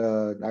got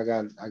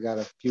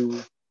a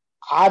few.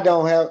 I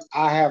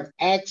have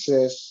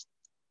access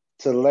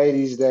to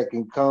ladies that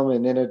can come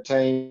and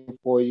entertain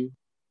for you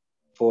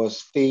for a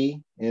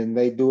fee, and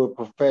they do it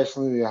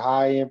professionally. They're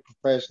high-end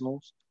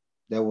professionals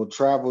that will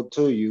travel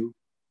to you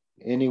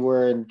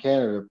anywhere in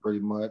Canada,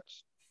 pretty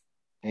much,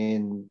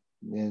 and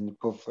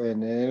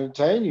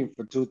entertain you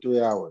for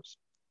 2-3 hours.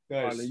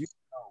 nice. Arlen, you the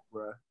goat,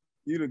 bro.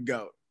 You the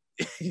goat.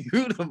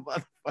 You the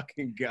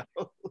motherfucking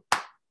goat.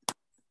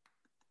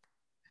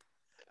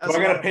 Do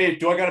I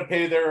gotta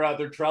pay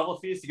their travel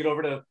fees to get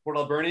over to Port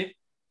Alberni?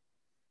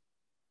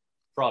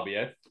 Probably,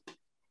 eh?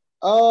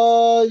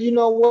 You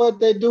know what?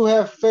 They do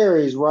have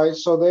ferries, right?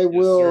 So they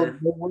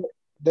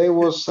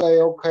will say,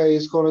 okay,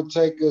 it's going to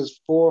take us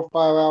 4 or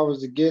 5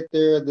 hours to get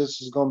there.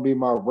 This is going to be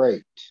my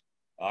rate.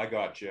 I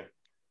got you.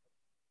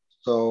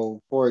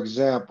 So, for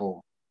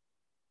example,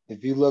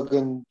 if you're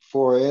looking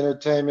for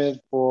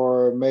entertainment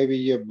for maybe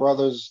your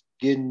brother's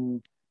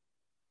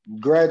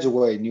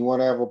graduating, you want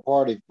to have a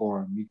party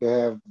for him, you can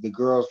have the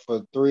girls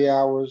for 3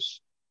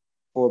 hours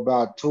for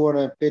about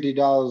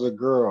 $250 a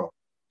girl.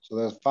 So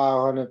that's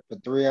 $500 for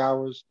 3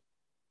 hours.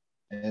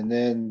 And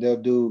then they'll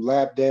do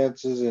lap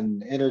dances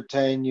and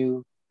entertain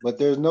you. But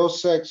there's no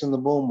sex in the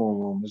boom boom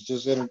room. It's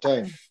just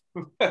entertainment.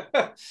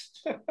 That's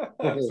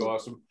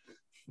awesome.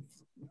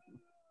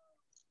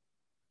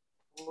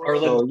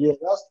 Arlen, So yeah,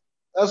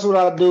 that's what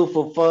I do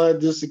for fun,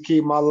 just to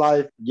keep my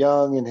life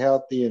young and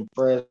healthy and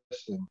fresh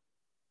and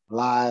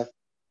live.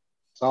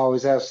 So I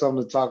always have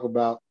something to talk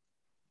about.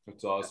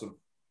 that's awesome.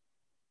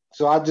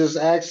 So I just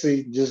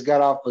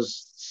got off a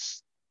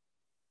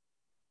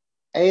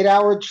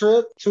 8-hour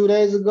trip 2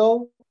 days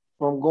ago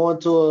from going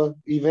to an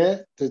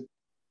event to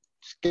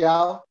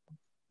scout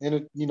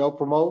and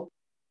promote.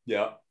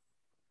 Yeah,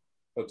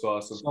 that's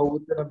awesome. So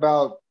within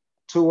about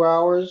 2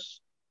 hours,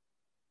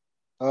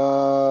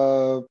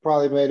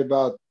 probably made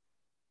about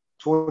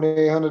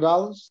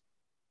 $2,800.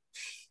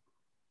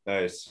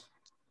 Nice.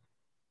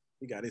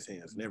 He got his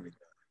hands and everything.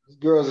 These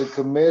girls are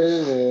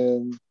committed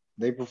and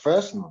they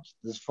professionals.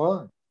 It's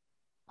fun.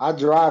 I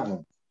drive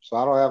them, so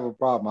I don't have a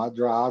problem. I'll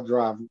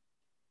drive them.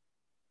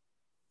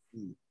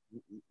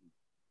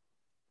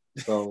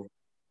 So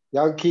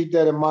y'all can keep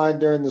that in mind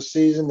during the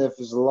season. If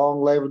it's a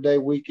long Labor Day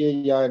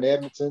weekend, y'all in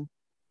Edmonton,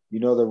 the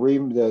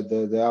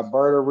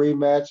Alberta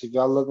rematch. If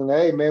y'all looking,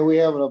 hey man, we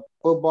having a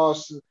football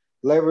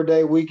Labor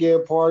Day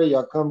weekend party.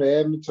 Y'all come to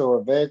Edmonton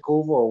or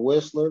Vancouver or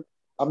Whistler.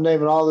 I'm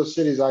naming all the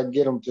cities. I can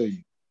get them to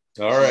you.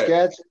 All right.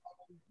 Saskatchewan,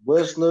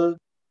 Whistler,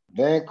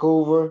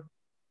 Vancouver,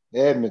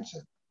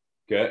 Edmonton.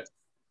 Okay.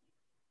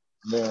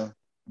 Yeah,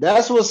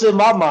 that's what's in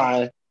my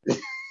mind.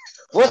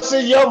 What's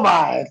in your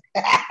mind?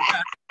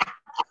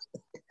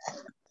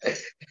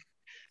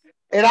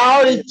 And I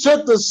already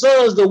took the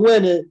Suns to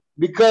win it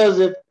because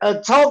if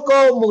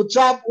Atoko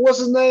Muchapa, what's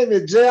his name,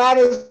 if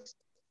Giannis,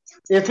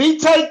 if he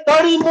take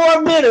 30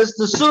 more minutes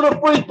to shoot a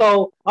free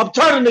throw, I'm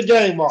turning the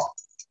game off.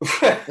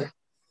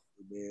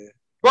 Yeah.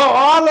 Bro,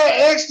 all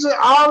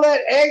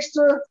that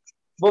extra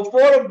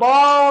before the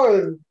ball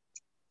and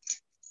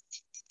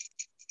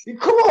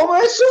come on,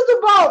 man, shoot the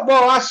ball.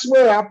 Bro, I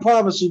swear, I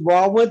promise you, bro.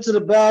 I went to the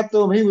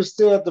bathroom. He was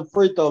still at the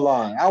free throw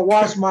line. I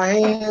washed my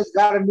hands,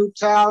 got a new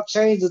towel,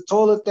 changed the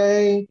toilet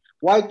thing,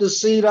 wiped the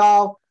seat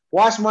off,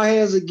 washed my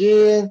hands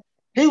again.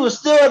 He was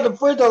still at the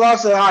free throw line. I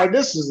said, all right,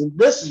 this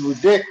is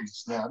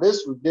ridiculous now. This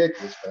is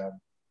ridiculous, man.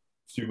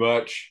 Too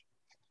much.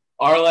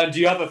 Arlen, do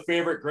you have a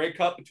favorite Grey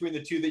Cup between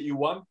the two that you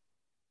won?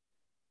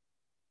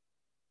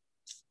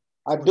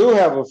 I do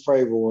have a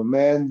favorite one,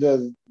 man.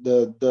 The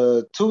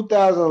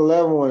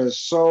 2011 one is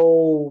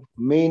so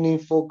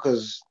meaningful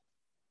because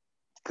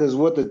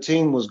what the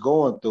team was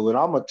going through, and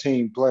I'm a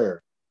team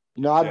player.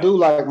 I do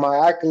like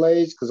my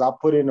accolades because I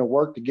put in the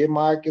work to get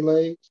my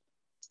accolades.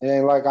 It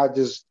ain't like I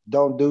just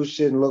don't do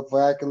shit and look for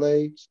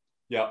accolades.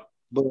 Yeah.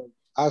 But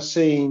I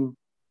seen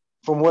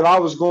from what I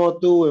was going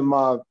through in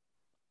my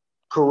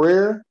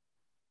career,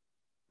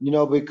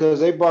 because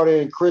they brought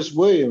in Chris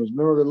Williams.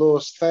 Remember the little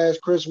fast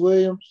Chris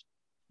Williams?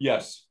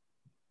 Yes.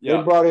 Yeah.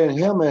 They brought in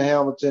him in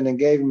Hamilton and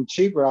gave him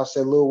cheaper. I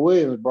said, Lil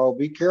Williams, bro,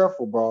 be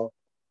careful, bro.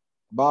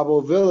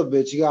 Bobo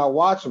Vilovich, you gotta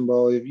watch him,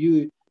 bro. If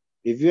you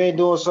ain't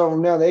doing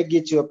something now, they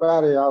get you up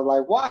out of here. I was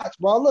like, watch,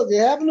 bro. Look, it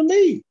happened to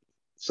me.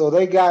 So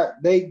they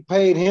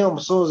paid him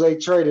as soon as they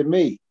traded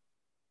me.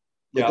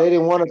 But they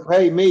didn't want to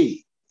pay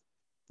me.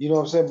 You know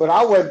what I'm saying? But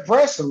I wasn't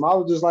pressing him. I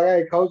was just like,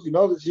 hey, coach,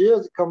 this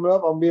year's coming up.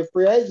 I'm going to be a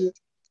free agent.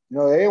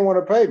 They didn't want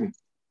to pay me.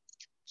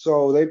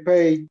 So they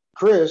paid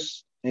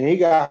Chris, and he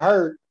got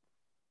hurt,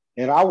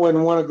 and I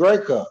wouldn't win a Grey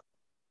Cup.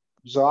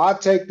 So I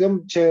take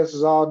them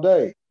chances all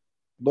day.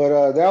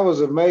 But that was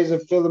an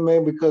amazing feeling,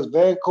 man, because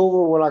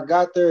Vancouver, when I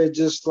got there, it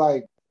just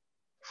like,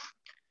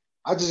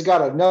 I just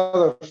got a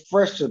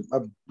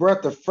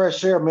breath of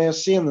fresh air, man,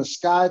 seeing the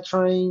sky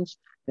trains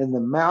and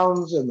the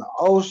mountains and the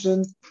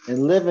ocean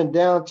and living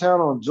downtown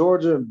on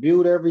Georgia and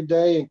Butte every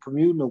day and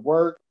commuting to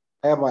work,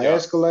 had my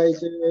Escalade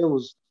there.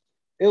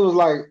 It was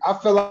like, I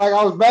felt like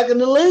I was back in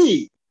the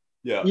league.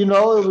 Yeah. It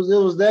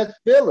was that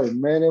feeling,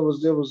 man. It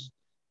was,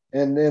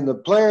 and then the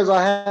players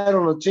I had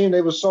on the team,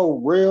 they were so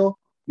real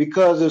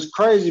because it's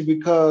crazy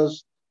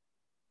because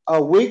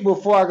a week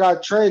before I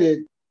got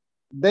traded,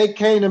 they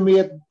came to me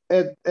at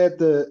an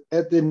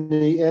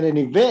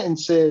event and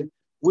said,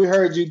 we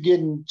heard you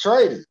getting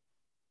traded.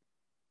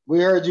 We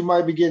heard you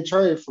might be getting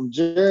traded from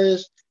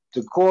Jarius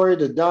to Corey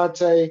to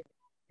Dante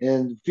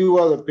and a few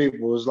other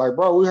people. It's like,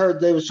 bro, we heard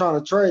they was trying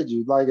to trade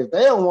you. Like, if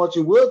they don't want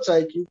you, we'll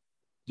take you.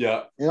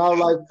 Yeah. And I was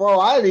like,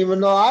 bro, I didn't even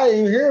know. I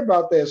didn't even hear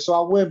about that. So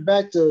I went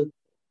back to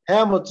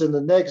Hamilton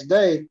the next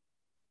day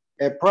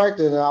at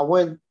practice, and I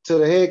went to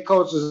the head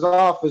coach's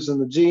office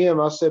and the GM.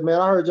 I said, man,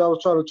 I heard y'all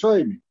was trying to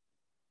trade me.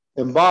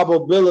 And Bob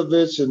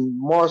Obilovich and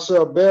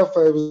Marcel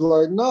Belfay was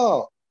like,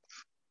 no,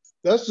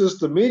 that's just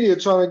the media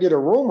trying to get a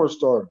rumor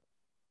started.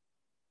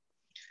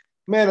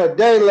 Man, a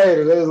day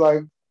later, they was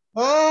like,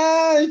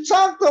 you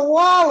talked to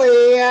Wally.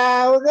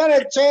 We're going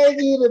to trade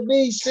you to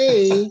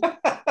BC.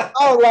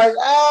 I was like,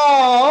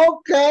 oh,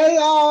 okay.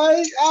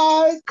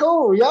 All right,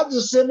 cool. Y'all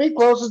just send me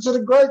closer to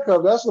the Grey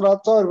Cup. That's what I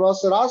told him. I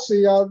said, I'll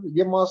see y'all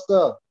get my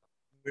stuff.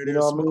 You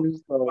know what I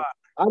mean? So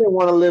I didn't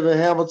want to live in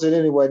Hamilton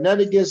anyway.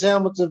 Nothing against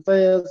Hamilton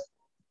fans,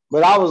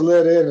 but I was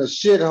living in a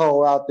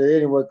shithole out there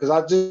anyway because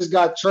I just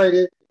got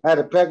traded. I had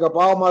to pack up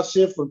all my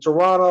shit from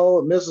Toronto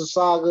and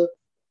Mississauga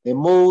and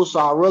move, so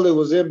I really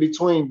was in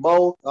between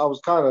both. I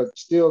was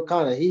still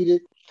kind of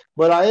heated,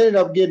 but I ended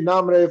up getting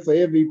nominated for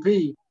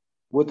MVP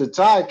with the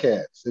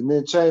Ticats and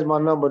then changed my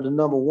number to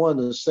number 1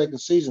 in the second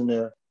season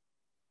there.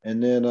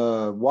 And then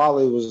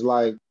Wally was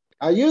like,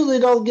 I usually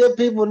don't give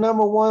people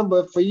number 1,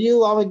 but for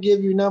you, I'm going to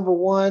give you number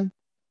 1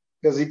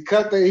 because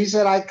he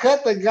said, I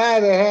cut the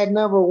guy that had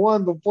number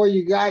 1 before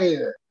you got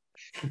here.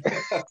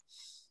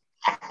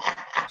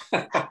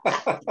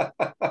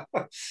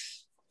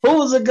 Who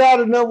was the guy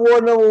that number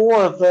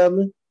one,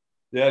 family?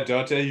 Yeah,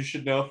 Dante, you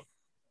should know.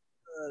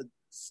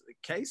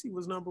 Casey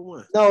was number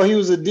 1. No, he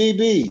was a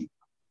DB.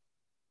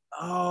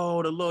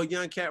 Oh, the little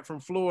young cat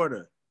from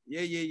Florida.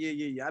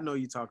 Yeah. I know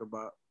you talk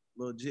about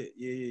Lil Jit.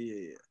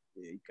 Yeah.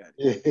 You got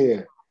it.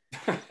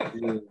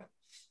 Yeah.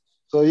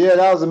 So yeah,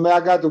 that was I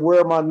got to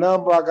wear my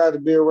number. I got to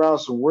be around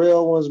some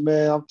real ones,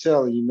 man. I'm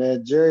telling you,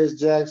 man. Jarius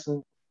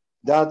Jackson,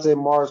 Dante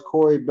Mars,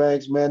 Corey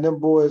Banks, man. Them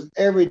boys,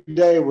 every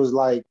day was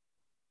like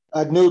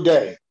a new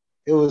day.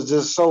 It was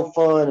just so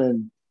fun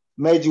and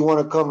made you want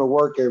to come to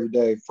work every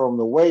day, from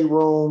the weight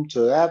room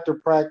to after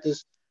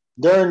practice,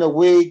 during the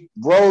week,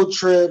 road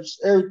trips.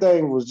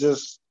 Everything was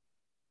just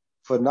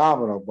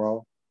phenomenal,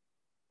 bro.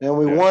 And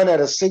we won at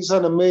a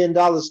 $600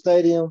 million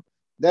stadium.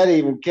 That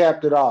even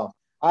capped it off.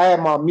 I had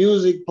my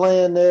music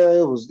playing there.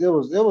 It was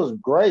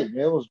great,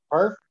 man. It was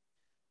perfect.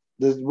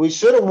 We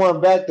should have won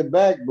back to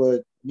back,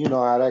 but you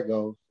know how that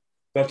goes.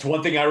 That's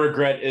one thing I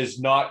regret is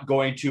not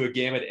going to a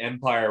game at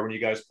Empire when you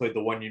guys played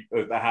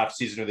the half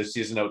season or the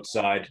season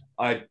outside.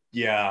 I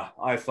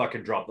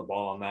fucking dropped the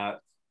ball on that.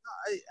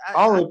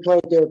 I only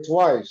played there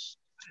twice.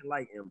 I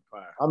like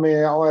Empire. I mean,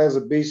 as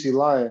a BC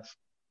Lion.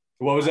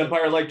 What was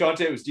Empire like,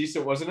 Dante? It was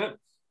decent, wasn't it?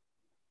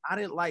 I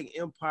didn't like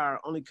Empire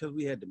only because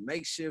we had the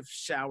makeshift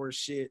shower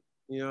shit.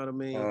 You know what I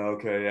mean?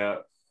 Okay, yeah.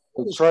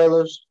 The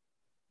trailers.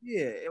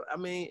 Yeah,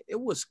 it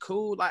was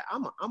cool. Like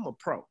I'm a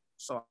pro,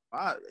 so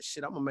I'm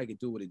gonna make it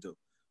do what it do.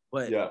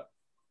 But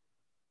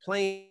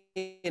playing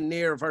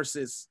there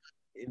versus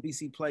in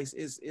BC Place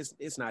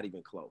it's not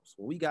even close.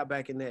 When we got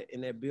back in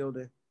that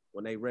building,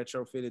 when they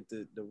retrofitted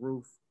the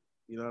roof,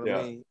 you know what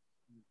I mean?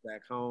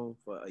 Back home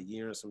for a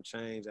year and some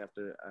change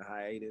after a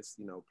hiatus,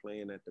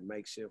 playing at the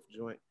makeshift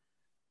joint.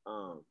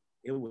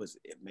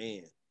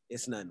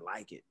 It's nothing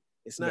like it.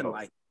 It's nothing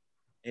like it.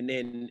 And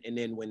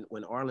then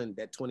when Arland,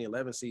 that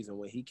 2011 season,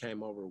 when he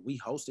came over, we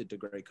hosted the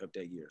Grey Cup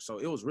that year. So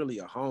it was really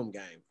a home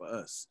game for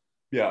us.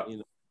 Yeah.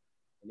 And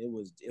it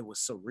was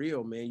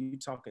surreal, man. You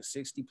talking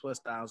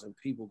 60,000+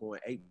 people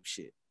going ape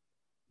shit.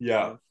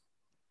 Yeah.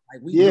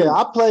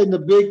 I played in the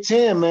Big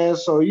Ten, man.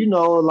 So,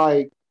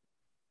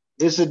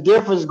 it's a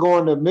difference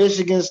going to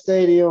Michigan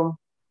Stadium,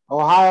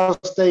 Ohio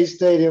State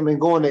Stadium, and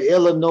going to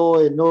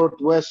Illinois and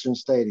Northwestern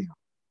Stadium.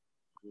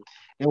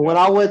 And when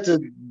I went to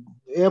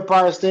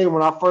Empire Stadium,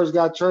 when I first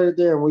got traded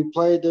there and we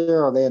played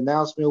there, or they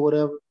announced me or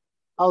whatever,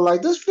 I was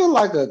like, this feels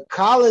like a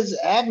college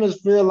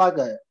atmosphere, like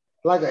a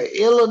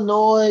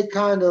Illinois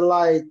kind of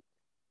like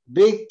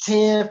Big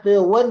Ten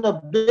feel. Wasn't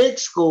a big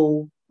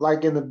school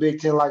like in the Big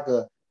Ten, like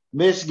a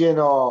Michigan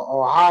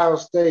or Ohio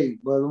State,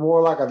 but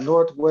more like a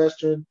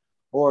Northwestern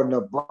or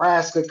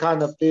Nebraska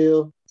kind of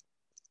feel.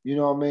 You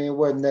know what I mean? It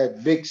wasn't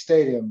that big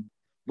stadium.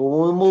 But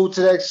when we moved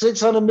to that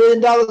 $600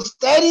 million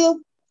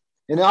stadium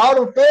and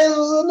all the fans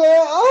was in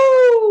there,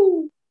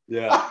 oh,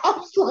 Yeah. I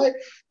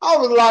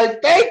was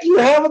like, thank you,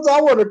 Hamilton.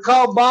 I want to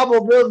call Bob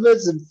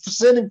Obilowitz and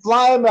send him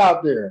flying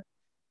out there.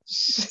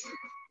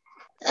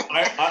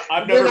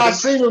 I've never I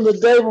seen him the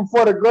day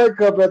before the Grey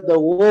Cup at the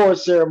award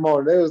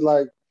ceremony. They was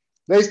like,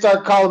 they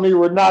start calling me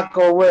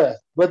Renako Ref.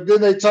 But then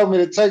they told me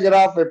to take it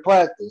off in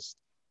practice.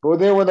 But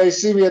then when they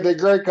see me at the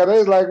Grey Cup, they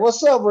was like,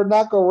 what's up,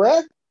 Renako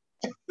Ref?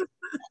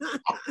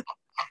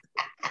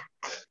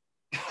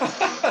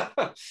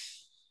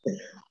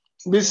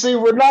 You see,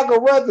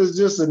 Renako Ref is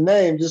just a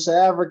name, just an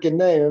African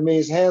name. It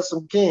means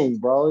handsome king,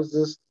 bro. It's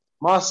just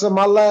my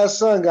last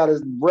son got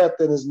his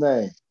breath in his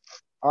name.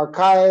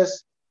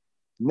 Archias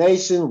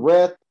Nation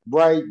Reth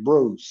Bright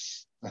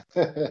Bruce.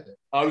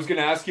 I was going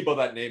to ask you about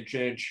that name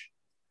change.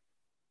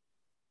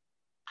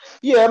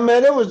 Yeah,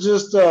 man, it was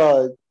just,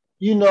 I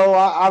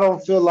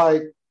don't feel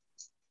like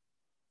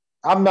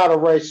I'm not a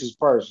racist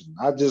person.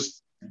 I'm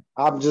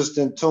just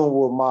in tune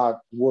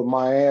with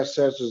my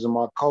ancestors and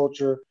my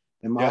culture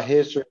and my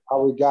history,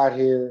 how we got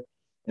here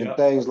and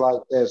things like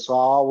that. So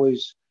I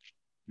always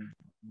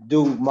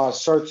do my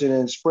searching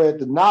and spread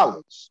the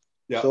knowledge.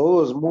 Yeah. So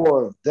it was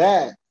more of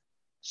that,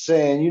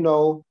 saying,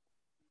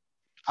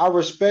 I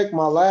respect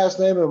my last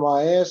name and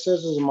my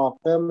ancestors and my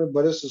family,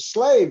 but it's a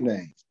slave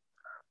name.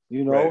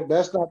 Right.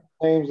 That's not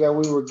the names that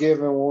we were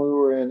given when we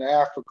were in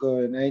Africa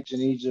and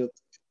ancient Egypt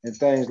and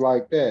things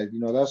like that.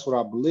 That's what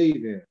I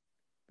believe in.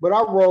 But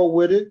I roll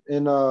with it,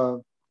 and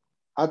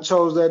I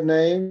chose that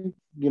name,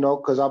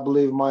 because I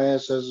believe my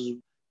ancestors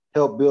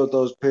helped build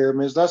those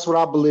pyramids. That's what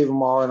I believe in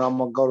my heart, and I'm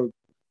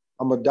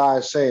gonna die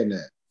saying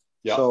that.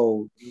 Yep.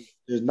 So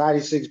there's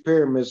 96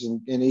 pyramids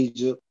in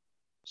Egypt.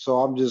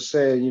 So I'm just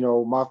saying,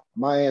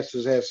 my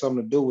ancestors had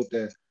something to do with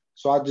that.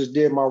 So I just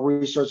did my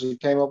research and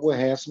came up with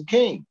Handsome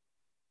King,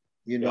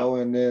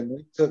 and then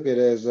they took it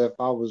as if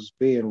I was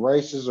being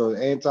racist or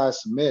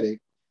anti-Semitic,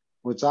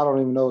 which I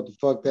don't even know what the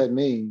fuck that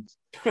means.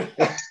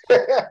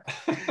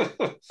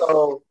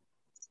 So,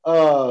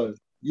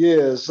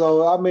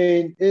 so I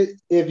mean,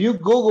 if you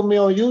Google me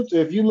on YouTube,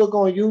 if you look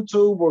on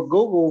YouTube or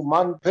Google,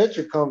 my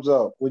picture comes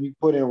up when you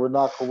put in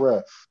Renako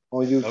Ref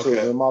on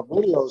YouTube, and my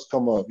videos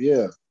come up.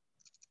 Yeah.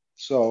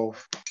 So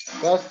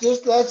that's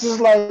just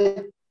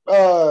like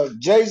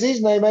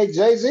Jay-Z's name ain't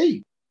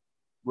Jay-Z.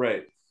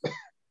 Right.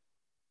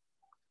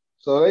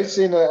 So they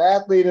seen an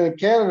athlete in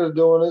Canada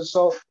doing it.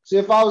 So see,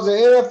 if I was an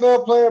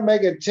NFL player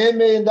making $10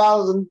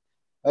 million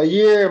a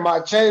year and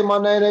I changed my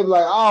name, they'd be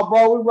like, oh,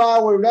 bro, we ride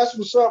with him. That's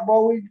what's up,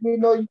 bro. We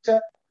know you.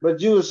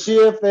 But you a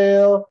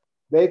CFL,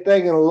 they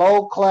thinking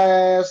low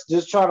class,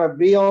 just trying to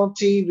be on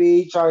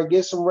TV, trying to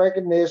get some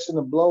recognition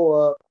and blow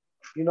up.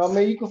 You know what I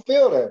mean? You can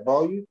feel that,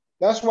 bro.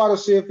 That's why the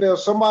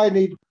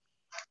CFL,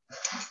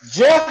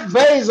 Jeff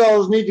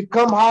Bezos need to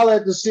come holler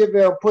at the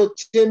CFL and put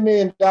 $10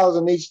 million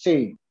in each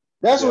team.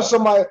 That's what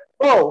somebody,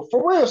 bro,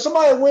 for real,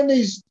 somebody win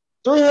these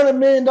 $300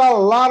 million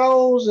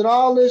lottos and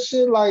all this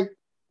shit. Like,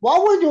 why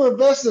would you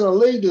invest in a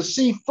league to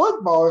see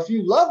football if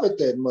you love it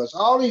that much?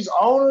 All these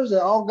owners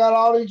that all got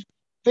all these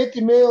 50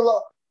 million,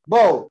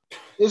 bro,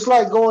 it's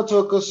like going to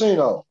a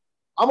casino.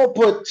 I'm going to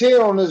put 10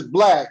 on this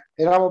black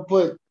and I'm going to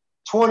put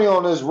 20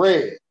 on this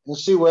red and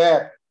see what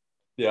happens.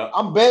 Yeah.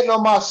 I'm betting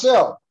on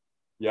myself.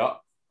 Yeah.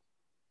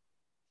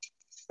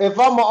 If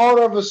I'm an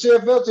owner of a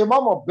CFL team,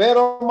 I'm going to bet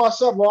on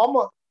myself, bro. I'm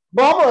going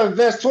to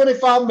invest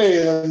 $25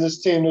 million in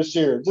this team this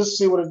year just to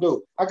see what it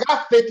do. I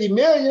got $50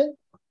 million.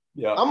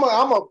 Yeah. I'm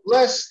going to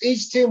bless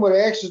each team with an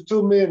extra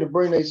 $2 million to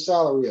bring their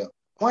salary up.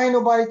 Why ain't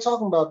nobody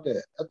talking about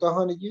that after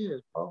 100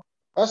 years, bro?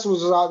 That's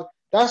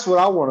what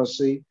I want to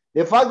see.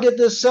 If I get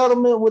this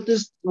settlement with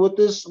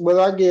this, whether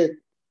I get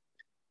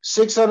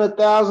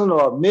 600,000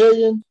 or $1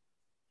 million,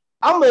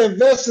 I'm going to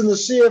invest in the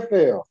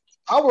CFL.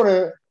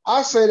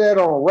 I say that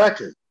on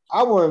record.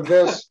 I will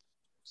invest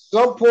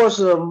some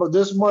portion of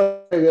this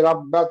money that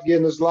I'm about to get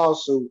in this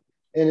lawsuit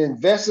and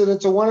invest it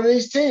into one of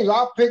these teams.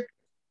 I'll pick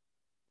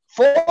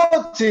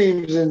 4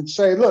 teams and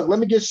say, look, let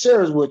me get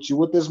shares with you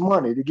with this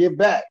money to give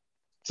back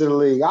to the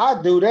league.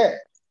 I'll do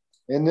that.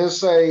 And then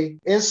say,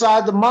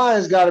 Inside the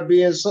Mind's got to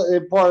be in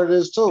part of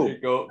this too. There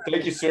you go.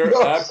 Thank you, sir.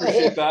 I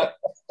appreciate that.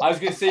 I was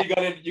going to say you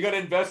got to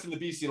invest in the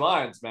BC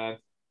Lions, man.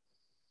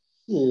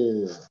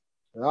 Yeah.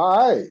 All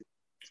right.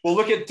 Well,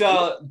 look at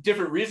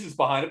different reasons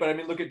behind it, but I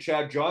mean, look at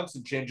Chad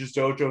Johnson changes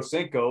to Ocho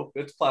Cinco.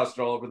 It's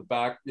plastered all over the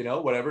back,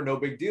 whatever, no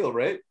big deal,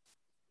 right?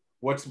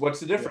 What's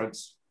the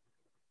difference?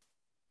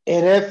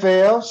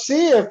 NFL,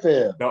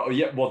 CFL. No,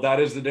 yeah, well, that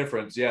is the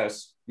difference.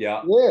 Yes,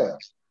 yeah, yeah.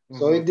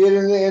 So he did it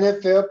in the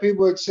NFL.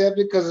 People accept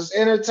it because it's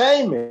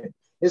entertainment.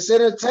 It's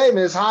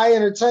entertainment. It's high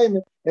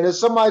entertainment. And if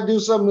somebody do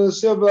something to the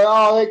CFL, like,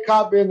 oh, they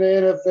copying the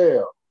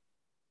NFL.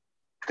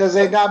 Because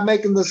they're not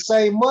making the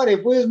same money.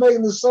 If we was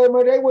making the same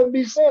money, they wouldn't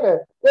be saying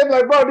that. They'd be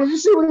like, bro, did you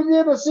see what he did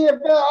in the CFL?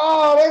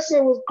 Oh, that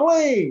shit was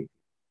clean.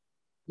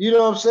 You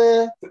know what I'm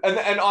saying?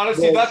 And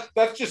honestly,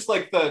 that's just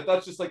like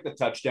the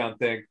touchdown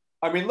thing.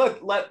 I mean,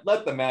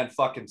 let the man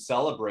fucking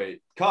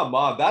celebrate. Come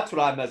on, that's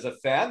what I'm as a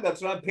fan.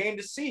 That's what I'm paying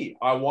to see.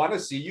 I want to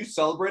see you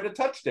celebrate a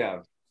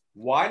touchdown.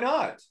 Why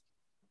not?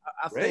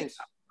 I think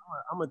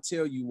I'm gonna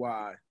tell you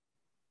why.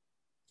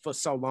 For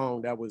so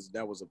long, that was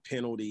a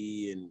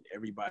penalty, and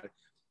everybody.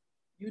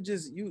 You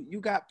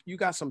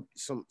got some.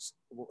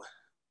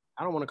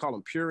 I don't want to call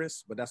them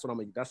purists, but that's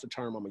the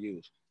term I'm gonna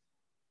use.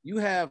 You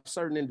have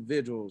certain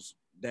individuals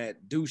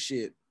that do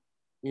shit,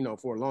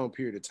 for a long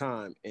period of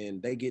time,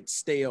 and they get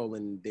stale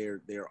and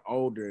they're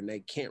older and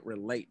they can't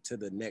relate to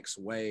the next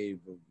wave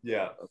of,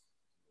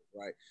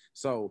 right?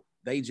 So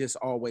they just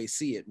always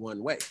see it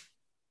one way.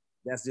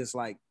 That's just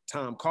like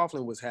Tom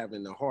Coughlin was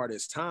having the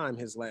hardest time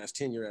his last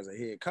tenure as a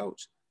head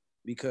coach,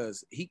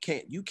 because you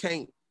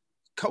can't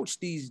coach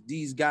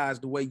these guys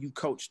the way you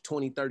coached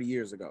 20, 30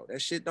 years ago.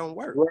 That shit don't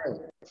work. Right.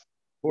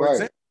 For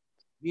example,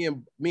 me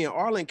and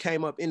Arland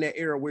came up in that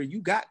era where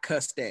you got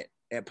cussed at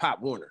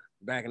Pop Warner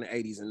back in the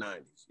 80s and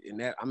 90s. And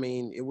that, I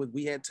mean,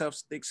 we had tough,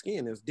 thick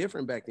skin. It was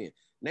different back then.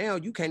 Now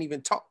you can't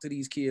even talk to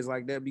these kids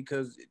like that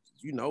because,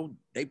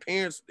 their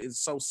parents is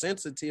so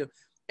sensitive.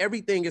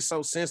 Everything is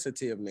so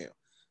sensitive now.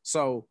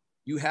 So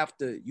you have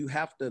to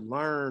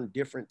learn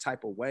different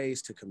type of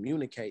ways to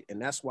communicate.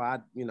 And that's why,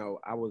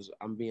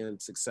 I'm being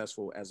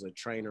successful as a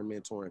trainer,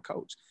 mentor, and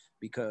coach,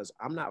 because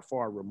I'm not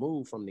far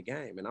removed from the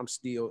game and I'm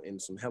still in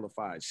some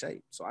hellified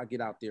shape. So I get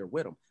out there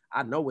with them.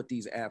 I know what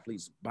these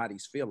athletes'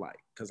 bodies feel like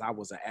because I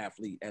was an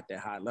athlete at that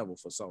high level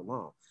for so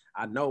long.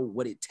 I know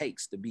what it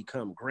takes to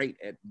become great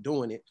at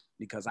doing it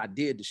because I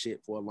did the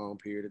shit for a long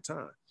period of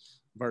time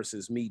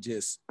versus me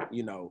just,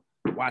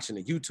 watching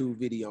a YouTube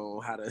video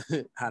on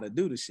how to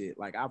do the shit.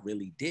 Like I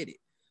really did it.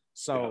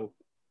 So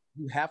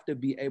you have to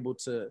be able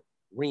to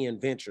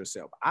reinvent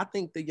yourself. I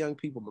think the young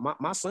people,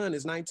 my son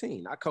is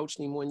 19. I coached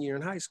him 1 year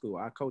in high school.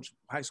 I coached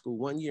high school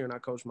 1 year and I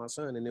coached my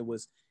son, and it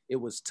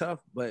was tough,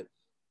 but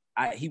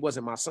he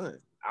wasn't my son.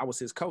 I was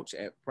his coach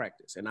at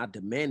practice and I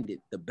demanded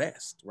the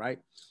best, right?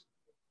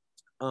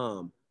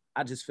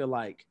 I just feel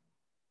like,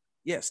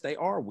 yes, they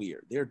are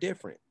weird. They're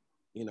different.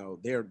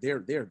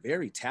 They're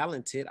very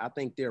talented. I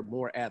think they're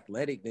more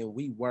athletic than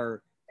we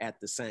were at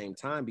the same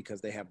time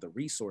because they have the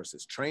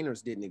resources.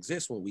 Trainers didn't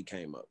exist when we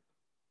came up.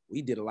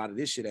 We did a lot of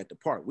this shit at the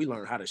park. We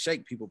learned how to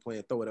shake people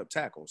playing throw it up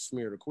tackle,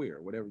 smear the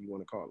queer, whatever you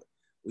want to call it.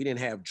 We didn't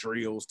have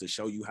drills to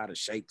show you how to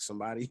shake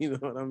somebody, you know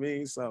what I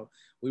mean? So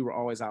we were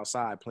always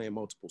outside playing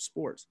multiple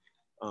sports.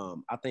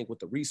 I think with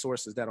the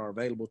resources that are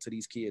available to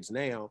these kids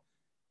now,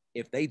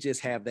 if they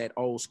just have that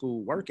old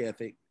school work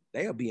ethic,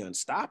 they'll be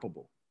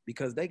unstoppable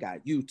because they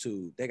got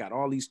YouTube. They got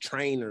all these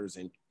trainers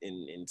and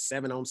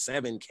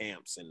 7-on-7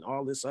 camps and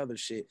all this other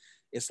shit.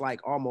 It's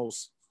like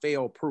almost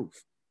fail proof.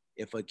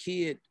 If a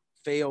kid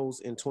fails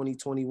in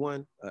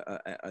 2021,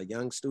 a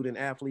young student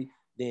athlete,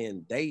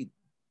 then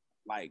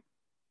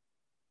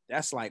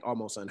that's like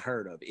almost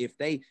unheard of. If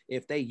they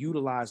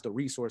utilize the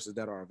resources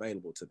that are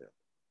available to them,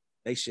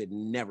 they should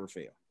never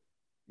fail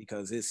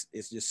because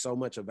it's just so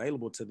much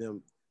available to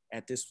them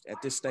at this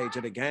stage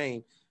of the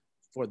game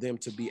for them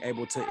to be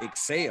able to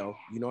excel.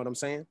 You know what I'm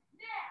saying?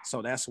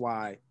 So that's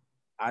why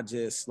I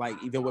just like,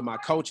 even with my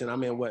coaching,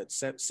 I'm in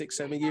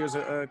 6-7 years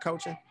of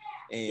coaching,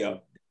 and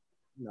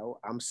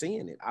I'm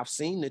seeing it. I've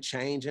seen the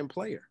change in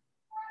player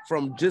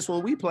from just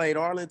when we played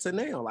Arland to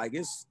now. Like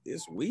it's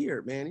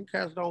weird, man. You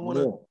guys don't want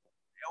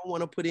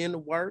to put in the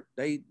work.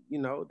 They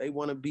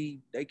want to be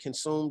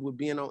consumed with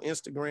being on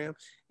Instagram.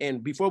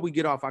 And before we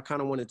get off, I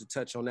kind of wanted to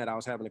touch on that. I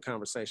was having a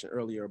conversation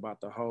earlier about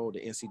the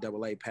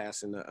NCAA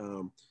passing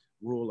the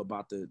rule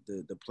about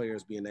the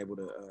players being able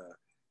to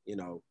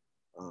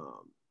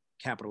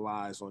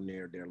capitalize on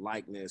their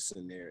likeness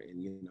and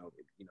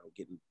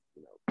getting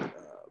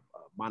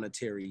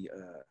monetary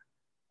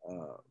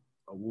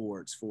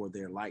awards for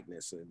their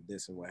likeness and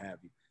this and what have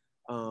you.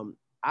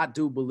 I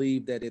do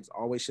believe that it's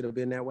always should have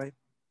been that way.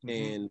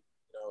 And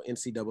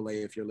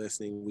NCAA, if you're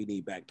listening, we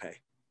need back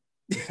pay.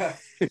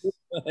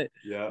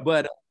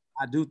 But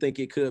I do think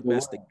it could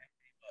mess the game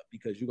up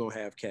because you're gonna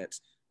have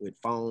cats with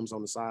phones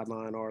on the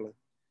sideline, Arland.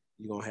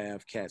 You're gonna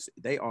have cats.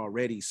 They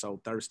already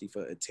so thirsty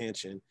for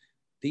attention.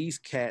 These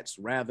cats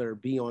rather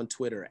be on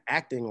Twitter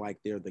acting like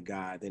they're the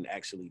guy than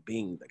actually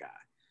being the guy.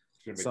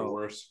 It's gonna make it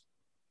worse.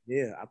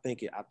 Yeah, I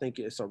think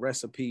it's a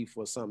recipe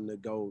for something to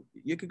go.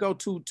 You could go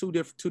two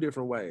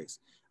different ways.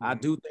 I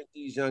do think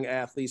these young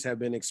athletes have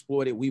been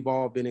exploited. We've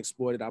all been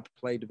exploited. I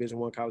played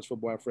Division I college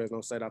football at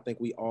Fresno State. I think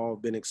we all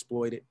been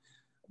exploited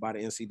by the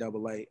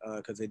NCAA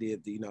because they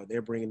did.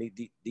 They're bringing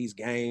these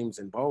games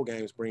and bowl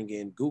games bring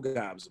in goo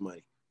gobs of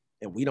money,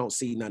 and we don't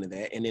see none of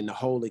that. And then the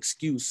whole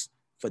excuse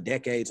for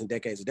decades and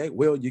decades a day.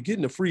 Well, you're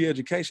getting a free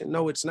education.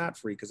 No, it's not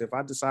free. Because if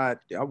I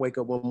wake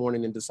up one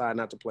morning and decide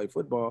not to play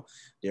football,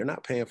 they're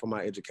not paying for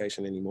my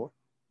education anymore.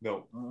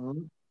 No.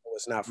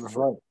 It's not for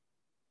free.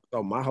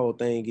 So my whole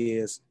thing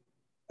is,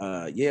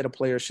 the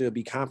players should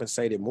be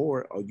compensated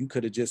more, or you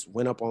could have just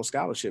went up on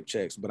scholarship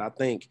checks. But I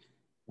think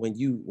when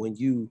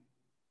you,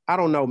 I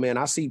don't know, man,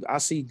 I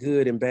see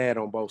good and bad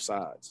on both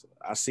sides.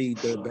 I see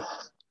the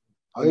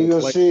all you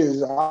gonna see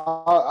is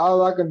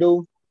all I can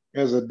do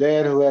as a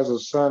dad who has a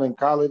son in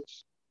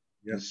college,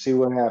 Yeah. and see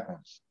what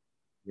happens.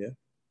 Yeah.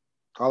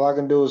 All I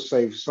can do is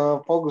say,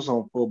 son, focus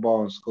on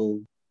football in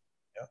school.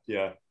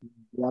 Yeah.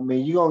 I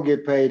mean, you're gonna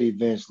get paid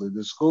eventually.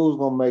 The school's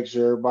gonna make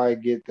sure everybody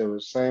get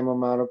the same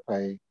amount of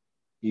pay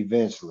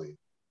eventually.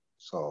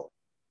 So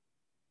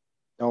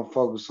don't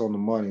focus on the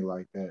money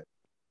like that.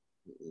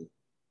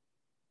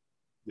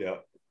 Yeah.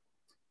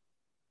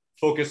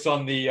 Focus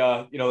on the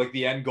like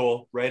the end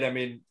goal, right? I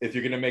mean, if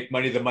you're going to make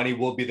money, the money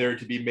will be there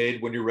to be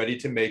made when you're ready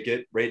to make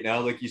it. Right now,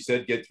 like you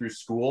said, get through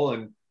school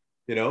and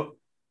Well,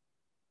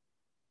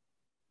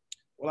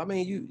 I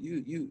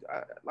mean,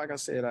 like I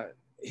said,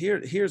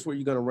 here's where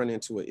you're going to run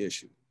into an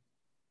issue.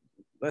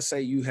 Let's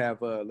say you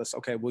have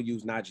we'll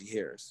use Najee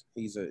Harris.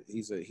 He's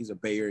a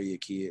Bay Area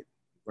kid,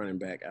 running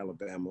back,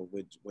 Alabama,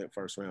 which went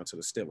first round to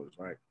the Steelers,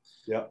 right?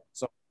 Yeah.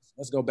 So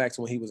let's go back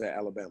to when he was at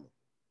Alabama.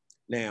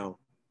 Now,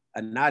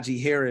 a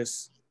Najee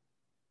Harris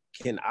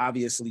can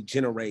obviously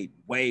generate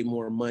way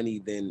more money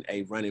than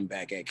a running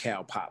back at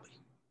Cal Poly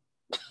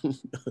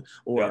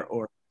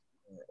or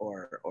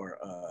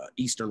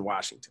Eastern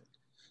Washington.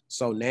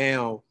 So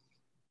now,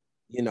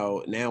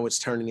 now it's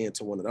turning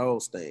into one of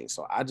those things.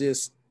 So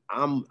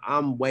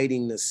I'm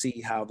waiting to see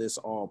how this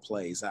all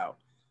plays out.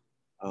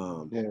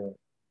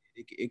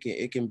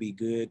 It can be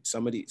good.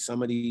 Some of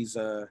these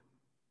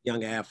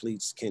young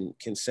athletes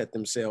can set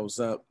themselves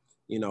up,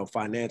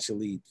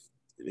 financially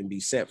and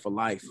be set for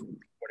life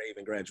before they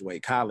even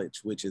graduate college,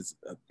 which is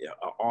an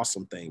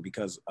awesome thing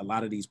because a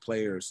lot of these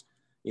players,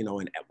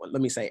 and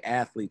let me say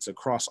athletes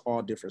across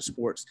all different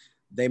sports,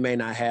 they may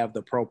not have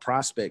the pro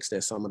prospects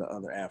that some of the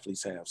other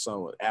athletes have.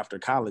 So after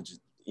college,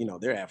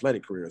 their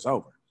athletic career is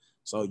over.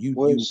 So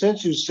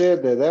since you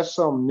said that, that's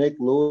something Nick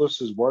Lewis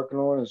is working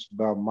on. It's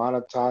about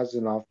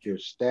monetizing off your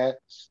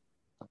stats.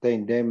 I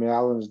think Damon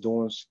Allen's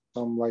doing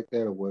something like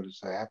that, or what is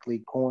it,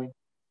 Athlete Coin?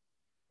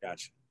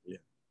 Gotcha. Yeah.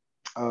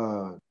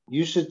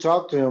 You should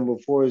talk to him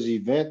before his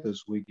event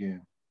this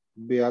weekend.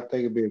 I think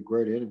it'd be a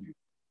great interview.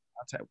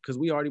 Because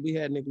we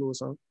had Nick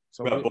Lewis on.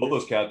 So both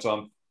those cats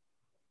on.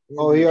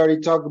 Oh, he already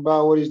talked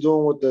about what he's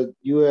doing with the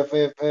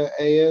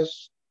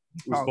UFFAS?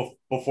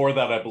 Before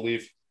that, I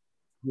believe.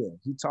 Yeah,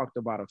 he talked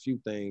about a few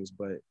things,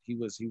 but he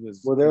was.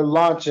 Well, they're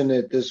launching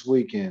it this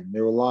weekend.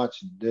 Their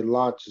launches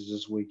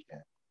this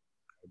weekend.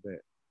 I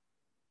bet.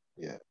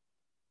 Yeah.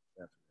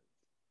 Definitely.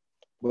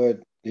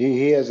 But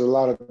he has a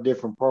lot of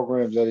different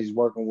programs that he's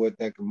working with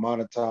that can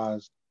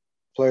monetize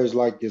players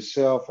like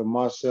yourself and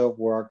myself,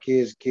 where our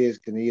kids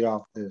can eat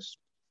off this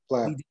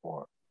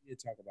platform. We did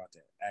talk about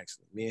that,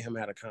 actually. Me and him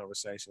had a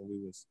conversation. We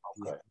were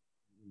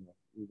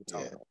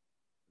talking about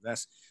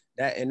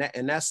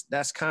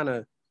that's kind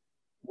of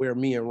where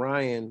me and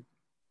Ryan,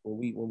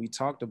 when we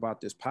talked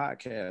about this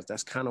podcast,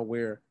 that's kind of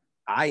where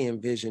I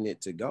envision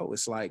it to go.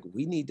 It's like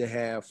we need to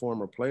have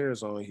former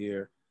players on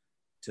here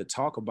to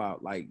talk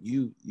about, like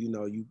you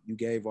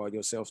gave all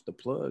yourselves the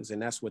plugs,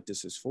 and that's what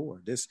this is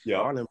for. This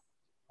Arland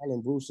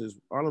Bruce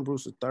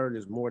III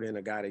is more than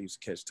a guy that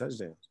used to catch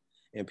touchdowns,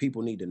 and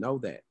people need to know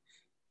that.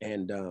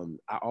 And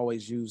I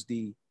always use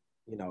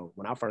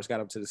when I first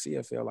got up to the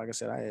CFL, like I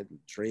said, I had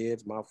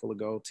dreads, mouthful of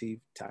gold teeth.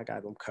 I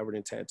got them covered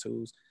in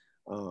tattoos.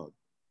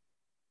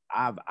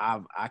 I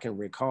can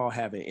recall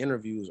having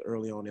interviews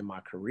early on in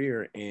my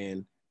career,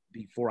 and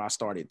before I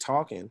started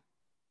talking,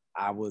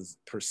 I was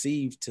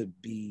perceived to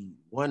be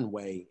one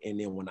way, and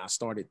then when I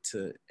started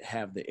to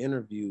have the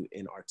interview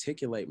and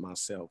articulate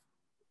myself,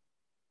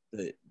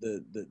 the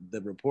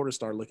reporter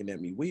started looking at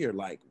me weird,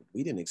 like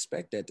we didn't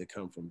expect that to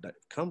come from that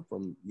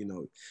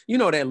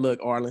look,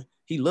 Arland.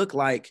 He looked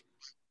like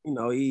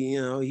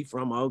he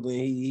from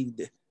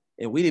Oakland,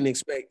 and we didn't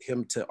expect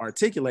him to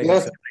articulate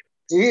himself.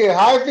 Yeah,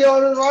 how you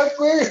feeling right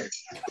quick?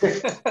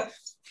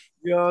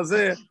 You know what I'm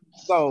saying?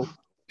 So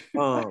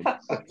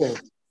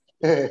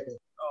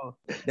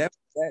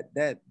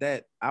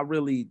that I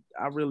really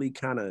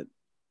kind of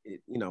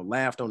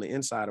laughed on the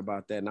inside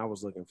about that, and I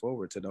was looking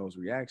forward to those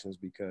reactions,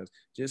 because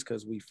just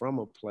because we from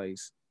a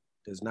place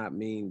does not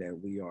mean that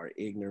we are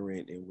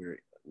ignorant and we're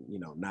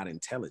not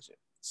intelligent.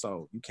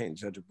 So you can't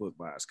judge a book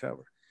by its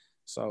cover.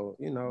 So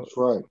that's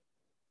right.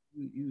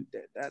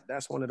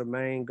 That's one of the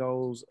main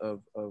goals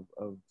of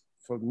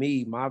for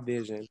me, my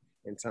vision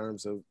in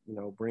terms of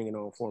bringing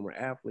on former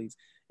athletes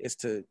is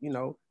to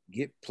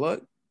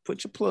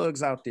put your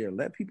plugs out there.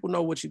 Let people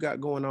know what you got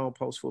going on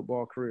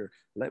post-football career.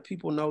 Let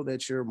people know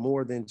that you're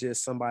more than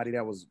just somebody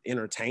that was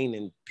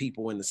entertaining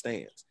people in the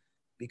stands,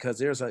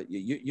 because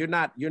you're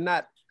not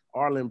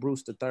Arland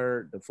Bruce III,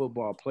 the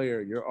football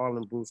player. You're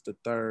Arland Bruce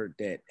III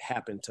that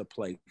happened to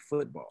play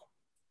football.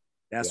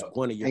 That's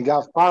one of your. And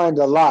got fined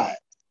a lot.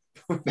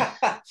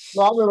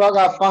 So I remember I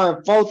got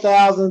fined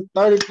 $4,000,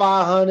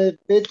 $3,500,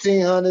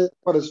 $1,500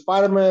 for the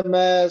Spider-Man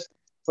mask,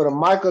 for the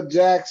Michael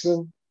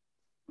Jackson,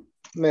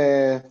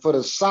 man, for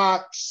the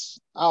socks.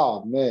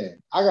 Oh man,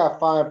 I got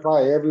fined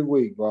probably every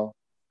week, bro.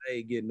 I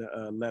ain't getting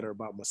a letter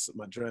about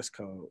my dress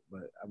code,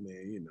 but I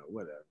mean,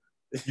 whatever.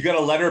 You got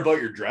a letter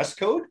about your dress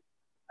code?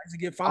 I used to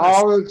get fined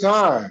all the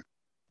time.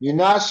 You're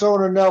not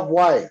showing enough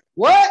white.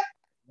 What?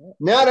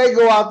 Now they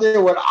go out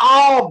there with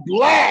all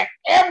black,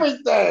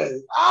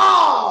 everything.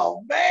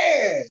 Oh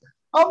man,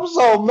 I'm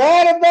so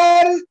mad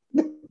about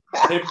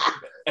it.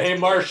 Hey,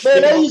 Marsh.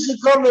 Man, they used to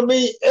come to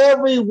me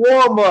every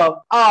warm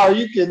up. Oh,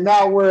 you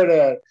cannot wear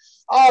that.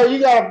 Oh, you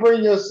gotta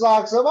bring your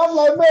socks up. I'm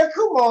like, man,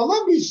 come on,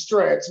 let me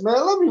stretch,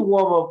 man. Let me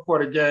warm up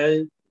for the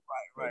game.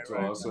 That's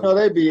Right. awesome. You know,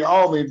 they be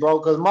on me, bro,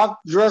 because my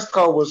dress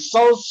code was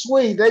so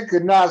sweet, they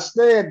could not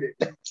stand it.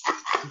 Tell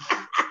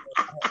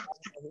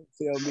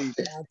me,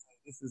 Dante,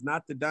 this is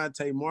not the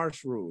Dante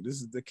Marsh rule. This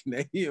is the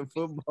Canadian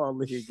Football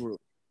League rule.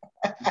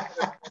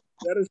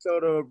 Better show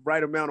the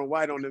right amount of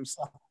white on them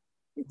socks.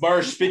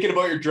 Marsh, speaking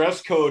about your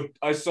dress code,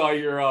 I saw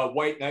your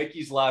white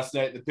Nikes last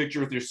night. The picture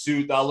with your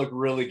suit that looked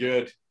really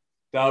good.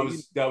 That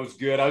was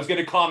good. I was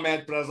gonna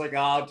comment, but I was like,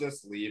 I'll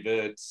just leave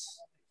it.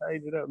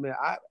 Change it up, man.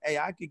 I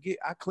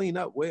clean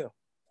up well.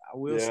 I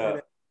will say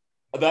that.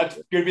 That's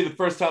gonna be the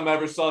first time I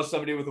ever saw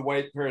somebody with a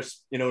white pair of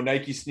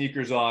Nike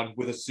sneakers on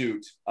with a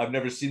suit. I've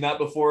never seen that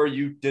before.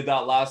 You did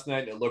that last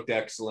night, and it looked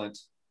excellent.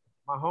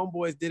 My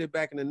homeboys did it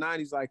back in the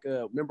 90s. Like,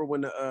 remember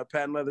when the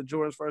patent leather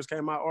Jordans first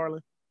came out,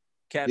 Arland?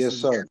 Cats Yes,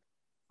 sir.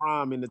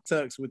 Prom in the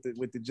tux with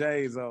the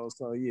J's on.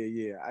 So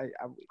yeah.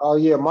 Oh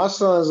yeah, my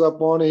son's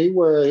up on it. He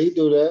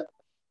do that.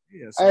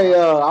 Yeah. So Hey,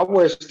 I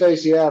wear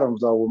Stacey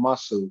Adams though with my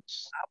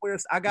suits.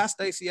 I got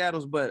Stacey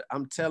Adams, but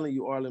I'm telling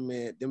you, Arlen,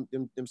 man, them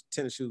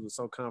tennis shoes were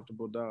so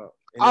comfortable, dog.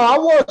 I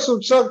wore some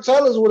Chuck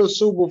Taylors with a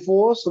suit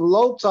before, some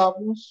low top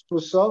ones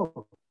for sure.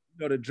 You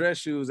know, the dress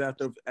shoes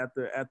after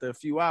a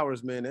few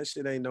hours, man, that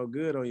shit ain't no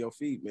good on your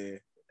feet,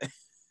 man.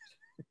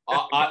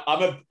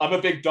 I'm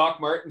a big Doc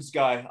Martens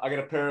guy. I got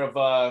a pair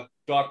of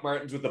Doc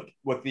Martens with the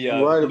right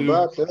blue,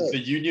 about that. the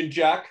Union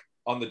Jack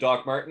on the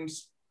Doc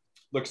Martens.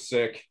 Looks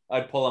sick.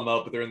 I'd pull them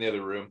out, but they're in the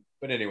other room.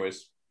 But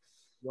anyways,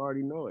 you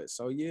already know it.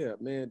 So yeah,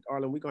 man,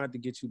 Arlen, we're gonna have to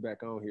get you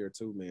back on here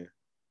too, man.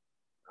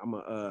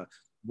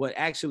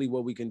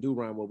 What we can do,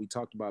 Ron, what we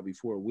talked about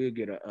before, we'll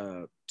get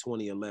a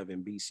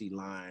 2011 BC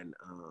Line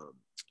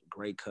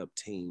Grey Cup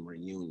team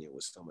reunion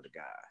with some of the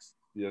guys.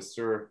 Yes,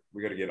 sir.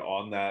 We got to get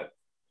on that. I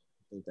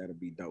think that'll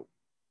be dope.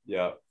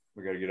 Yeah,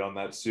 we got to get on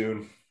that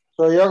soon.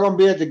 So y'all gonna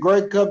be at the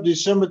Grey Cup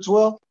December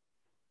 12th?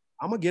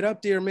 I'm gonna get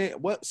up there, man.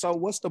 What's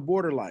the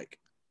border like?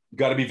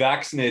 Got to be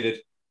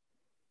vaccinated.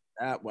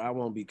 I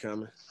won't be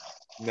coming.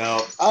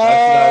 No.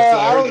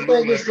 I don't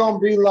think it's gonna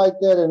be like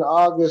that in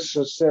August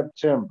or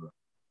September.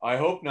 I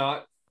hope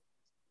not.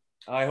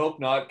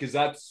 Because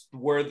that's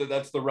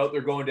that's the route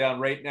they're going down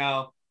right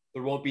now.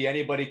 There won't be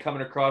anybody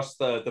coming across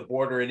the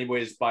border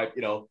anyways by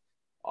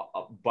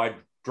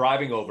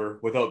driving over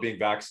without being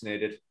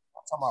vaccinated.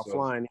 I'm talking about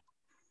flying.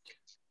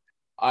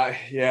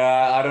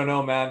 I don't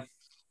know, man.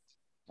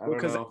 I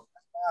don't know.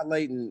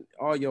 Violating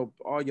all your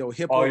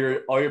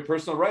HIPAA, all your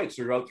personal rights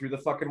are out through the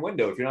fucking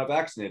window if you're not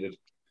vaccinated.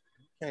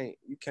 They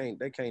can't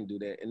do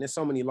that. And there's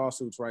so many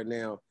lawsuits right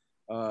now.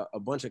 A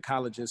bunch of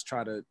colleges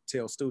try to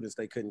tell students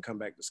they couldn't come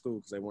back to school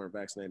because they weren't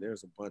vaccinated.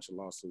 There's a bunch of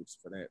lawsuits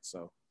for that.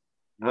 So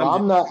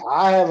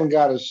I haven't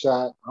got a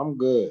shot. I'm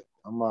good.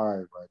 I'm all right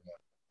right now.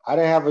 I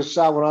didn't have a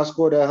shot when I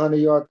scored that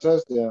 100-yard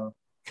touchdown.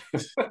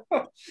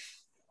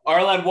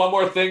 Arland, one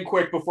more thing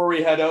quick before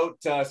we head out.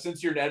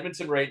 Since you're in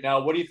Edmonton right now,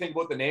 what do you think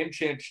about the name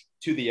change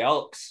to the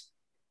Elks?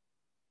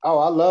 Oh,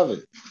 I love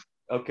it.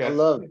 Okay. I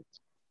love it.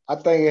 I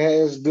think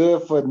it's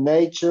good for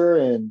nature.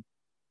 And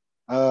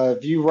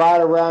if you ride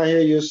around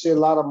here, you'll see a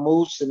lot of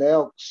moose and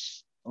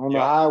elks on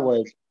the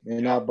highway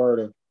in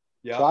Alberta.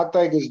 Yeah. So I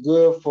think it's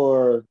good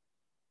for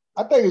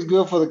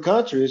the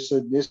country. It's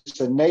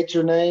a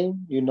nature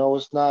name.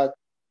 It's not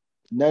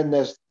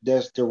nothing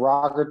that's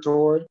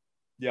derogatory.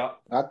 Yeah.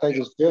 I think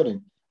it's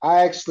fitting.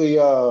 I actually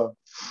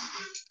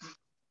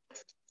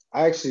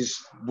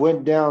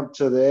went down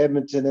to the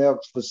Edmonton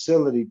Elks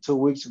facility 2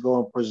 weeks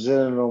ago and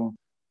presented them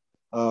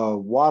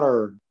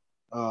water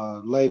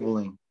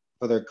labeling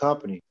for their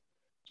company.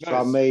 Nice. So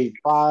I made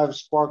 5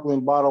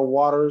 sparkling bottled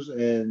waters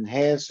and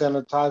hand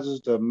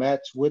sanitizers to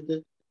match with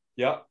it.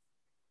 Yeah.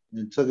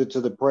 And took it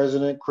to the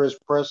president, Chris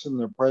Preston,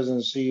 the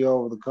president and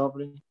CEO of the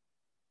company,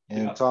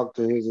 and talked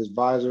to his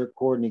advisor,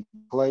 Courtney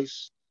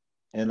Clace.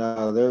 And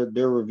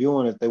they're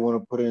reviewing if they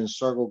want to put it in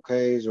Circle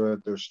K's or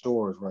at their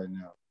stores right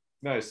now.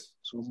 Nice.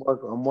 So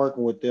I'm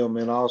working with them,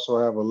 and I also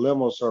have a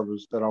limo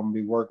service that I'm gonna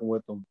be working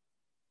with them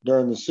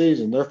during the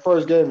season. Their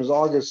first game is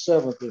August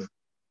 7th.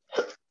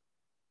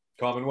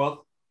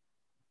 Commonwealth.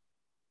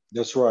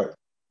 That's right.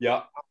 Yeah.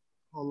 I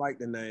don't like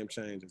the name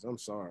changes. I'm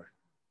sorry.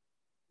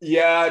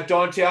 Yeah,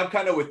 Dante, I'm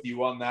kind of with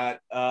you on that.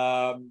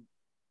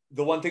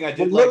 The one thing I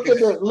did look at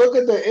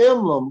the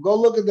emblem. Go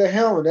look at the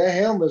helmet. That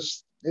helmet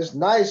is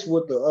nice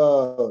with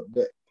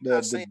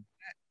I'm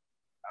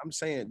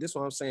saying this is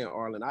what I'm saying,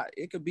 Arlen.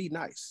 It could be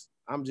nice.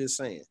 I'm just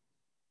saying.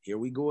 Here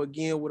we go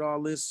again with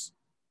all this.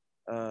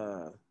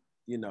 Like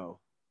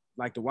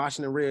the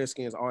Washington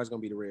Redskins are always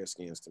gonna be the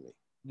Redskins to me.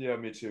 Yeah,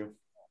 me too.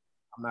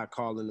 I'm not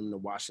calling them the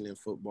Washington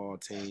football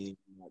team.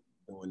 I'm not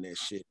doing that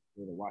shit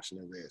with the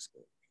Washington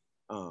Redskins.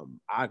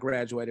 I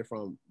graduated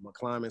from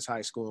McClymonds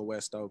High School in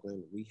West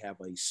Oakland. We have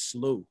a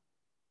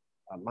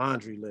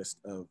laundry list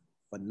of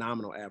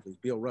phenomenal athletes.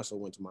 Bill Russell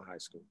went to my high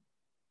school.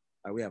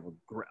 Like we have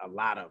a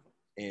lot of them,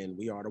 and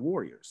we are the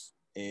Warriors.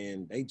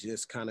 And they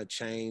just kind of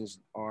changed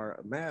our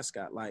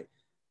mascot. Like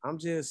I'm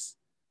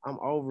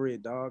over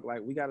it, dog.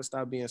 Like we got to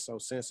stop being so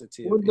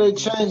sensitive. What did they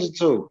change it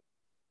to?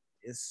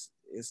 It's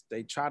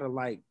they try to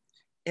like,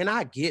 and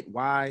I get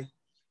why,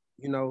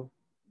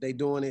 they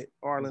doing it,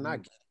 Arlen. I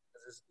get it.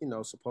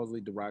 It's, supposedly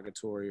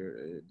derogatory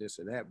or this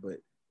or that, but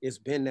it's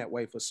been that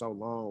way for so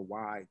long.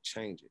 Why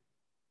change it?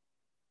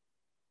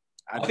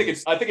 I think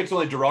it's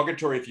only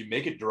derogatory if you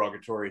make it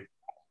derogatory.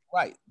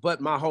 Right.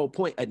 But my whole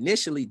point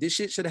initially, this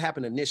shit should have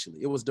happened initially.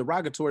 It was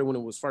derogatory when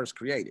it was first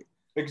created.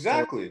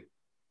 Exactly.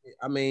 So,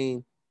 I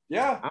mean,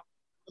 yeah.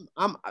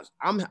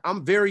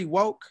 I'm very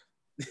woke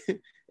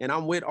and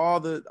I'm with all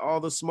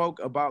the smoke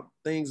about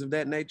things of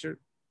that nature,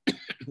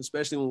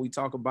 especially when we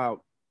talk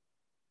about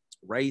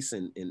race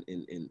and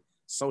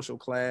social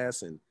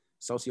class and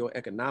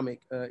socioeconomic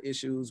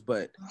issues.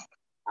 But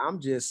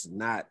I'm just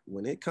not,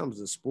 when it comes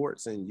to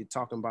sports and you're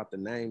talking about the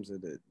names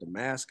of the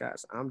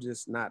mascots, I'm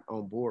just not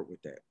on board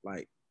with that.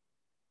 Like,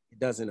 it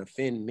doesn't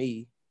offend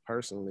me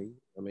personally.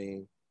 I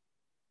mean,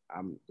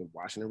 I'm the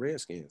Washington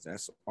Redskins.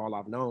 That's all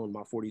I've known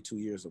my 42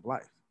 years of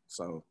life.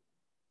 So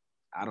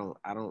I don't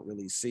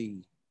really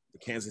see the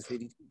Kansas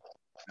City.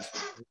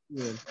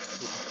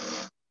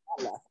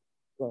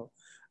 So,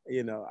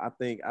 I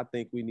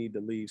think we need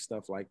to leave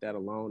stuff like that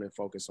alone and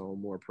focus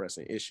on more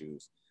pressing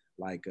issues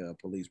like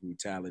police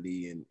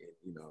brutality and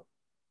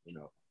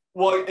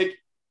Well,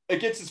 it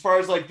gets as far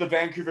as like the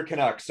Vancouver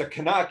Canucks. A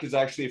Canuck is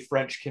actually a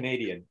French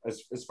Canadian,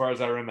 as far as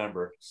I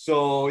remember.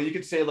 So you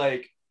could say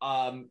like,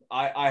 I'm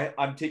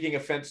taking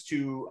offense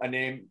to a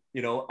name,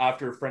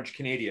 after a French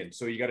Canadian.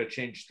 So you got to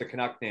change the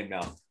Canuck name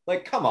now.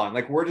 Like, come on,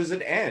 like where does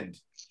it end?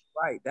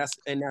 Right. That's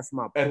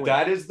my point. And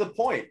that is the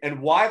point. And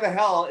why the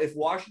hell, if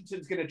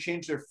Washington's going to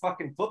change their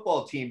fucking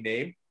football team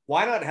name,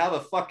 why not have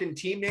a fucking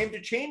team name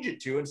to change it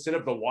to instead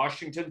of the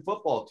Washington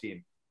football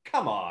team?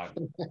 Come on.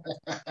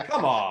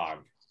 Come on.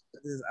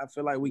 I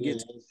feel like we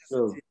get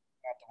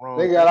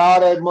they got all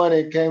that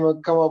money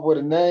and come up with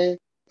a name.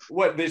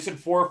 What, they said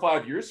 4 or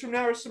 5 years from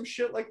now or some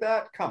shit like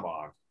that? Come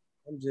on.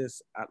 I'm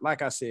just,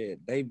 like I said,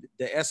 the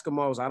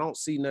Eskimos, I don't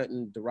see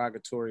nothing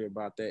derogatory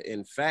about that.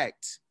 In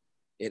fact,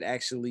 it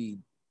actually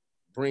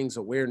brings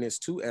awareness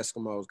to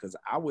Eskimos because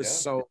I was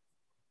so,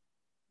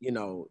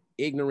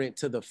 ignorant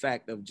to the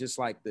fact of just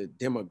like the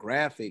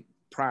demographic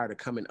prior to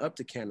coming up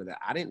to Canada.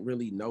 I didn't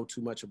really know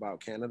too much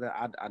about Canada.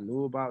 I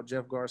knew about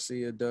Jeff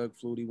Garcia, Doug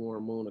Flutie,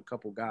 Warren Moon, a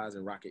couple guys,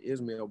 and Rocket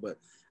Ismail, but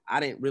I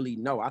didn't really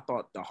know. I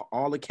thought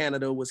all of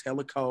Canada was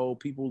hella cold.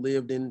 People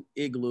lived in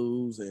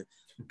igloos, and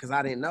because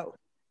I didn't know,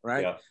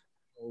 right? Yeah.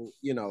 So,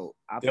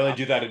 they only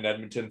do that in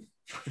Edmonton.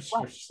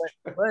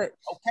 but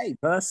okay,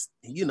 thus,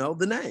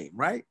 the name,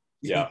 right?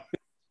 Yeah.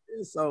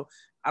 So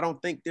I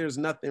don't think there's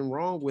nothing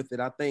wrong with it.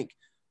 I think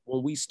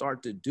when we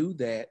start to do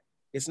that,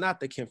 it's not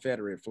the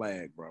Confederate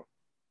flag, bro.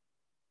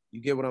 You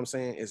get what I'm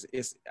saying? It's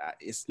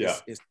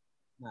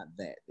not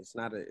that. It's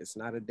not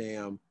a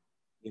damn,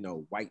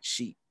 white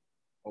sheet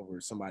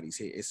over somebody's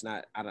head. It's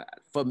not,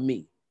 for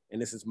me,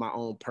 and this is my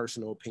own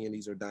personal opinion.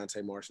 These are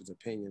Dante Marshall's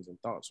opinions and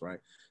thoughts, right?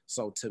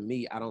 So to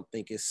me, I don't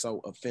think it's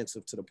so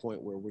offensive to the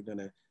point where we're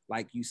gonna,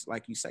 like you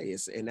say,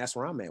 and that's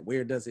where I'm at.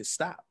 Where does it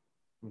stop?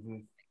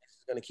 Mm-hmm.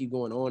 It's gonna keep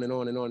going on and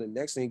on and on. And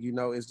next thing you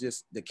know, it's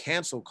just the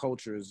cancel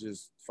culture is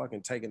just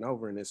fucking taking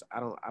over, and I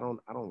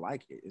don't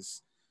like it.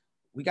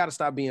 We got to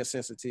stop being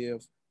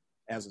sensitive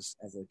as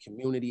a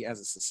community, as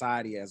a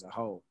society, as a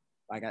whole.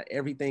 Like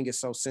everything is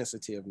so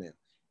sensitive now.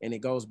 And it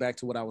goes back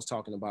to what I was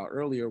talking about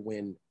earlier,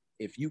 when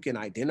if you can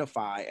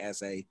identify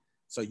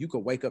so you could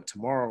wake up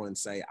tomorrow and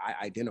say,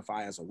 I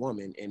identify as a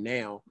woman, and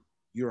now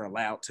you're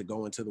allowed to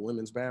go into the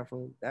women's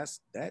bathroom. That's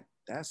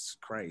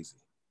crazy.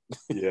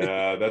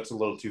 Yeah, that's a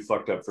little too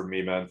fucked up for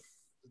me, man.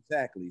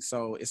 Exactly.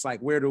 So it's like,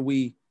 where do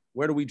we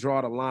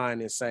draw the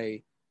line and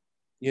say,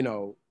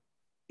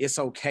 it's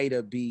okay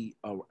to be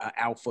a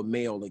alpha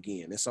male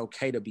again. It's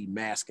okay to be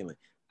masculine.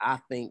 I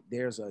think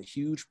there's a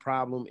huge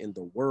problem in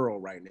the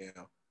world right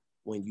now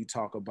when you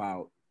talk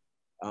about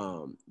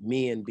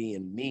men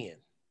being men.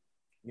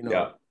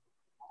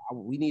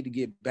 We need to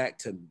get back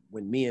to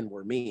when men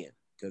were men,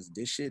 because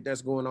this shit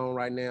that's going on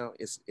right now,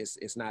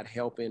 it's not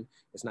helping.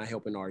 It's not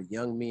helping our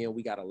young men.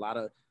 We got a lot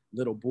of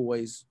little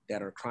boys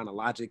that are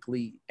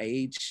chronologically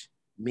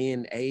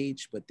men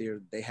age, but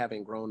they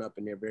haven't grown up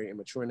and they're very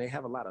immature and they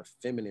have a lot of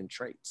feminine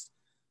traits.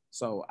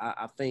 So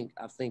I think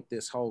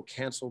this whole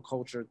cancel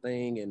culture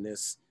thing and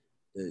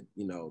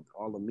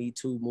all the Me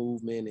Too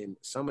movement and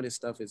some of this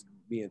stuff is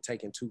being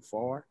taken too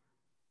far,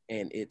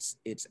 and it's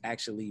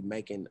actually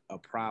making a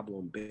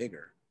problem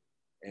bigger.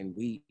 And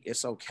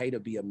it's okay to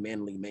be a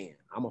manly man.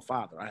 I'm a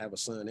father. I have a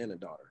son and a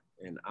daughter,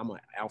 and I'm an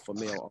alpha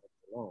male all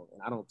along.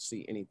 And I don't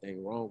see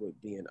anything wrong with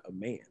being a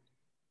man,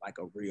 like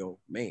a real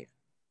man.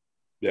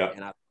 Yeah.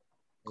 And I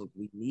think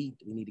we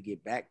need to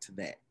get back to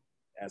that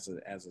as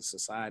a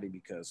society,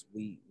 because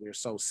we're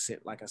so,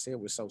 like I said,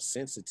 we're so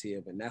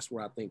sensitive, and that's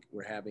where I think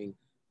we're having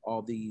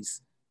all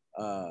these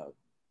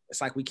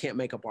It's like we can't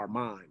make up our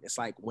mind. It's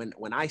like when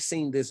I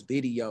seen this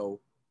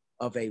video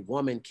of a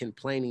woman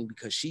complaining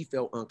because she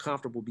felt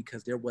uncomfortable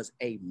because there was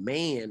a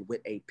man with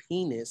a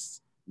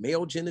penis,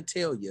 male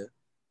genitalia,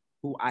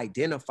 who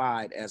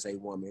identified as a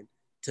woman,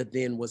 to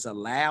then was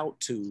allowed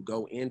to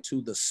go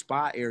into the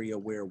spa area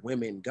where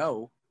women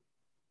go,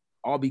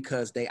 all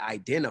because they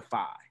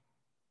identify.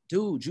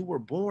 Dude, you were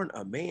born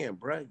a man,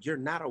 bruh. You're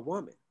not a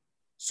woman.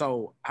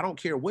 So I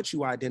don't care what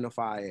you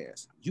identify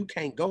as. You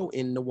can't go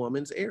in the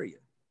woman's area.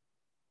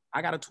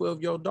 I got a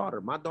 12-year-old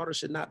daughter. My daughter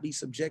should not be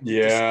subjected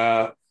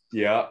to.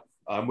 Yeah.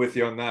 I'm with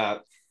you on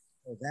that.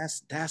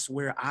 That's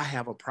where I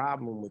have a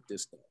problem with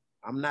this stuff.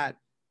 I'm not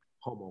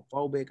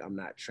homophobic. I'm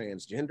not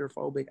transgender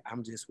phobic.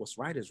 I'm just, what's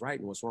right is right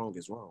and what's wrong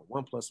is wrong.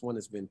 1 + 1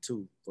 has been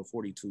 2 for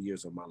 42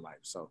 years of my life.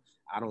 So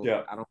I don't.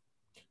 I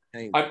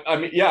mean,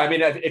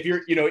 if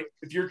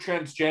you're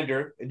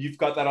transgender and you've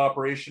got that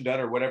operation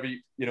done or whatever,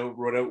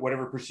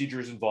 whatever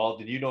procedure is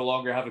involved, and you no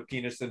longer have a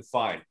penis, then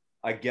fine.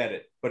 I get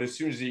it. But as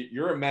soon as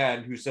you're a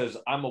man who says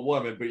I'm a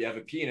woman, but you have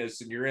a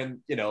penis and you're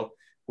in,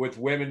 with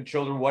women,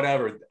 children,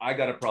 whatever, I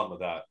got a problem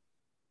with that.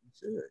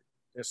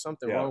 There's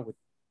something wrong with it.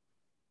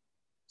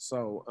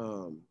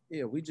 So,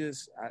 we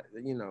just,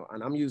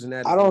 and I'm using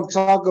that. I don't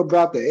talk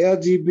about the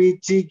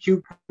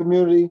LGBTQ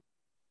community,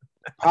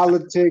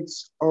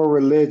 politics, or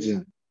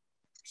religion.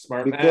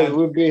 Smart because man.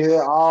 We'll be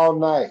here all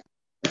night.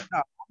 No,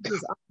 I'm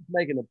just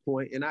making a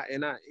point, and I,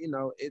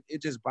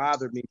 it just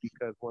bothered me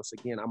because once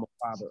again, I'm a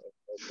father of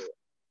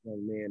a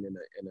young man and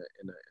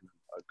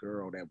a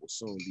girl that will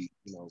soon be,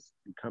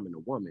 becoming a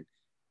woman,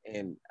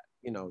 and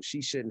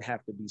she shouldn't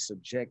have to be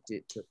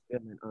subjected to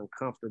feeling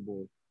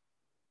uncomfortable.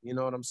 You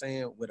know what I'm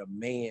saying? With a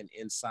man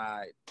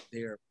inside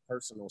their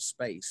personal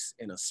space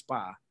in a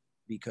spa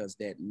because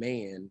that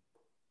man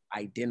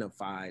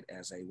identified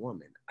as a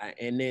woman.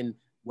 And then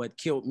what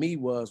killed me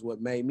was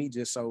what made me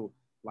just so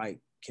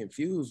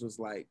confused was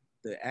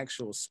the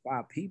actual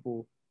spa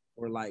people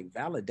were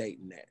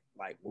validating that.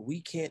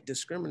 We can't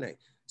discriminate.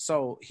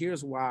 So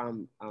here's why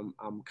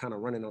I'm kind of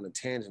running on a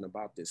tangent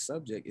about this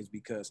subject is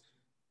because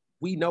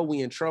we know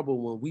we in trouble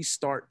when we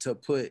start to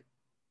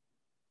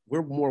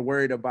we're more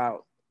worried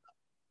about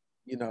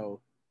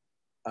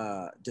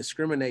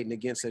discriminating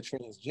against a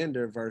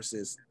transgender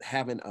versus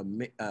having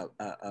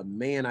a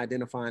man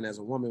identifying as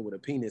a woman with a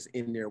penis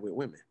in there with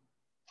women.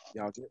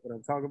 Y'all get what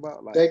I'm talking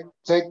about?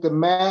 Take the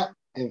map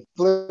and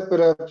flip it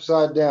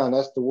upside down.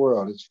 That's the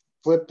world. It's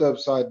flipped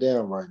upside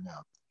down right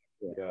now.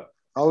 Yeah.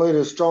 Only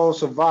the strong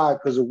survive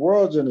because the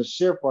world's in a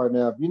shift right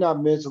now. If you're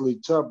not mentally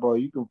tough, bro,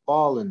 you can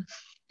fall in it.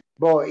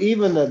 Bro,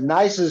 even the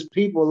nicest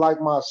people like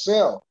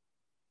myself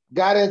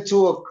got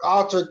into an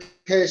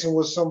altercation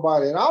with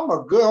somebody, and I'm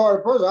a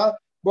good-hearted person.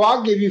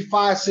 I'll give you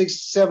 5,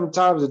 6, 7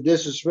 times to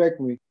disrespect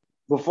me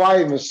before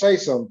I even say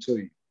something to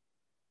you.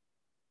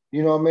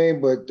 You know what I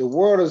mean? But the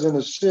world is in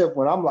a shift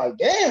when I'm like,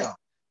 damn,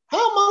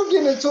 how am I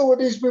getting into it with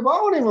these people? I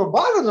don't even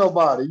bother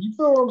nobody. You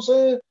feel what I'm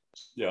saying?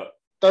 Yeah.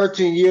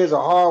 13 years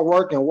of hard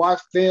work and watch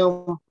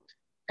film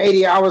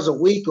 80 hours a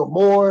week or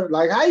more.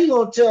 How you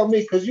gonna tell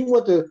me? Because you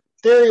went to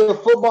theory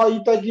of football,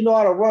 you think you know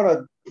how to run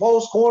a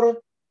post corner?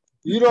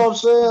 You know what I'm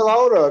saying?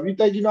 Hold up. You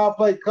think you know how to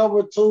play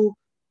cover 2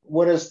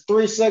 when there's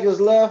 3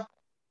 seconds left?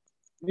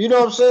 You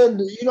know what I'm saying?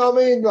 You know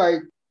what I mean?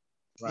 Right.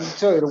 I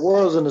tell you, the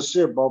world's in the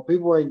shit, bro.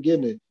 People ain't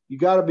getting it. You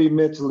got to be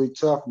mentally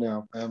tough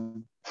now,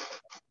 fam.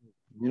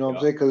 You know what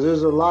I'm saying? Because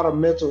there's a lot of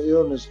mental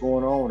illness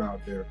going on out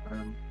there,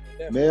 fam.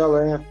 Definitely. Male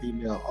and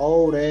female,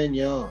 old and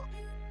young.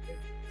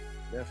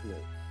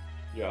 Definitely.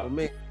 Yeah. Well,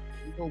 man,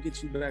 we're gonna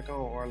get you back on,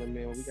 Arland,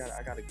 man.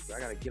 I gotta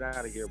get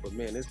out of here, but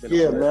man, it's been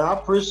man. I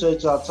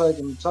appreciate y'all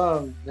taking the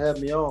time to have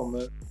me on,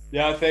 man.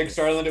 Yeah, thanks,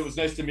 Arland. It was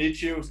nice to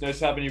meet you. It was nice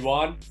having you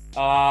on.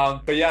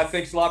 But yeah,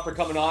 thanks a lot for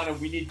coming on.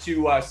 And we need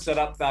to set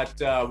up that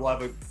we'll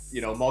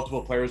have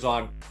multiple players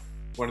on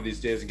one of these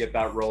days and get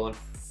that rolling.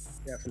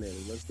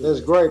 Definitely. That's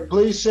great.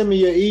 Please send me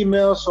your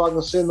email so I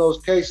can send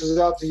those cases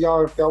out to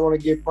y'all. If y'all want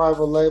to get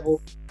private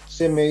label,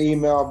 send me an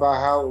email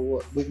about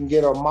how we can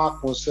get a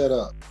mock one set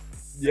up.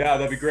 Yeah,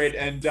 that'd be great.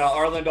 And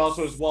Arland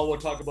also as well, we'll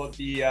talk about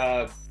the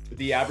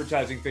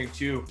advertising thing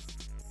too,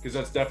 because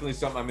that's definitely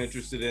something I'm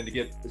interested in to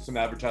get some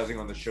advertising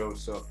on the show.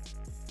 So.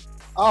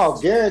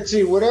 Oh,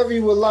 guarantee. Whatever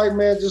you would like,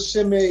 man, just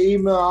send me an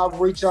email. I'll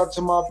reach out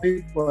to my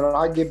people and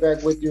I'll get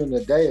back with you in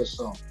a day or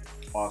so.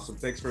 Awesome.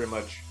 Thanks very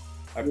much.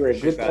 I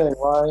appreciate that. Good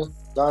thing, Ryan.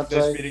 Dante,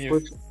 nice meeting you.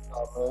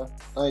 Man.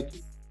 Thank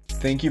you.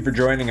 Thank you for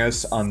joining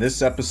us on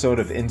this episode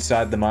of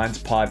Inside the Minds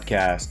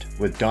podcast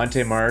with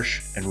Dante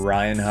Marsh and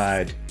Ryan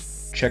Hyde.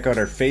 Check out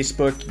our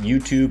Facebook,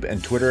 YouTube,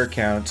 and Twitter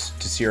accounts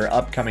to see our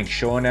upcoming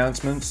show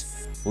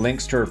announcements,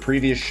 links to our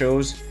previous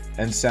shows,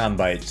 and sound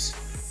bites.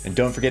 And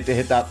don't forget to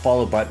hit that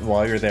follow button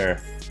while you're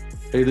there.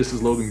 Hey, this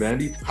is Logan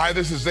Bandy. Hi,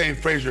 this is Zane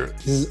Frazier.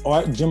 This is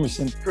Art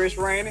Jimerson. Chris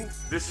Rainey.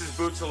 This is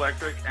Boots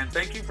Electric, and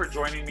thank you for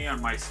joining me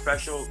on my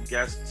special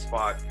guest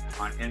spot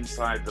on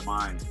Inside the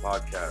Minds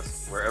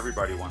podcast, where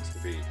everybody wants to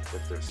be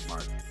if they're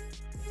smart.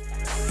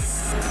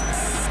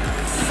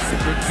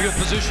 Good field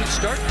position,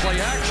 start, play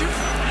action.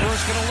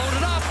 Burr's going to load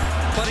it up,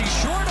 but he's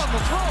short on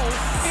the throw.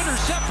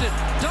 Intercepted.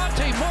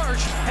 Dante Marsh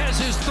Marsh has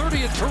his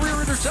 30th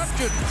career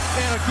interception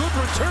and a good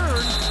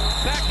return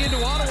back into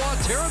Ottawa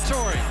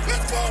territory.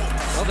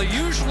 Well, the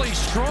usually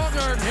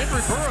strong-armed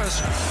Henry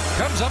Burris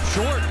comes up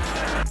short.